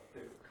 that's a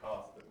fixed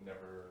cost that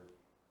never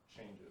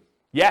changes.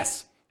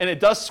 Yes, and it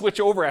does switch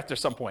over after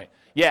some point.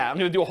 Yeah, I'm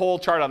going to do a whole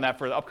chart on that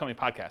for the upcoming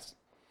podcast.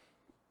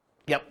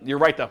 Yep, you're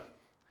right though.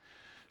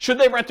 Should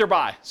they rent or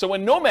buy? So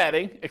when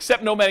nomading,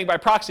 except nomading by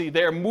proxy,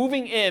 they are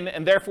moving in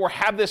and therefore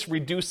have this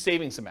reduced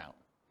savings amount.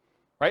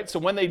 Right? So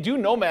when they do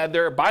nomad,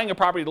 they're buying a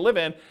property to live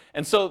in,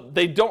 and so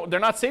they're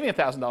not saving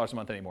 $1,000 a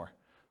month anymore.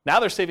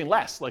 Now they're saving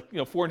less, like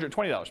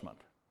 $420 a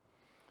month.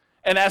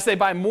 And as they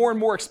buy more and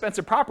more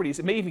expensive properties,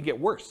 it may even get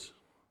worse.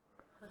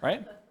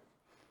 Right?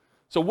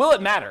 So will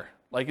it matter?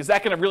 Like, is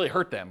that going to really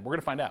hurt them? We're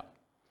going to find out.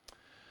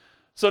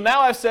 So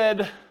now I've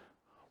said,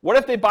 what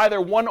if they buy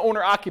their one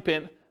owner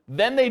occupant,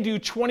 then they do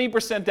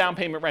 20% down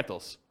payment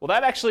rentals? Well,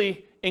 that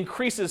actually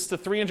increases to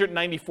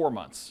 394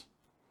 months.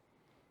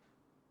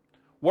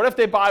 What if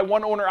they buy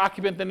one owner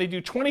occupant, then they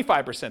do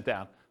 25%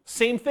 down?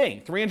 Same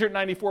thing,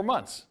 394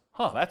 months.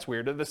 Huh, that's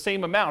weird. They're the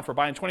same amount for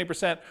buying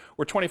 20%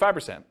 or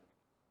 25%.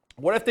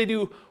 What if they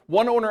do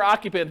one owner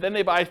occupant, then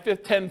they buy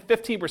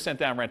 15%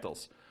 down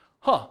rentals?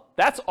 Huh,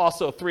 that's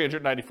also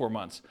 394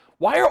 months.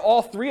 Why are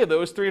all three of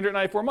those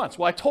 394 months?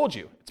 Well, I told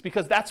you. It's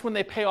because that's when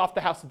they pay off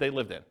the house that they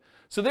lived in.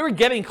 So they were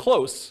getting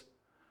close,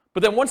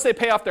 but then once they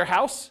pay off their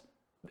house,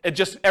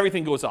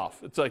 everything goes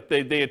off. It's like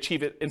they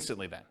achieve it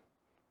instantly then.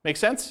 Make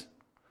sense?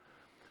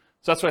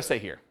 So that's what I say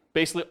here.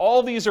 Basically,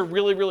 all these are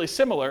really, really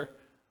similar.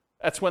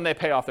 That's when they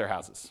pay off their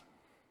houses.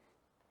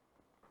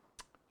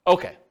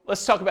 Okay,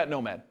 let's talk about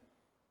Nomad.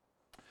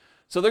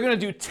 So they're going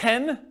to do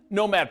 10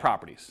 Nomad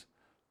properties.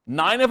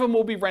 9 of them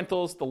will be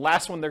rentals. The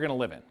last one they're going to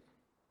live in.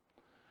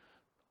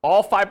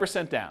 All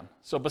 5% down.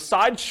 So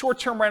besides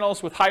short-term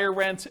rentals with higher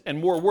rent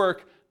and more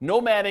work,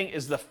 nomading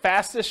is the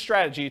fastest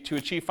strategy to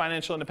achieve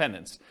financial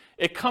independence.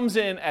 It comes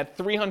in at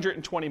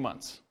 320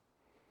 months.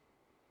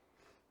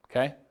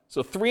 Okay?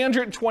 So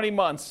 320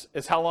 months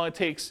is how long it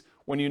takes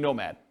when you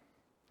nomad.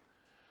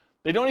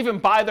 They don't even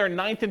buy their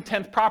 9th and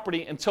 10th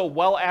property until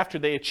well after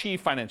they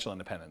achieve financial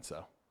independence,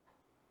 though.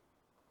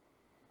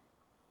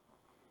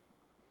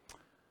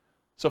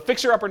 So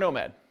fixer-upper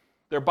nomad.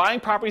 They're buying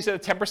properties at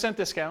a 10%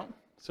 discount.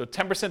 So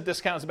 10%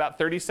 discount is about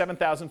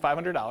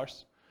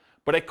 $37,500.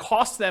 But it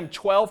costs them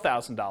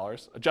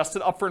 $12,000,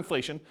 adjusted up for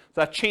inflation.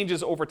 So that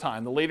changes over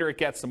time. The later it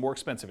gets, the more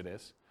expensive it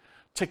is,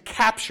 to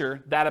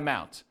capture that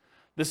amount.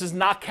 This is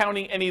not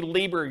counting any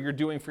labor you're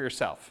doing for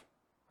yourself.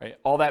 Right?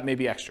 All that may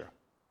be extra.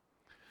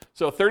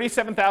 So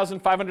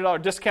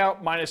 $37,500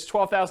 discount minus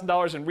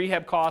 $12,000 in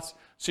rehab costs.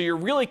 So you're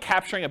really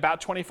capturing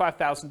about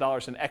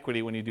 $25,000 in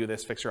equity when you do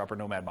this fixer-upper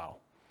nomad model.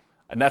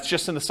 And that's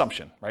just an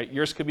assumption, right?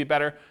 Yours could be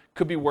better,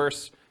 could be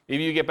worse.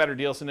 Maybe you get better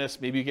deals than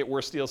this. Maybe you get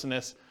worse deals than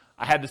this.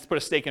 I had to put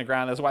a stake in the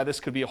ground. That's why this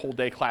could be a whole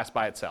day class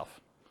by itself.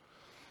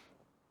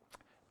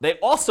 They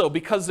also,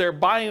 because they're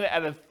buying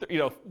at a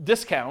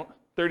discount,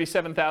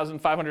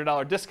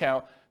 $37,500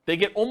 discount, they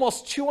get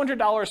almost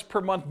 $200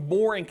 per month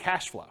more in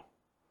cash flow.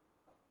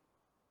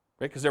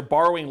 Right? Because they're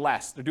borrowing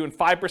less. They're doing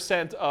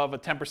 5% of a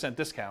 10%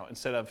 discount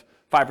instead of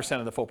 5%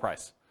 of the full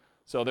price.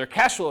 So their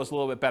cash flow is a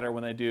little bit better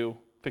when they do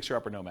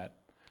fixer-upper nomad.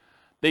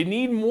 They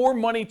need more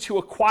money to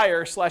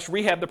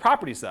acquire/rehab the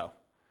properties, though,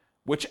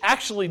 which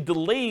actually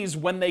delays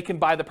when they can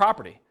buy the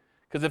property.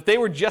 Because if they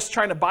were just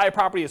trying to buy a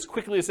property as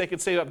quickly as they could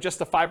save up just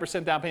a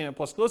 5% down payment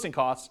plus closing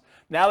costs,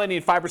 now they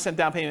need 5%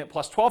 down payment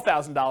plus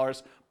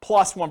 $12,000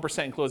 plus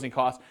 1% in closing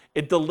costs.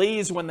 It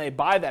delays when they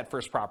buy that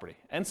first property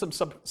and some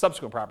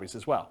subsequent properties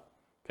as well.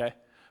 Okay?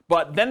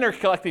 But then they're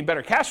collecting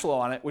better cash flow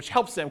on it, which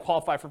helps them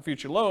qualify for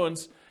future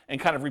loans and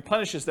kind of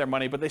replenishes their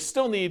money, but they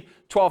still need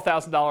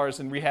 $12,000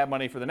 in rehab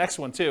money for the next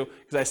one too,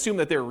 because I assume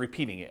that they're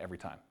repeating it every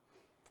time.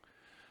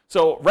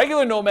 So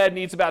regular nomad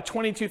needs about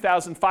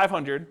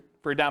 $22,500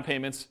 for down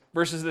payments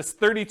versus this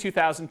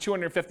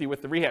 $32,250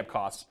 with the rehab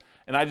costs.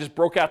 And I just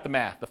broke out the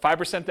math. The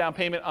 5% down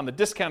payment on the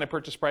discounted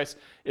purchase price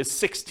is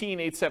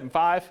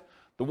 $16,875.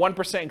 The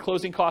 1% in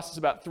closing costs is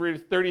about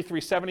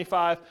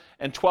 $33,775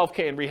 and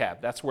 $12K in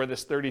rehab. That's where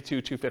this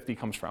 $32,250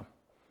 comes from.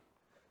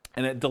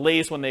 And it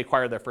delays when they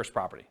acquire their first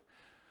property.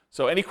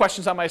 So any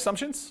questions on my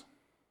assumptions?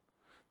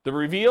 The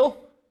reveal?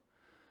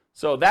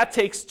 So that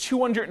takes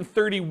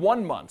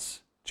 231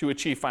 months to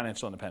achieve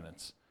financial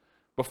independence.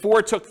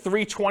 Before it took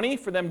 320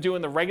 for them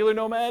doing the regular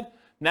nomad.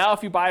 Now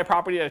if you buy a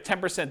property at a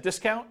 10%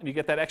 discount and you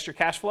get that extra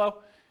cash flow,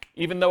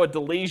 even though it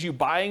delays you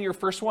buying your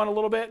first one a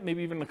little bit,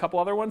 maybe even a couple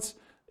other ones,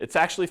 it's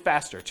actually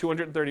faster,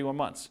 231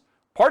 months.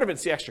 Part of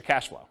it's the extra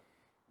cash flow.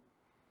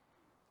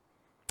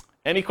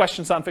 Any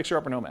questions on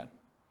fixer-upper nomad?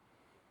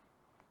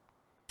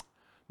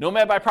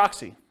 Nomad by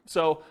proxy.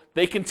 So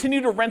they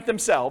continue to rent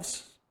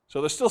themselves,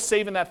 so they're still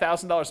saving that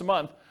 $1,000 a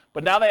month,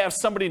 but now they have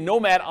somebody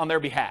nomad on their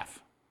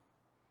behalf.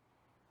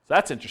 So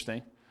that's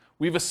interesting.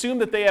 We've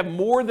assumed that they have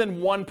more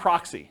than one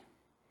proxy,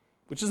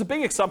 which is a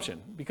big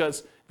assumption, because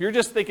if you're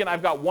just thinking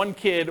I've got one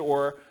kid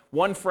or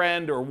one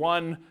friend or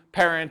one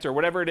parent or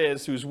whatever it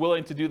is who's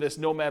willing to do this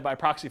nomad by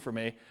proxy for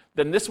me,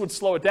 then this would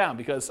slow it down,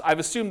 because I've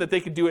assumed that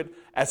they could do it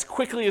as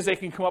quickly as they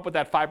can come up with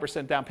that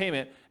 5% down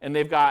payment, and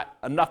they've got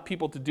enough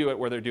people to do it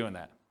where they're doing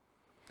that.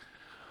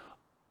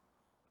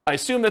 I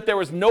assumed that there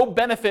was no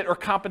benefit or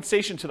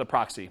compensation to the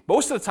proxy.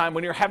 Most of the time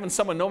when you're having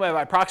someone nomad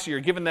by proxy,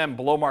 you're giving them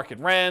below market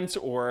rent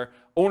or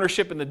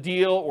ownership in the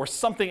deal or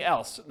something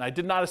else. And I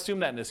did not assume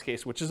that in this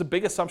case, which is a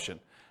big assumption.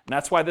 And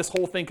that's why this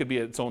whole thing could be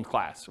its own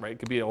class, right? It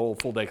could be a whole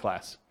full day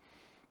class.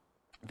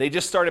 They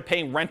just started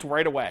paying rent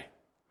right away.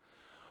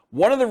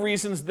 One of the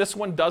reasons this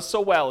one does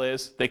so well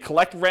is they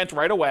collect rent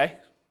right away,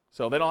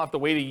 so they don't have to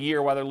wait a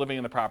year while they're living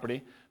in the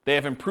property. They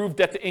have improved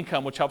debt to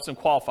income, which helps them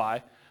qualify.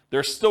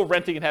 They're still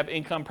renting and have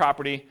income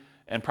property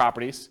and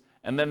properties,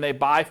 and then they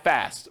buy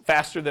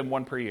faster than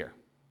one per year,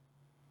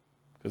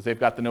 because they've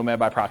got the Nomad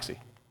by proxy.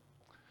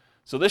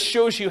 So this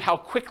shows you how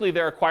quickly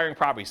they're acquiring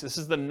properties. This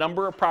is the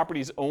number of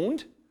properties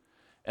owned,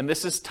 and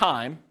this is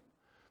time.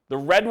 The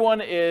red one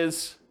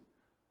is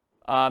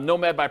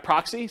Nomad by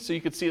proxy, so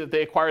you can see that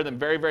they acquire them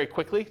very, very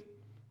quickly.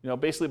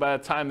 Basically by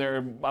the time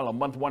they're,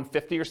 month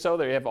 150 or so,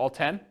 they have all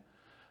 10.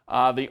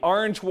 The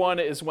orange one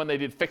is when they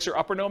did Fixer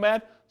Upper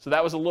Nomad, so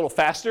that was a little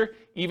faster,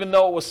 even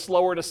though it was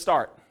slower to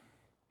start.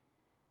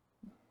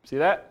 See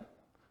that?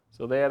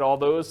 So they had all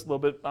those, a little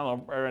bit,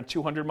 around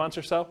 200 months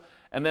or so.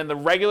 And then the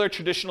regular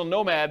traditional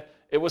Nomad,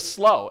 it was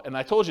slow. And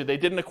I told you, they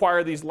didn't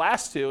acquire these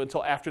last two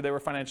until after they were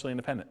financially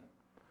independent.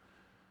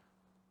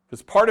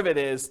 Because part of it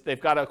is they've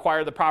got to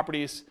acquire the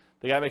properties,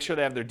 they got to make sure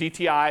they have their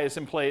DTIs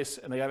in place,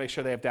 and they got to make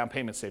sure they have down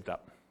payments saved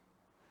up.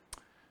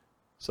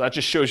 So that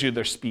just shows you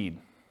their speed.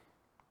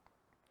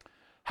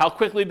 How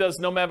quickly does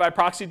Nomad by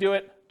proxy do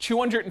it?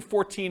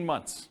 214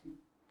 months.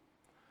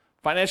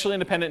 Financially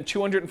independent in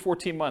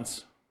 214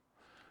 months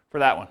for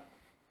that one.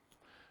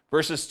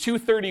 Versus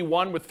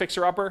 231 with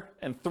Fixer Upper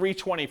and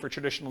 320 for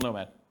traditional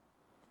Nomad.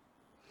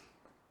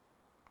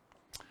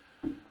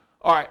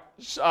 All right,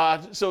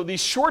 so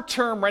these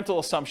short-term rental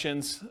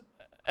assumptions,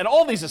 and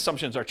all these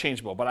assumptions are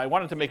changeable, but I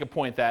wanted to make a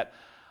point that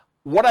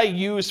what I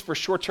use for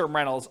short-term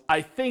rentals,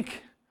 I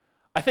think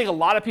a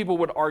lot of people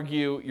would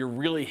argue you're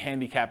really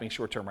handicapping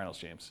short-term rentals,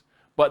 James.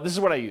 But this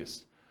is what I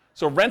use.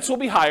 So rents will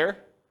be higher,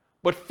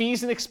 but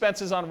fees and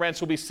expenses on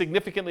rents will be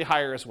significantly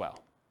higher as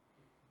well.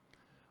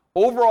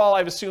 Overall,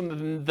 I've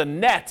assumed the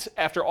net,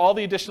 after all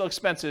the additional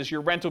expenses,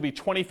 your rent will be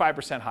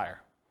 25%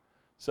 higher.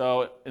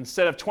 So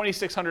instead of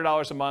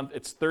 $2,600 a month,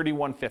 it's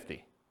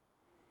 $3,150.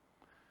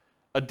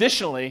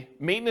 Additionally,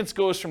 maintenance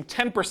goes from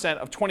 10%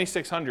 of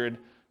 $2,600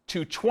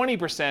 to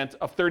 20%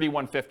 of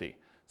 $3,150.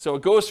 So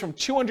it goes from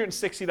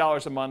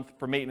 $260 a month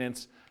for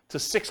maintenance to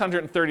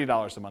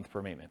 $630 a month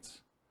for maintenance.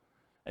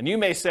 And you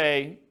may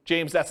say,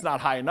 James, that's not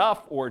high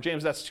enough, or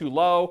James, that's too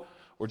low,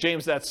 or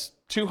James, that's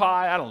too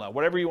high. I don't know,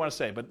 whatever you want to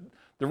say. But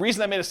the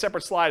reason I made a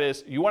separate slide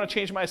is, you want to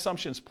change my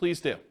assumptions, please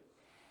do.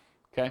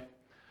 Okay?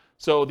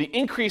 So the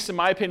increase, in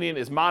my opinion,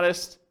 is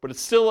modest, but it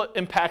still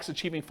impacts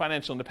achieving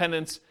financial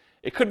independence.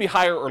 It could be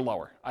higher or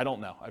lower. I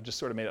don't know. I've just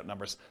sort of made up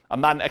numbers.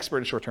 I'm not an expert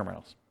in short-term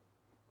rentals.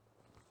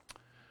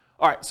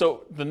 All right,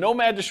 so the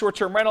Nomad to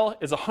short-term rental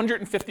is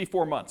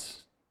 154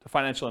 months to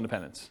financial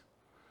independence.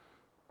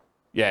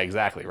 Yeah,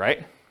 exactly,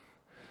 right?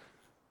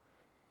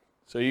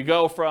 So you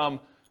go from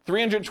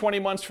 320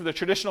 months for the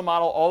traditional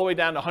model all the way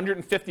down to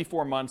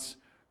 154 months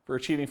for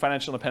achieving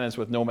financial independence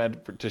with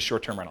Nomad to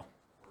short-term rental.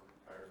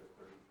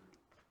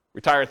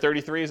 Retire at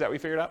 33, is that what we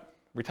figured out?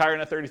 Retiring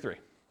at 33.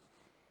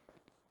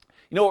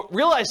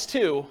 Realize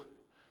too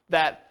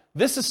that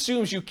this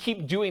assumes you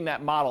keep doing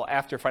that model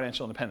after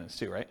financial independence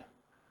too, right?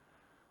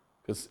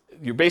 Because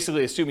you're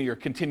basically assuming you're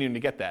continuing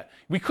to get that.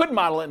 We could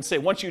model it and say,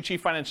 once you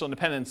achieve financial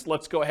independence,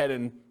 let's go ahead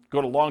and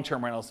go to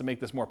long-term rentals to make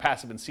this more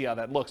passive and see how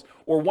that looks.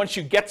 Or once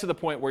you get to the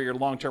point where your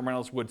long-term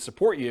rentals would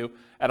support you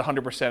at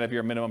 100% of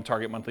your minimum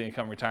target monthly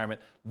income retirement,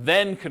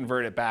 then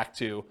convert it back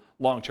to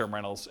long-term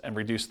rentals and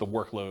reduce the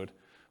workload.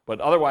 But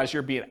otherwise,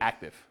 you're being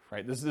active,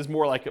 right? This is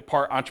more like a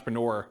part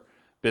entrepreneur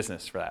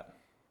business for that.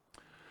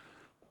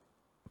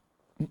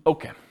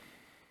 Okay.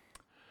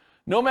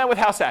 Nomad with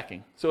house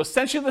hacking. So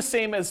essentially the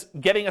same as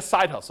getting a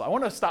side hustle. I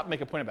want to stop and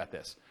make a point about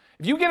this.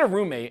 If you get a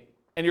roommate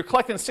and you're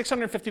collecting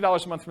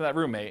 $650 a month from that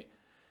roommate,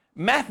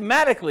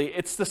 mathematically,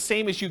 it's the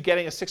same as you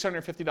getting a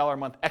 $650 a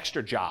month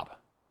extra job,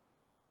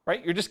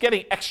 right? You're just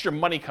getting extra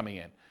money coming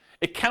in.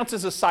 It counts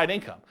as a side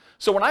income.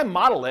 So when I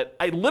model it,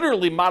 I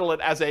literally model it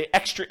as an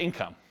extra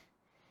income.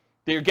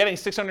 That you're getting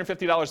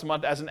 $650 a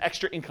month as an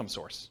extra income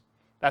source.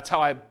 That's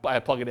how I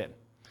plug it in.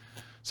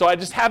 So I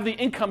just have the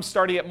income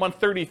starting at month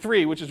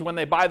 33, which is when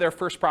they buy their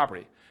first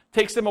property.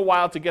 Takes them a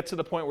while to get to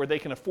the point where they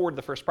can afford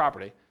the first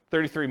property,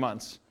 33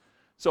 months.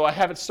 So I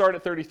have it start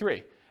at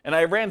 33. And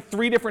I ran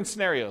 3 different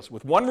scenarios,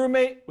 with 1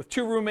 roommate, with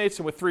 2 roommates,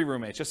 and with 3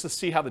 roommates, just to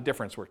see how the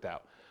difference worked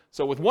out.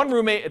 So with 1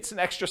 roommate, it's an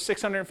extra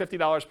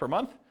 $650 per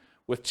month.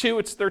 With 2,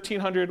 it's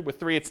 $1,300. With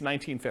 3, it's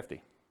 $1,950.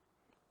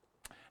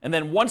 And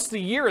then once the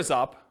year is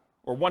up,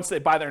 or once they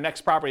buy their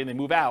next property and they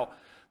move out,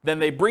 then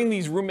they bring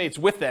these roommates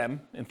with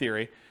them, in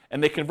theory,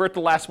 and they convert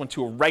the last one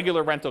to a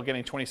regular rental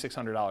getting $2,600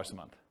 a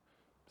month.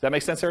 Does that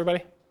make sense,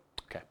 everybody?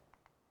 Okay.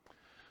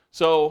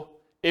 So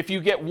if you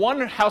get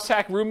 1 house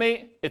hack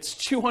roommate, it's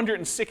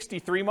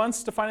 263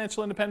 months to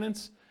financial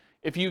independence.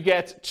 If you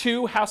get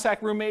 2 house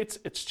hack roommates,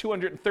 it's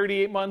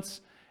 238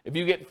 months. If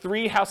you get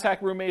 3 house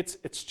hack roommates,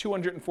 it's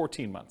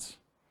 214 months.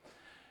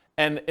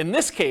 And in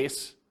this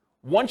case,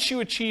 once you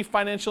achieve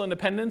financial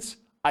independence,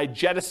 I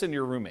jettison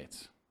your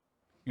roommates.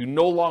 You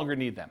no longer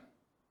need them.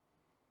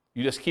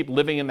 You just keep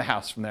living in the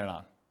house from there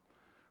on,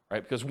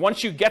 right? Because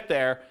once you get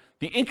there,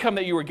 the income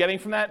that you were getting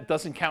from that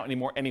doesn't count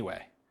anymore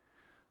anyway.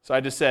 So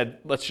I just said,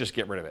 let's just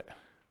get rid of it.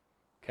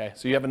 Okay,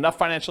 so you have enough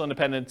financial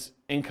independence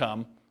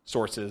income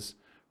sources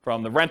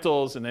from the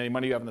rentals and any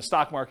money you have in the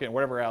stock market and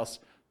whatever else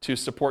to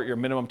support your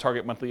minimum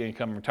target monthly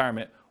income in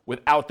retirement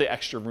without the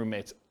extra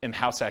roommates in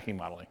house hacking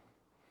modeling.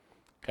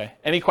 Okay,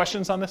 any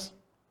questions on this?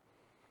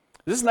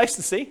 This is nice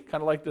to see,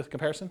 kind of like the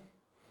comparison.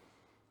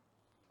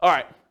 All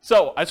right,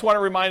 so I just want to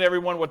remind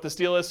everyone what this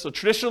deal is. So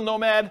traditional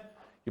Nomad,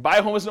 you buy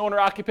a home as an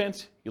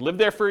owner-occupant, you live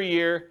there for a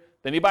year,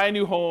 then you buy a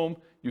new home,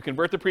 you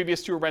convert the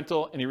previous to a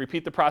rental, and you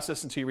repeat the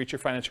process until you reach your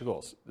financial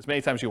goals, as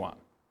many times as you want.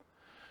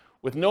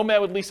 With Nomad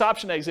with lease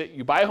option exit,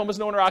 you buy a home as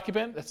an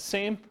owner-occupant, that's the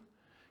same.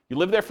 You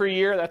live there for a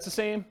year, that's the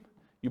same.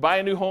 You buy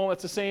a new home,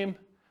 that's the same.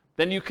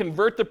 Then you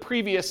convert the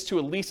previous to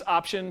a lease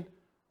option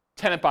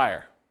tenant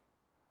buyer.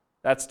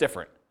 That's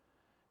different.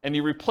 And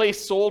you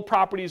replace sold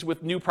properties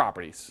with new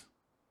properties.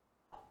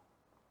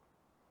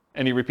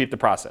 And you repeat the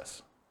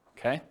process,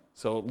 okay?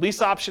 So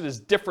lease option is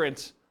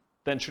different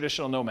than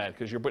traditional Nomad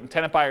because you're putting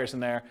tenant buyers in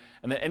there,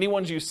 and then any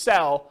ones you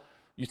sell,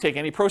 you take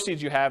any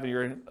proceeds you have, and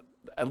you're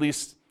at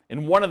least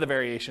in one of the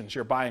variations,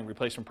 you're buying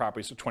replacement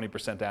properties with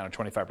 20% down or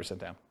 25%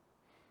 down.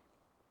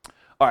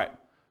 All right,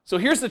 so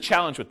here's the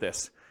challenge with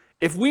this.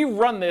 If we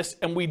run this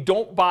and we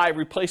don't buy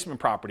replacement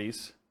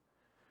properties,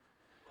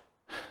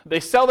 they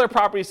sell their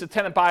properties to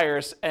tenant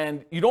buyers,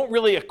 and you don't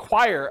really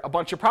acquire a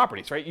bunch of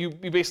properties, right? You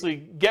basically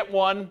get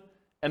one,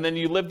 and then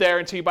you live there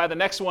until you buy the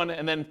next one,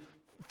 and then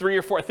 3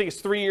 or 4, I think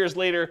it's 3 years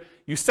later,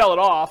 you sell it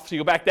off, so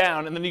you go back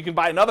down, and then you can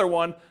buy another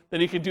one,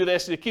 then you can do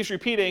this, and it keeps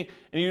repeating,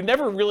 and you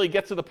never really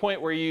get to the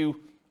point where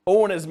you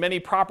own as many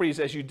properties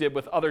as you did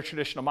with other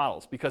traditional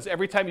models, because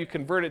every time you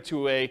convert it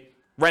to a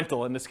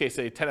rental, in this case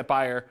a tenant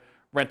buyer,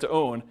 rent to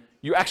own,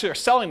 you actually are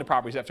selling the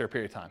properties after a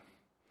period of time.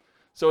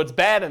 So it's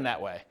bad in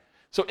that way.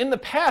 So in the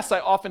past, I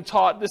often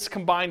taught this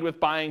combined with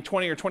buying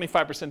 20 or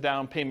 25%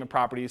 down payment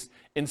properties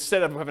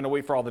instead of having to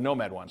wait for all the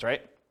Nomad ones,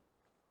 right?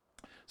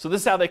 So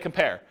this is how they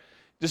compare.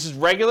 This is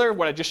regular,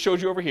 what I just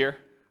showed you over here.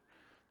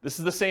 This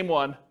is the same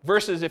one,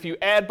 versus if you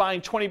add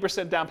buying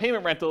 20% down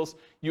payment rentals,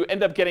 you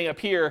end up getting up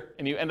here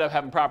and you end up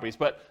having properties.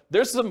 But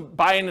there's some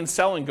buying and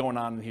selling going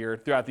on here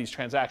throughout these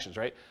transactions,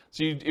 right?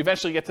 So you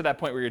eventually get to that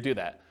point where you do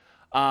that.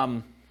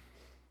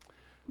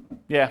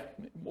 Yeah,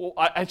 well,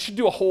 I should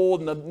do a whole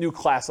new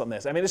class on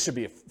this. I mean, this should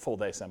be a full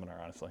day seminar,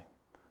 honestly,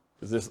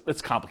 because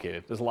it's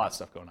complicated. There's a lot of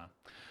stuff going on.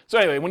 So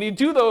anyway, when you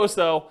do those,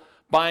 though,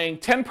 buying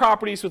 10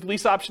 properties with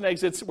lease option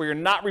exits where you're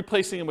not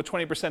replacing them with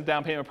 20%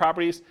 down payment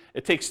properties,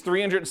 it takes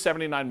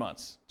 379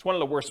 months. It's one of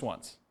the worst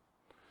ones.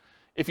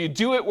 If you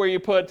do it where you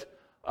put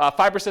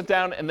 5%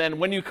 down, and then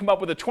when you come up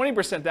with a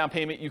 20% down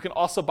payment, you can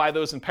also buy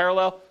those in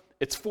parallel,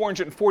 it's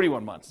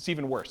 441 months. It's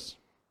even worse.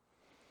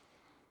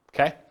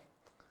 Okay?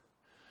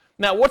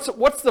 Now,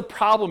 what's the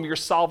problem you're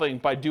solving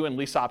by doing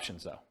lease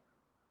options, though?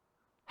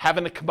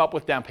 Having to come up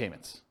with down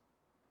payments,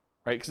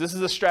 right? Because this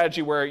is a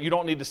strategy where you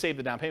don't need to save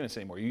the down payments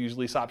anymore. You use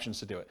lease options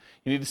to do it.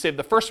 You need to save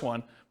the first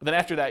one, but then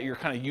after that, you're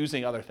kind of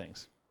using other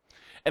things.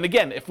 And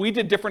again, if we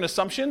did different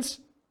assumptions,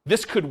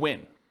 this could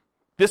win.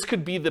 This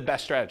could be the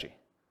best strategy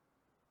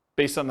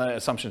based on the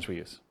assumptions we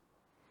use.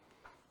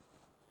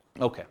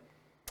 Okay.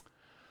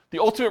 The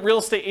ultimate real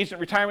estate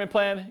agent retirement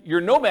plan, you're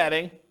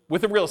nomading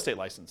with a real estate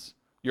license.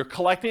 You're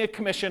collecting a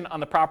commission on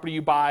the property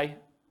you buy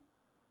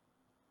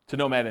to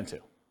nomad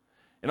into.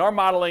 In our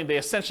modeling, they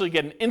essentially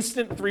get an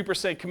instant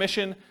 3%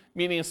 commission,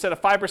 meaning instead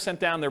of 5%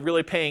 down, they're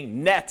really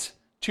paying net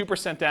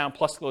 2% down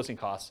plus closing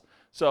costs.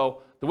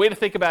 So the way to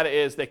think about it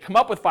is they come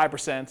up with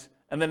 5%,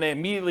 and then they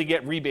immediately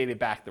get rebated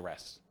back the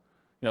rest.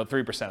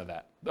 3% of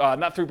that.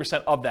 Not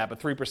 3% of that, but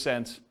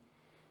 3%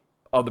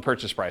 of the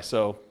purchase price,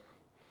 so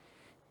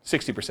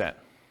 60%.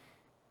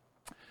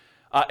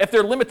 If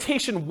their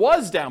limitation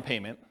was down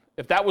payment,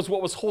 if that was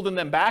what was holding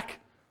them back,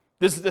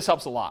 this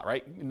helps a lot,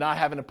 right? Not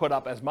having to put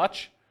up as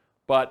much,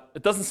 but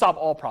it doesn't solve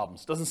all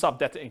problems. It doesn't solve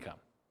debt to income.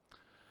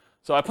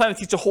 So I plan to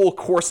teach a whole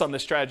course on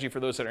this strategy for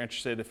those that are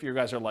interested. If you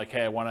guys are like,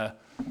 hey, I want to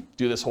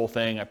do this whole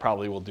thing, I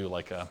probably will do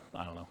like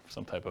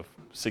some type of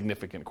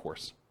significant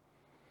course.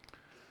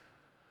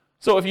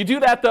 So if you do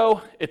that,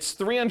 though, it's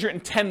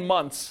 310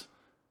 months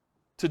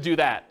to do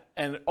that.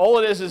 And all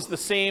it is the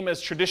same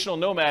as traditional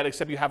Nomad,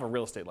 except you have a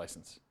real estate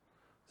license.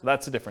 So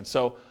that's the difference.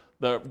 So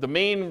the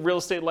main real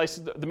estate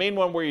license, the main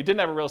one where you didn't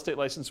have a real estate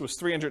license was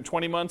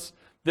 320 months.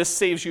 This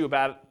saves you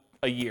about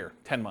a year,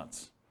 10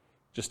 months,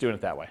 just doing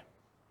it that way.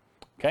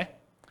 Okay?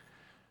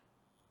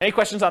 Any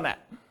questions on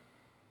that?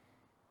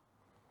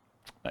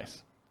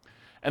 Nice.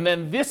 And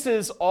then this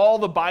is all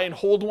the buy and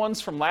hold ones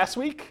from last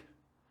week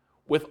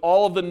with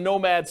all of the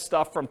Nomad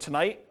stuff from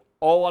tonight,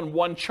 all on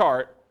one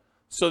chart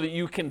so that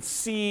you can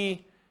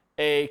see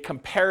a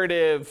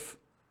comparative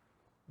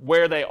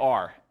where they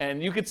are.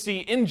 And you can see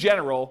in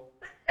general,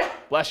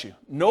 bless you,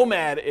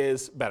 Nomad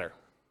is better,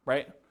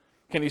 right?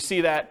 Can you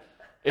see that?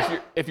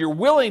 If you're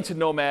willing to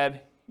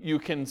Nomad, you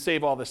can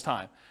save all this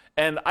time.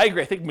 And I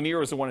agree. I think Munir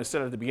was the one who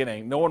said it at the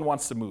beginning, no one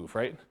wants to move,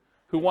 right?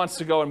 Who wants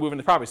to go and move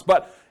into properties?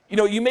 But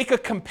you make a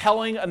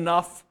compelling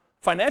enough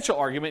financial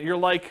argument. You're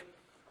like,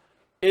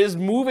 is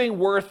moving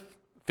worth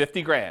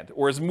 50 grand?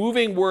 Or is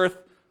moving worth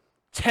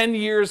 10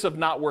 years of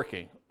not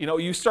working?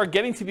 You start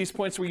getting to these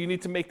points where you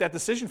need to make that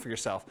decision for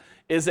yourself.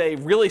 Is a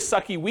really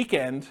sucky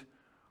weekend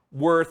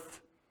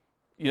worth,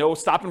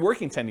 stopping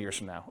working 10 years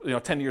from now?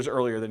 10 years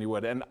earlier than you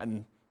would.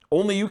 And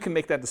only you can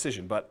make that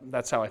decision, but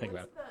that's how I think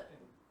about it. What's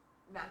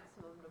the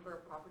maximum number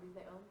of properties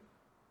they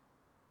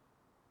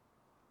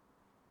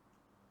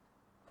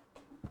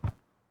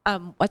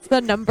own? What's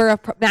the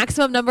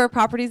maximum number of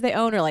properties they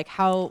own, or like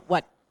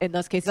what in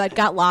those cases? I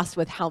got lost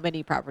with how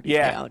many properties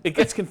they own. It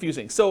gets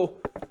confusing. So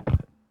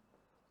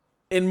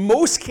in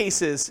most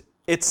cases,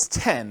 it's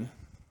 10.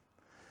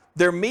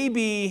 There may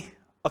be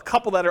a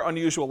couple that are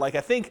unusual. Like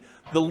I think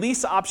the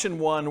lease option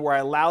one where I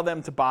allow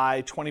them to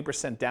buy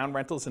 20% down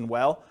rentals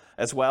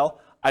as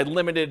well, I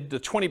limited the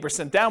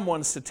 20% down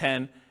ones to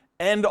 10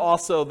 and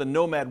also the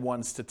Nomad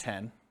ones to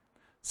 10.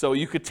 So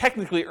you could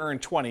technically earn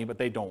 20, but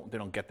they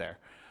don't get there.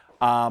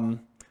 And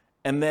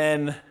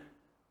then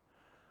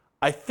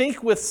I think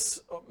I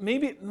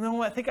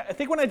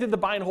think when I did the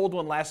buy and hold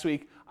one last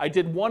week, I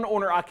did one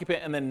owner occupant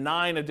and then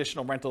 9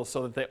 additional rentals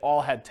so that they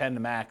all had 10 to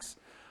max.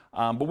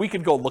 But we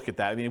could go look at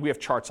that. I mean, we have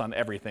charts on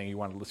everything you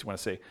want to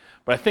see.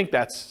 But I think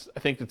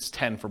it's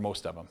 10 for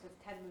most of them. So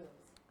it's 10 moves.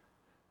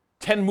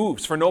 10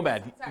 moves for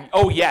Nomad. Sorry.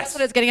 Oh, yes. That's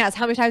what it's getting at. Is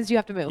how many times do you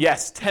have to move?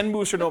 Yes, 10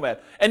 moves for Nomad.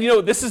 And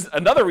this is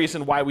another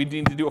reason why we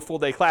need to do a full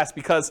day class,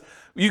 because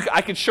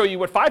I could show you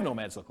what 5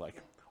 Nomads look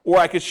like. Or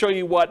I could show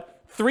you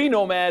what 3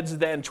 Nomads,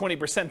 then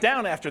 20%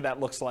 down after that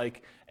looks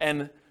like.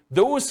 And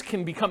those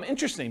can become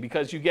interesting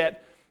because you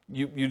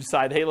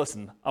decide, hey,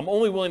 listen, I'm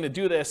only willing to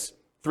do this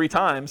 3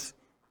 times,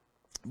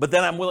 but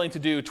then I'm willing to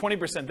do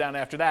 20% down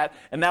after that.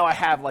 And now I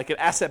have like an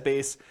asset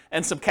base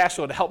and some cash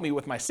flow to help me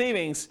with my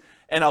savings,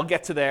 and I'll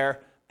get to there.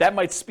 That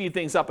might speed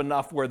things up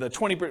enough where the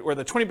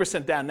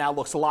 20% down now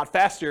looks a lot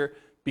faster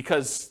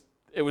because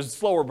it was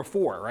slower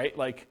before, right?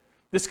 Like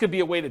this could be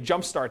a way to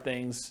jumpstart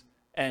things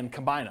and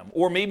combine them.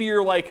 Or maybe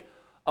you're like,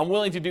 I'm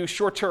willing to do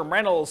short-term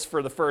rentals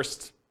for the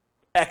first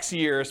X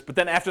years, but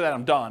then after that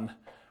I'm done.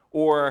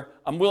 Or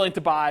I'm willing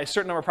to buy a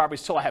certain number of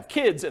properties till I have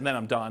kids and then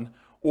I'm done.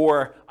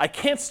 Or I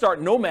can't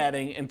start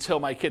nomading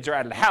until my kids are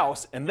out of the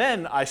house and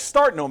then I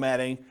start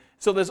nomading.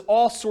 So there's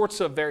all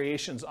sorts of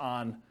variations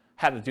on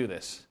how to do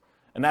this.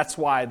 And that's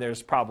why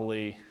there's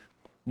probably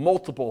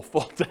multiple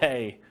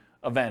full-day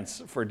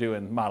events for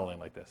doing modeling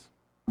like this.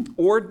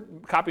 Or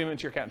copy them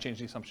into your account and change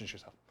the assumptions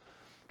yourself.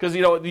 Because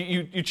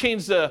you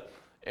change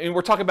and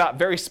we're talking about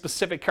very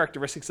specific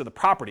characteristics of the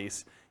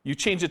properties. You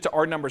change it to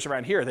our numbers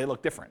around here, they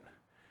look different.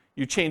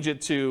 You change it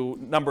to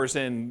numbers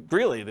in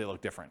Greeley, they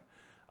look different.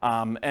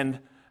 And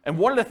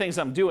one of the things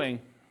I'm doing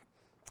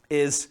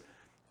is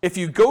if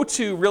you go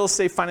to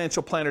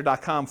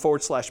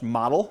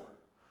realestatefinancialplanner.com/model,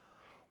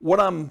 what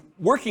I'm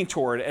working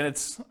toward, and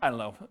it's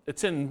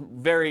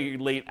in very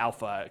late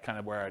alpha, kind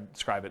of where I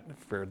describe it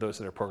for those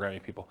that are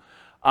programming people.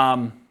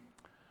 I'm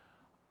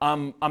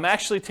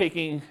actually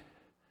taking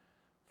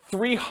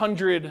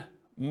 300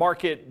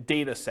 market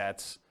data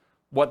sets,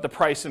 what the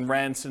price and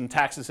rents and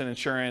taxes and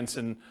insurance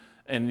and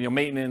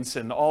maintenance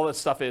and all that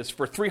stuff is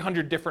for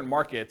 300 different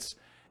markets,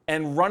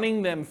 and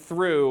running them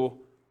through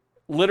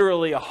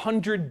literally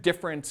 100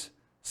 different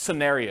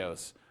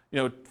scenarios.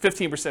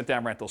 15%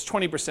 down rentals,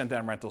 20%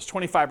 down rentals,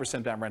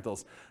 25% down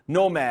rentals,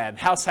 Nomad,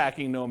 house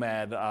hacking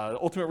Nomad,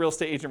 ultimate real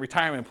estate agent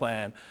retirement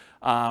plan,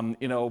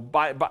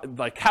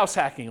 like house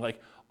hacking, like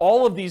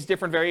all of these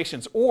different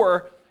variations.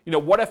 Or,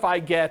 what if I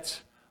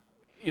get,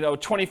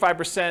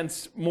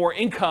 25% more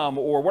income,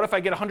 or what if I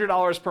get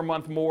 $100 per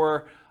month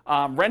more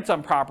rent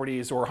on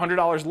properties, or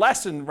 $100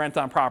 less in rent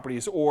on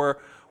properties,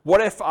 or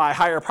what if I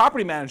hire a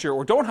property manager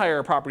or don't hire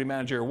a property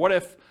manager? What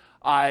if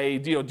I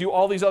do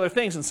all these other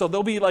things? And so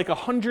there'll be like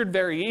 100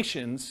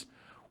 variations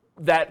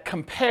that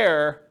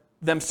compare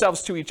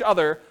themselves to each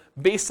other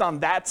based on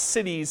that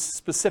city's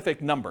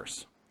specific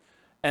numbers.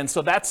 And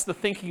so that's the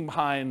thinking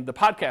behind the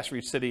podcast for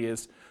each city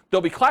is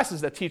there'll be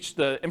classes that teach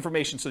the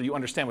information so that you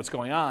understand what's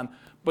going on,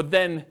 but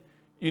then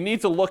you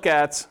need to look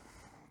at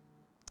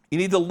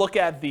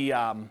the,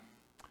 I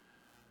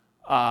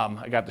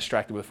got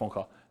distracted with a phone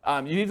call.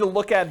 You need to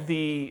look at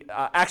the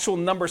actual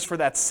numbers for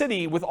that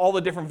city with all the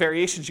different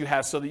variations you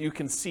have so that you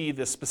can see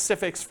the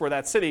specifics for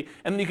that city.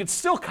 And then you could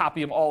still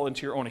copy them all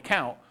into your own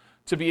account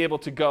to be able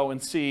to go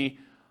and see,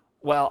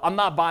 well, I'm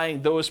not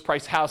buying those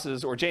price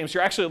houses, or James,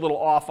 you're actually a little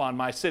off on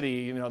my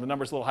city, the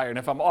number's a little higher. And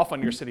if I'm off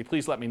on your city,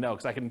 please let me know,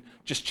 because I can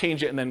just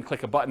change it and then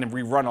click a button and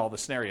rerun all the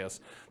scenarios.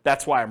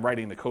 That's why I'm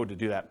writing the code to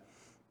do that.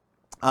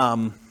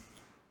 I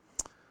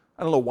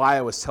don't know why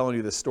I was telling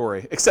you this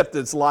story, except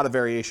there's a lot of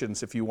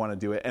variations if you want to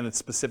do it, and it's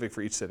specific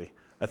for each city.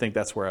 I think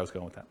that's where I was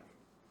going with that.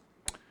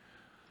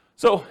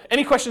 So,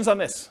 any questions on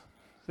this?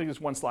 I think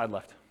there's one slide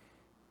left.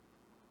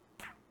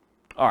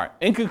 All right,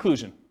 in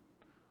conclusion,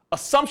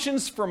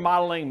 assumptions for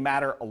modeling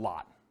matter a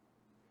lot.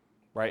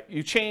 right?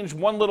 You change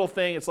one little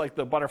thing, it's like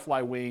the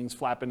butterfly wings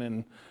flapping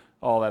and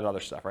all that other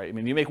stuff, right? I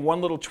mean, you make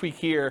one little tweak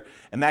here,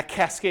 and that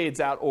cascades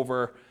out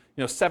over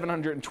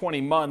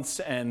 720 months,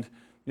 and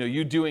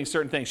you doing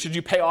certain things. Should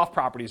you pay off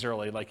properties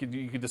early? Like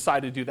you could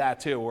decide to do that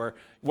too. Or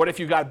what if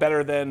you got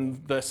better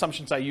than the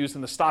assumptions I used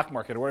in the stock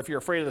market? Or what if you're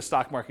afraid of the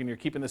stock market and you're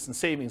keeping this in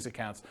savings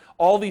accounts?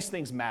 All these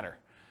things matter.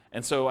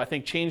 And so I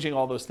think changing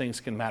all those things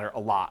can matter a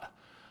lot.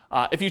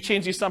 If you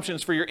change the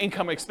assumptions for your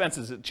income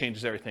expenses, it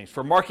changes everything.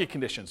 For market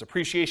conditions,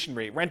 appreciation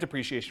rate, rent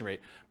appreciation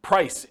rate,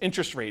 price,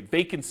 interest rate,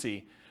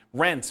 vacancy,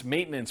 rent,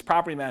 maintenance,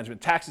 property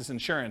management, taxes,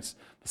 insurance,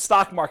 the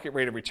stock market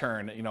rate of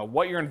return,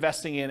 what you're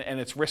investing in and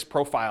its risk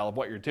profile of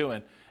what you're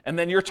doing, and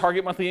then your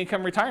target monthly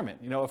income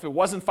retirement. If it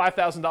wasn't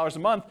 $5,000 a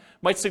month,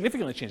 might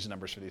significantly change the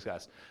numbers for these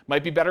guys.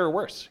 Might be better or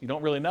worse. You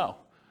don't really know.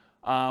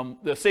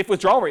 The safe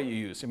withdrawal rate you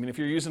use. I mean, if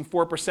you're using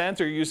 4%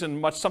 or you're using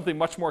something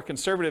much more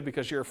conservative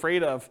because you're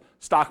afraid of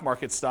stock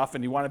market stuff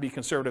and you want to be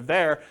conservative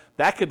there,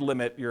 that could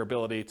limit your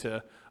ability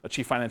to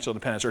achieve financial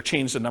independence or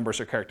change the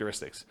numbers or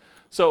characteristics.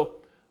 So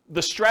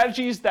the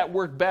strategies that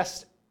work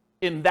best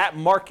in that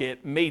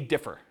market may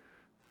differ.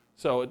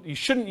 So you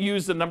shouldn't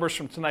use the numbers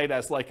from tonight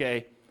as like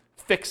a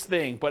fixed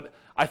thing, but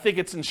I think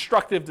it's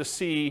instructive to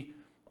see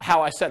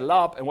how I set it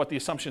up and what the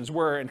assumptions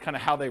were and kind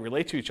of how they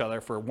relate to each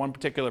other for one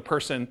particular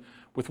person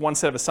with one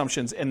set of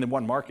assumptions in the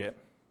one market.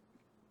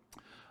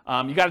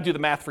 You got to do the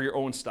math for your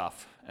own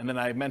stuff. And then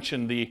I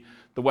mentioned the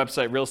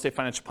website,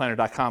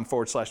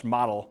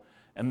 realestatefinancialplanner.com/model,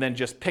 and then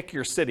just pick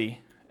your city.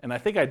 And I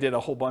think I did a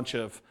whole bunch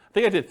of, I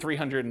think I did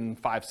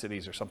 305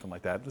 cities or something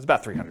like that. It was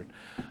about 300.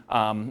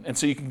 And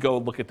so you can go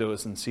look at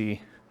those and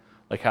see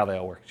like how they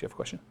all work. Do you have a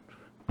question?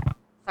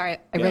 Sorry,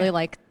 I really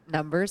like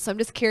numbers. So I'm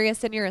just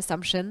curious in your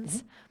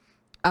assumptions,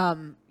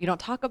 you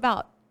don't talk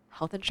about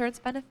health insurance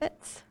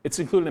benefits? It's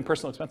included in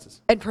personal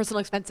expenses. And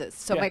personal expenses.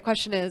 So my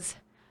question is,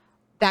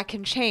 that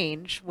can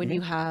change when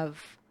you have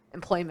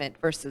employment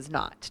versus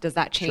not. Does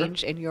that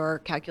change in your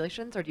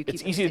calculations, or do you keep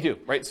It's easy to do,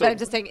 right? So I'm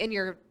just saying, in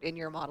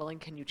your modeling,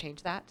 can you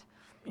change that?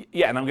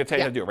 Yeah, and I'm going to tell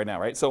you how to do it right now,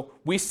 right? So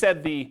we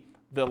said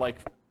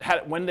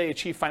when they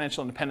achieve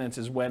financial independence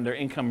is when their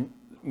income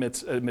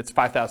emits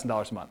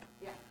 $5,000 a month.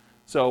 Yeah.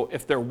 So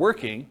if they're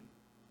working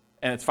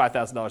and it's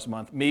 $5,000 a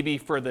month, maybe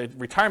for the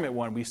retirement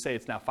one we say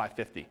it's now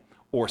 $550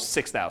 or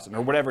 $6,000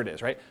 or whatever it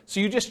is, right?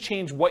 So you just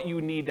change what you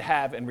need to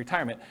have in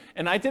retirement.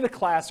 And I did a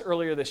class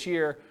earlier this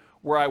year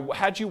where I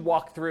had you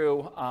walk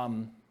through.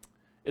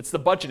 It's the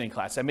budgeting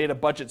class. I made a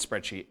budget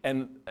spreadsheet,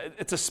 and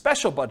it's a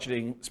special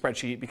budgeting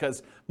spreadsheet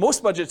because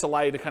most budgets allow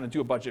you to kind of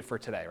do a budget for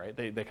today, right?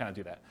 They kind of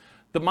do that.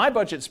 My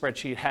budget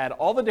spreadsheet had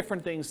all the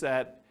different things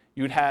that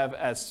you'd have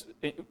as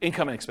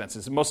income and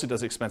expenses. It mostly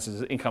does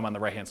expenses, income on the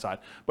right-hand side,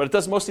 but it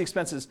does mostly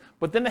expenses,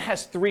 but then it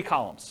has 3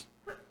 columns.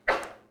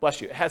 Bless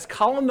you. It has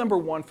column number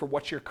 1 for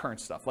what's your current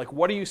stuff, like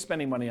what are you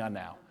spending money on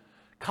now?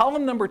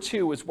 Column number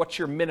 2 is what's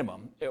your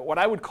minimum. What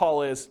I would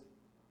call is,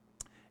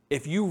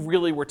 if you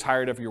really were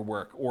tired of your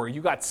work, or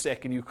you got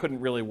sick and you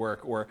couldn't really work,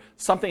 or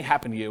something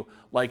happened to you,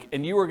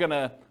 and you were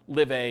gonna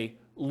live a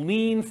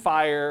lean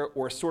fire,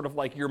 or sort of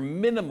like your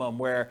minimum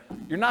where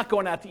you're not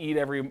going out to eat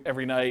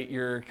every night,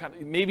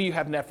 maybe you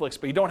have Netflix,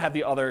 but you don't have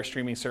the other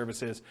streaming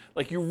services.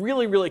 Like you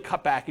really, really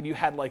cut back and you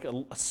had like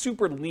a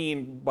super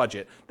lean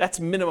budget. That's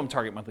minimum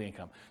target monthly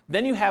income.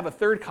 Then you have a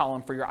third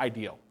column for your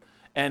ideal.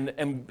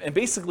 And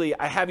basically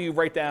I have you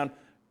write down,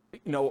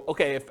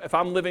 okay, if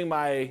I'm living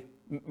my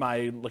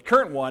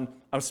current one,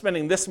 I'm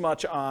spending this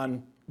much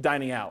on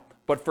dining out.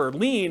 But for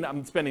lean,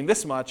 I'm spending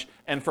this much,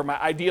 and for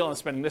my ideal, I'm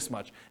spending this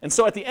much. And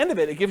so at the end of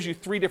it, it gives you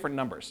 3 different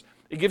numbers.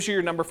 It gives you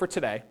your number for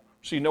today,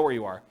 so you know where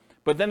you are.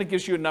 But then it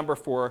gives you a number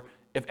for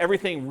if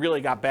everything really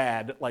got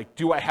bad, like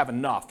do I have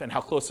enough, and how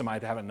close am I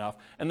to have enough?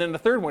 And then the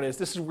third one is,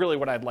 this is really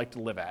what I'd like to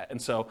live at.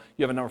 And so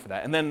you have a number for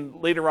that. And then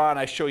later on,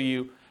 I show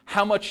you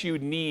how much you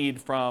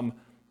need from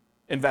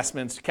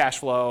investments, cash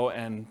flow,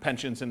 and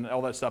pensions, and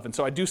all that stuff. And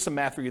so I do some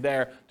math for you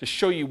there to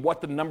show you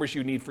what the numbers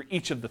you need for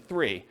each of the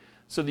 3,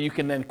 so that you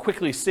can then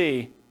quickly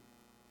see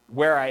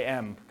where I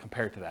am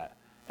compared to that.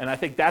 And I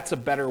think that's a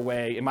better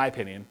way, in my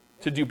opinion,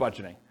 to do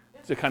budgeting,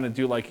 to kind of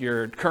do like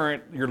your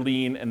current, your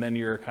lean, and then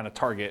your kind of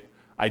target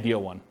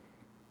ideal one.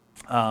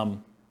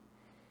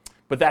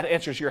 But that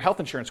answers your health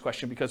insurance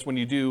question, because when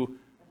you do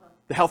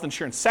the health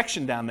insurance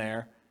section down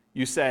there,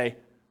 you say,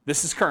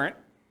 this is current.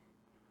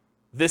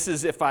 This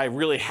is if I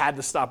really had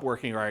to stop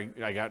working, or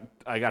I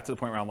got to the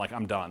point where I'm like,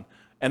 I'm done.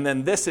 And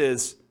then this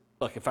is,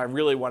 look, if I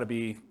really want to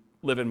be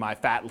living my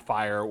fat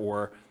fire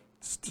or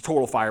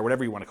total fire,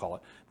 whatever you want to call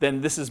it,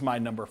 then this is my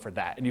number for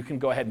that. And you can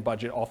go ahead and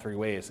budget all 3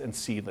 ways and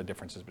see the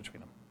differences between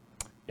them.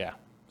 Yeah.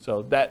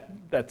 So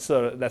that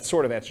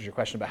sort of answers your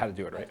question about how to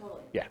do it, right? Totally.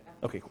 Yeah.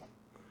 Okay, cool.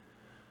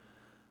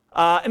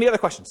 Any other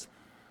questions?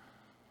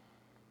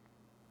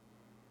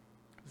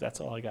 That's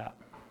all I got.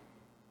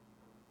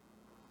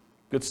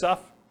 Good stuff?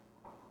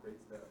 Great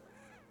stuff.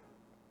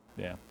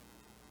 Yeah.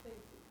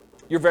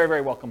 You're very, very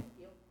welcome.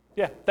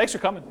 Yeah, thanks for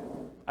coming.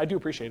 I do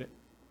appreciate it.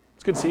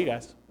 It's good to see you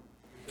guys.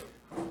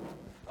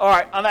 All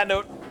right, on that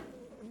note,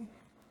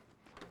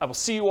 I will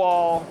see you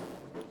all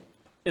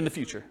in the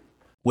future.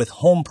 with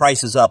home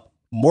prices up,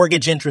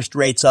 mortgage interest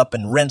rates up,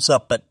 and rents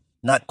up, but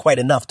not quite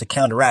enough to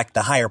counteract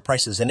the higher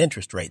prices and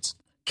interest rates.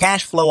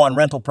 Cash flow on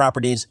rental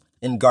properties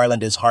in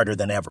Garland is harder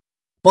than ever.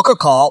 Book a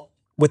call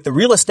with the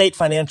Real Estate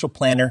Financial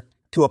Planner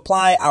to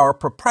apply our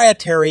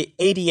proprietary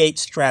 88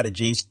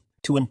 strategies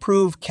to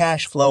improve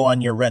cash flow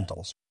on your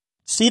rentals.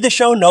 See the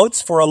show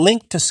notes for a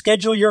link to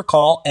schedule your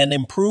call and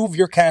improve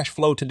your cash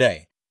flow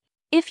today.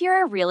 If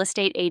you're a real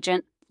estate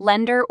agent,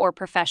 lender, or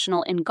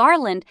professional in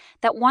Garland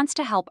that wants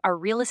to help our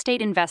real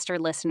estate investor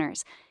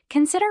listeners,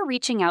 consider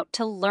reaching out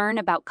to learn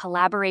about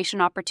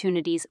collaboration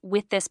opportunities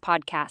with this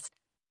podcast.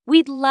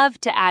 We'd love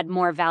to add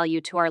more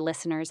value to our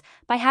listeners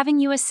by having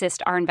you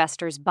assist our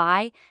investors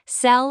buy,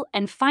 sell,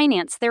 and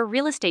finance their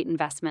real estate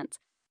investments.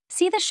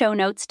 See the show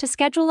notes to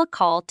schedule a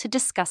call to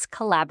discuss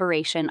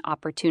collaboration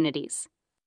opportunities.